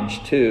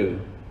homage to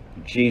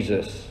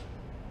Jesus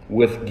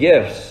with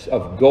gifts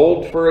of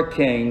gold for a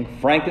king,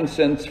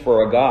 frankincense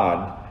for a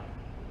god,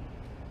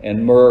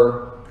 and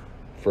myrrh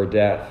for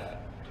death.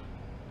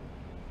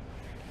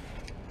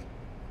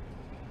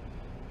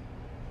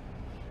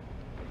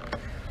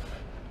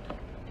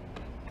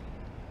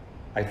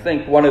 I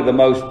think one of the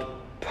most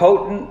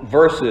potent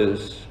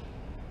verses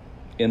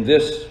in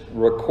this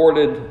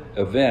recorded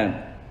event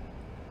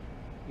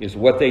is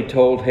what they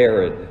told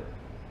Herod.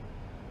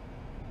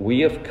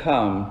 We have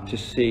come to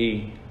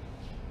see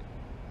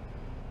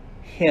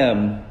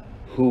him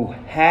who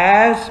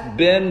has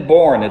been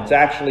born. It's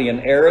actually an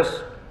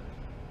aorist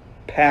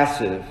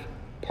passive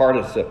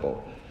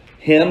participle.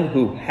 Him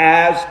who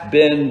has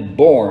been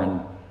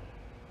born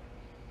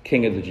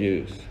King of the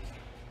Jews.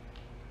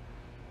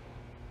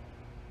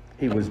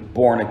 He was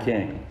born a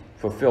king,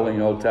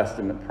 fulfilling Old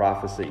Testament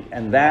prophecy.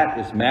 And that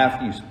is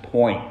Matthew's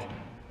point.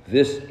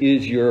 This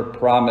is your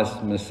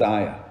promised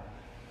Messiah.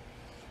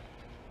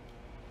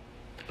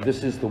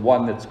 This is the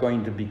one that's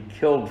going to be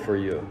killed for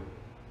you.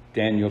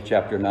 Daniel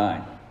chapter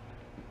 9.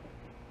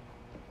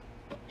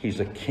 He's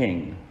a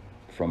king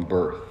from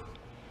birth.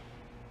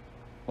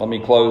 Let me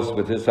close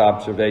with this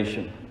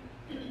observation.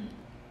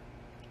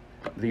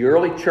 The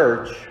early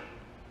church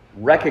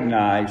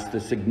recognized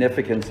the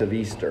significance of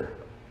Easter.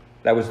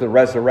 That was the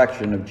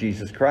resurrection of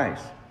Jesus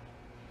Christ.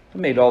 It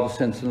made all the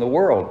sense in the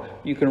world.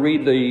 You can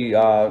read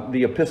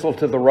the epistle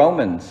to the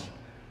Romans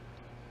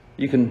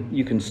You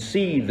can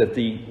see that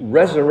the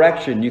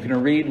resurrection, you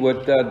can read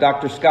what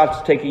Dr.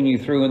 Scott's taking you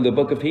through in the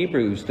book of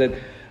Hebrews,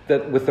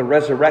 that with the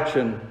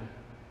resurrection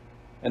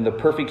and the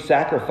perfect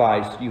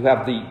sacrifice, you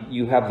have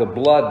the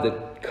blood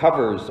that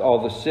covers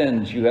all the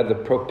sins. You have the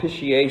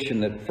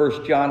propitiation that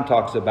 1 John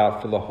talks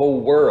about for the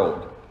whole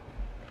world,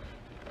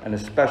 and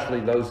especially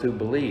those who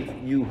believe.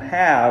 You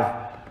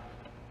have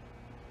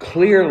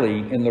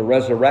clearly in the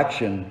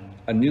resurrection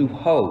a new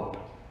hope,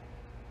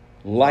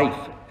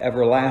 life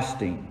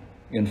everlasting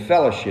in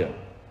fellowship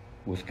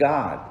with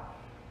God.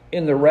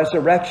 In the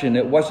resurrection,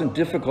 it wasn't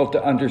difficult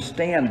to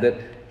understand that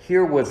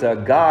here was a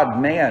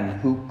God-man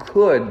who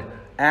could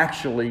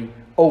actually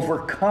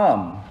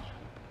overcome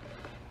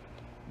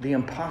the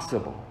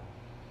impossible.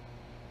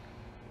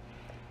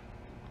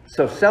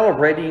 So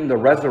celebrating the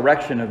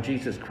resurrection of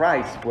Jesus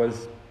Christ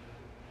was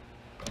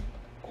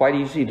quite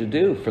easy to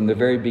do from the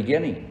very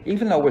beginning,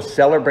 even though it was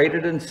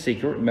celebrated in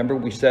secret. Remember,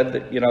 we said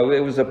that,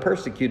 it was a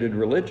persecuted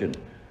religion.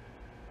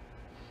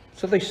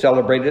 So they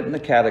celebrated it in the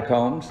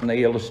catacombs, and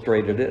they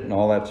illustrated it and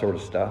all that sort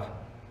of stuff.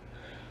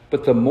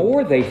 But the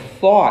more they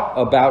thought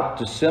about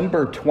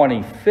December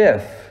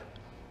 25th,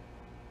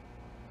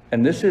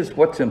 and this is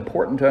what's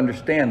important to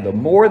understand, the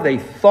more they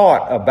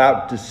thought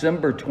about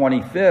December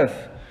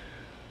 25th,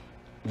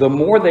 the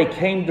more they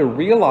came to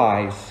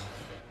realize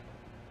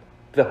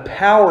the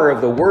power of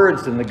the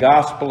words in the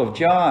Gospel of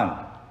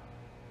John.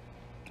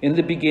 In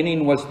the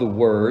beginning was the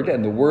Word,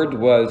 and the Word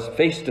was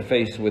face to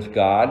face with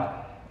God,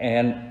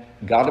 and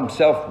God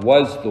himself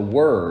was the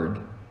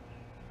Word,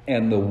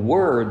 and the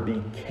Word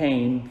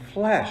became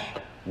flesh.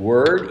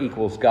 Word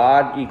equals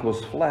God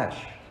equals flesh.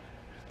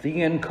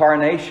 The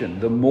incarnation.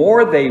 The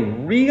more they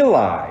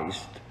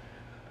realized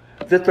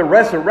that the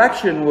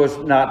resurrection was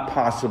not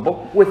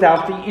possible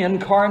without the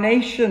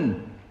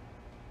incarnation,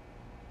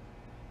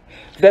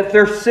 that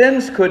their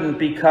sins couldn't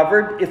be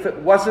covered if it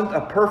wasn't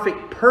a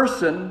perfect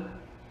person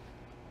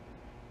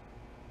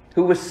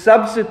who was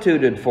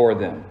substituted for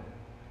them.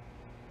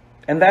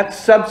 And that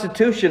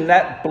substitution,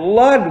 that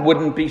blood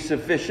wouldn't be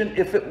sufficient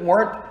if it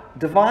weren't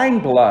divine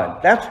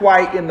blood. That's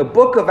why in the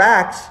book of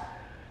Acts,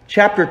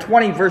 chapter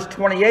 20, verse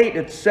 28,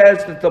 it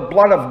says that the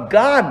blood of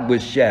God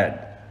was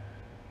shed.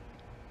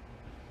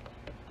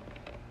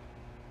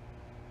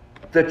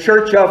 The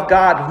church of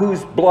God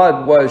whose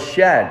blood was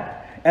shed.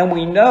 And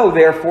we know,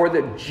 therefore,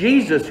 that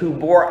Jesus, who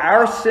bore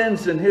our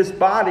sins in his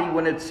body,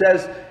 when it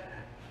says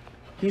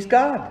he's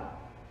God.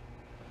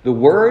 The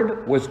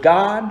Word was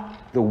God.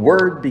 The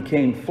Word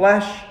became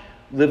flesh,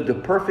 lived a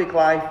perfect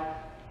life,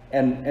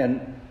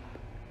 and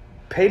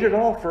paid it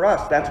all for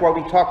us. That's why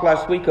we talked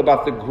last week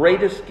about the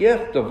greatest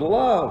gift of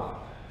love.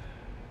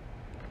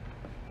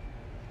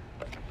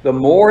 The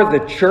more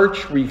the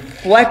church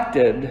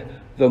reflected,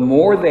 the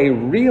more they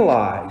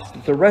realized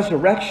that the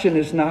resurrection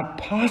is not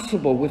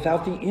possible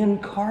without the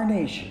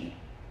incarnation.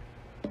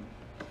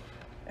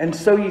 And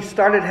so you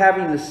started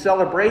having the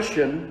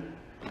celebration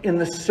in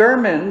the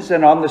sermons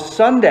and on the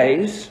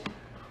Sundays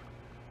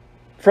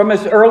from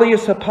as early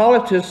as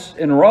Hippolytus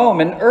in Rome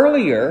and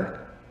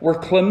earlier, where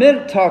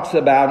Clement talks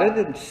about it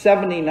in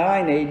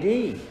 79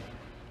 AD.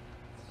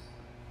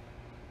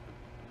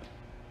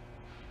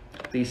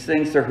 These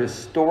things are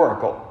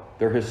historical.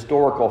 They're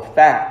historical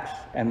facts,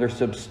 and they're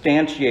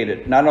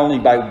substantiated not only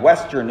by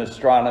Western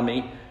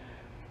astronomy,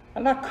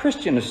 and not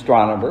Christian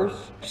astronomers,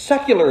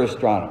 secular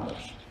astronomers,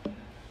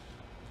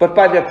 but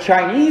by the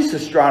Chinese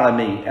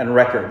astronomy and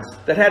records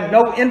that had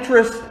no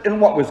interest in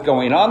what was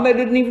going on. They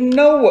didn't even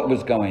know what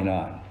was going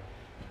on.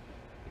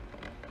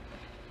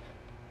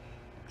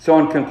 So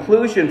in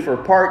conclusion, for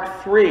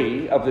part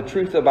 3 of the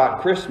truth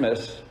about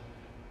Christmas,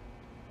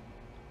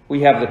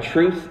 we have the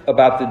truth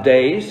about the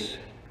days.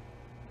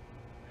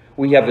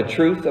 We have the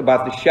truth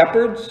about the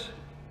shepherds.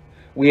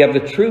 We have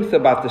the truth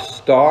about the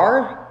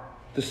star,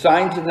 the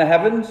signs in the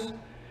heavens.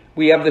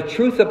 We have the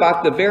truth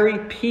about the very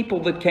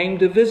people that came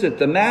to visit,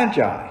 the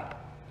Magi,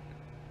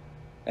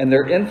 and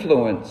their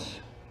influence,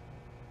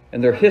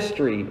 and their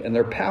history, and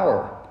their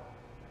power,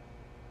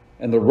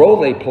 and the role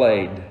they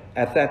played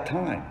at that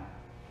time.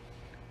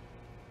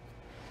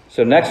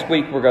 So next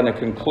week we're going to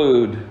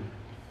conclude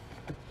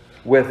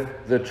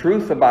with the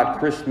truth about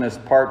Christmas,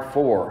 part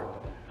 4,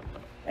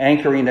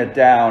 anchoring it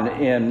down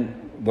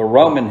in the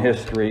Roman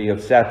history of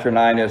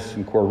Saturninus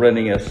and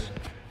Quirinius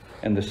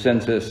and the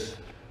census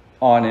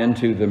on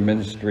into the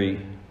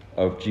ministry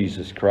of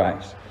Jesus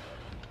Christ.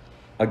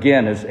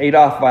 Again, as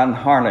Adolf von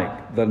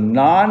Harnack, the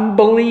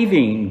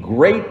non-believing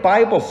great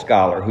Bible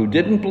scholar who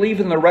didn't believe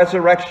in the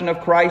resurrection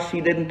of Christ,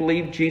 he didn't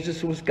believe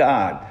Jesus was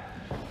God,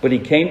 but he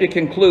came to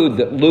conclude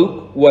that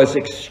Luke was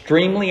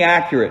extremely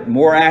accurate,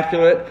 more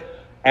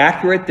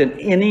accurate than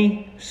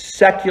any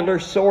secular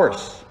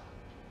source.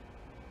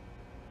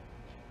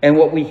 And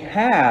what we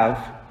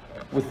have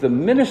with the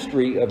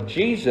ministry of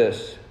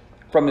Jesus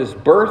from his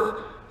birth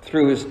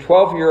through his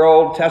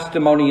 12-year-old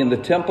testimony in the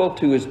temple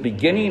to his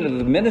beginning of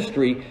the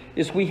ministry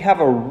is we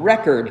have a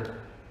record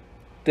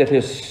that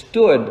has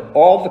stood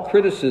all the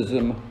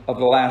criticism of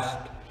the last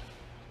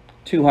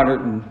 200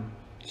 and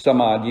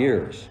some odd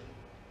years.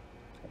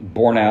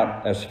 borne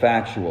out as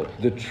factual.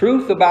 The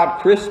truth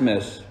about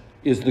Christmas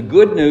is the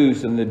good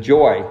news and the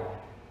joy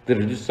that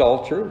it is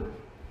all true.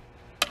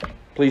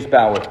 Please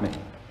bow with me.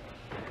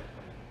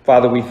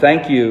 Father, we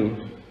thank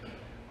you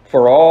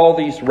for all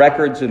these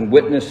records and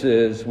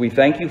witnesses. We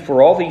thank you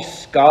for all these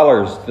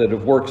scholars that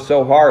have worked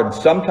so hard,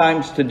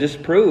 sometimes to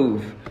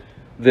disprove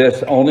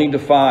this, only to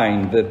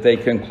find that they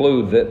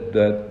conclude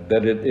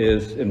that it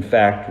is in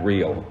fact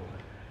real.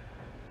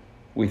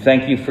 We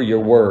thank you for your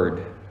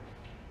word.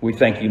 We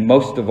thank you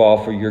most of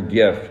all for your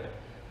gift,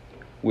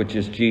 which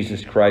is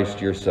Jesus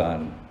Christ, your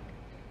Son.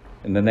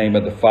 In the name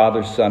of the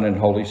Father, Son, and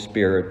Holy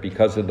Spirit,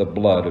 because of the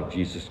blood of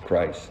Jesus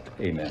Christ.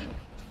 Amen.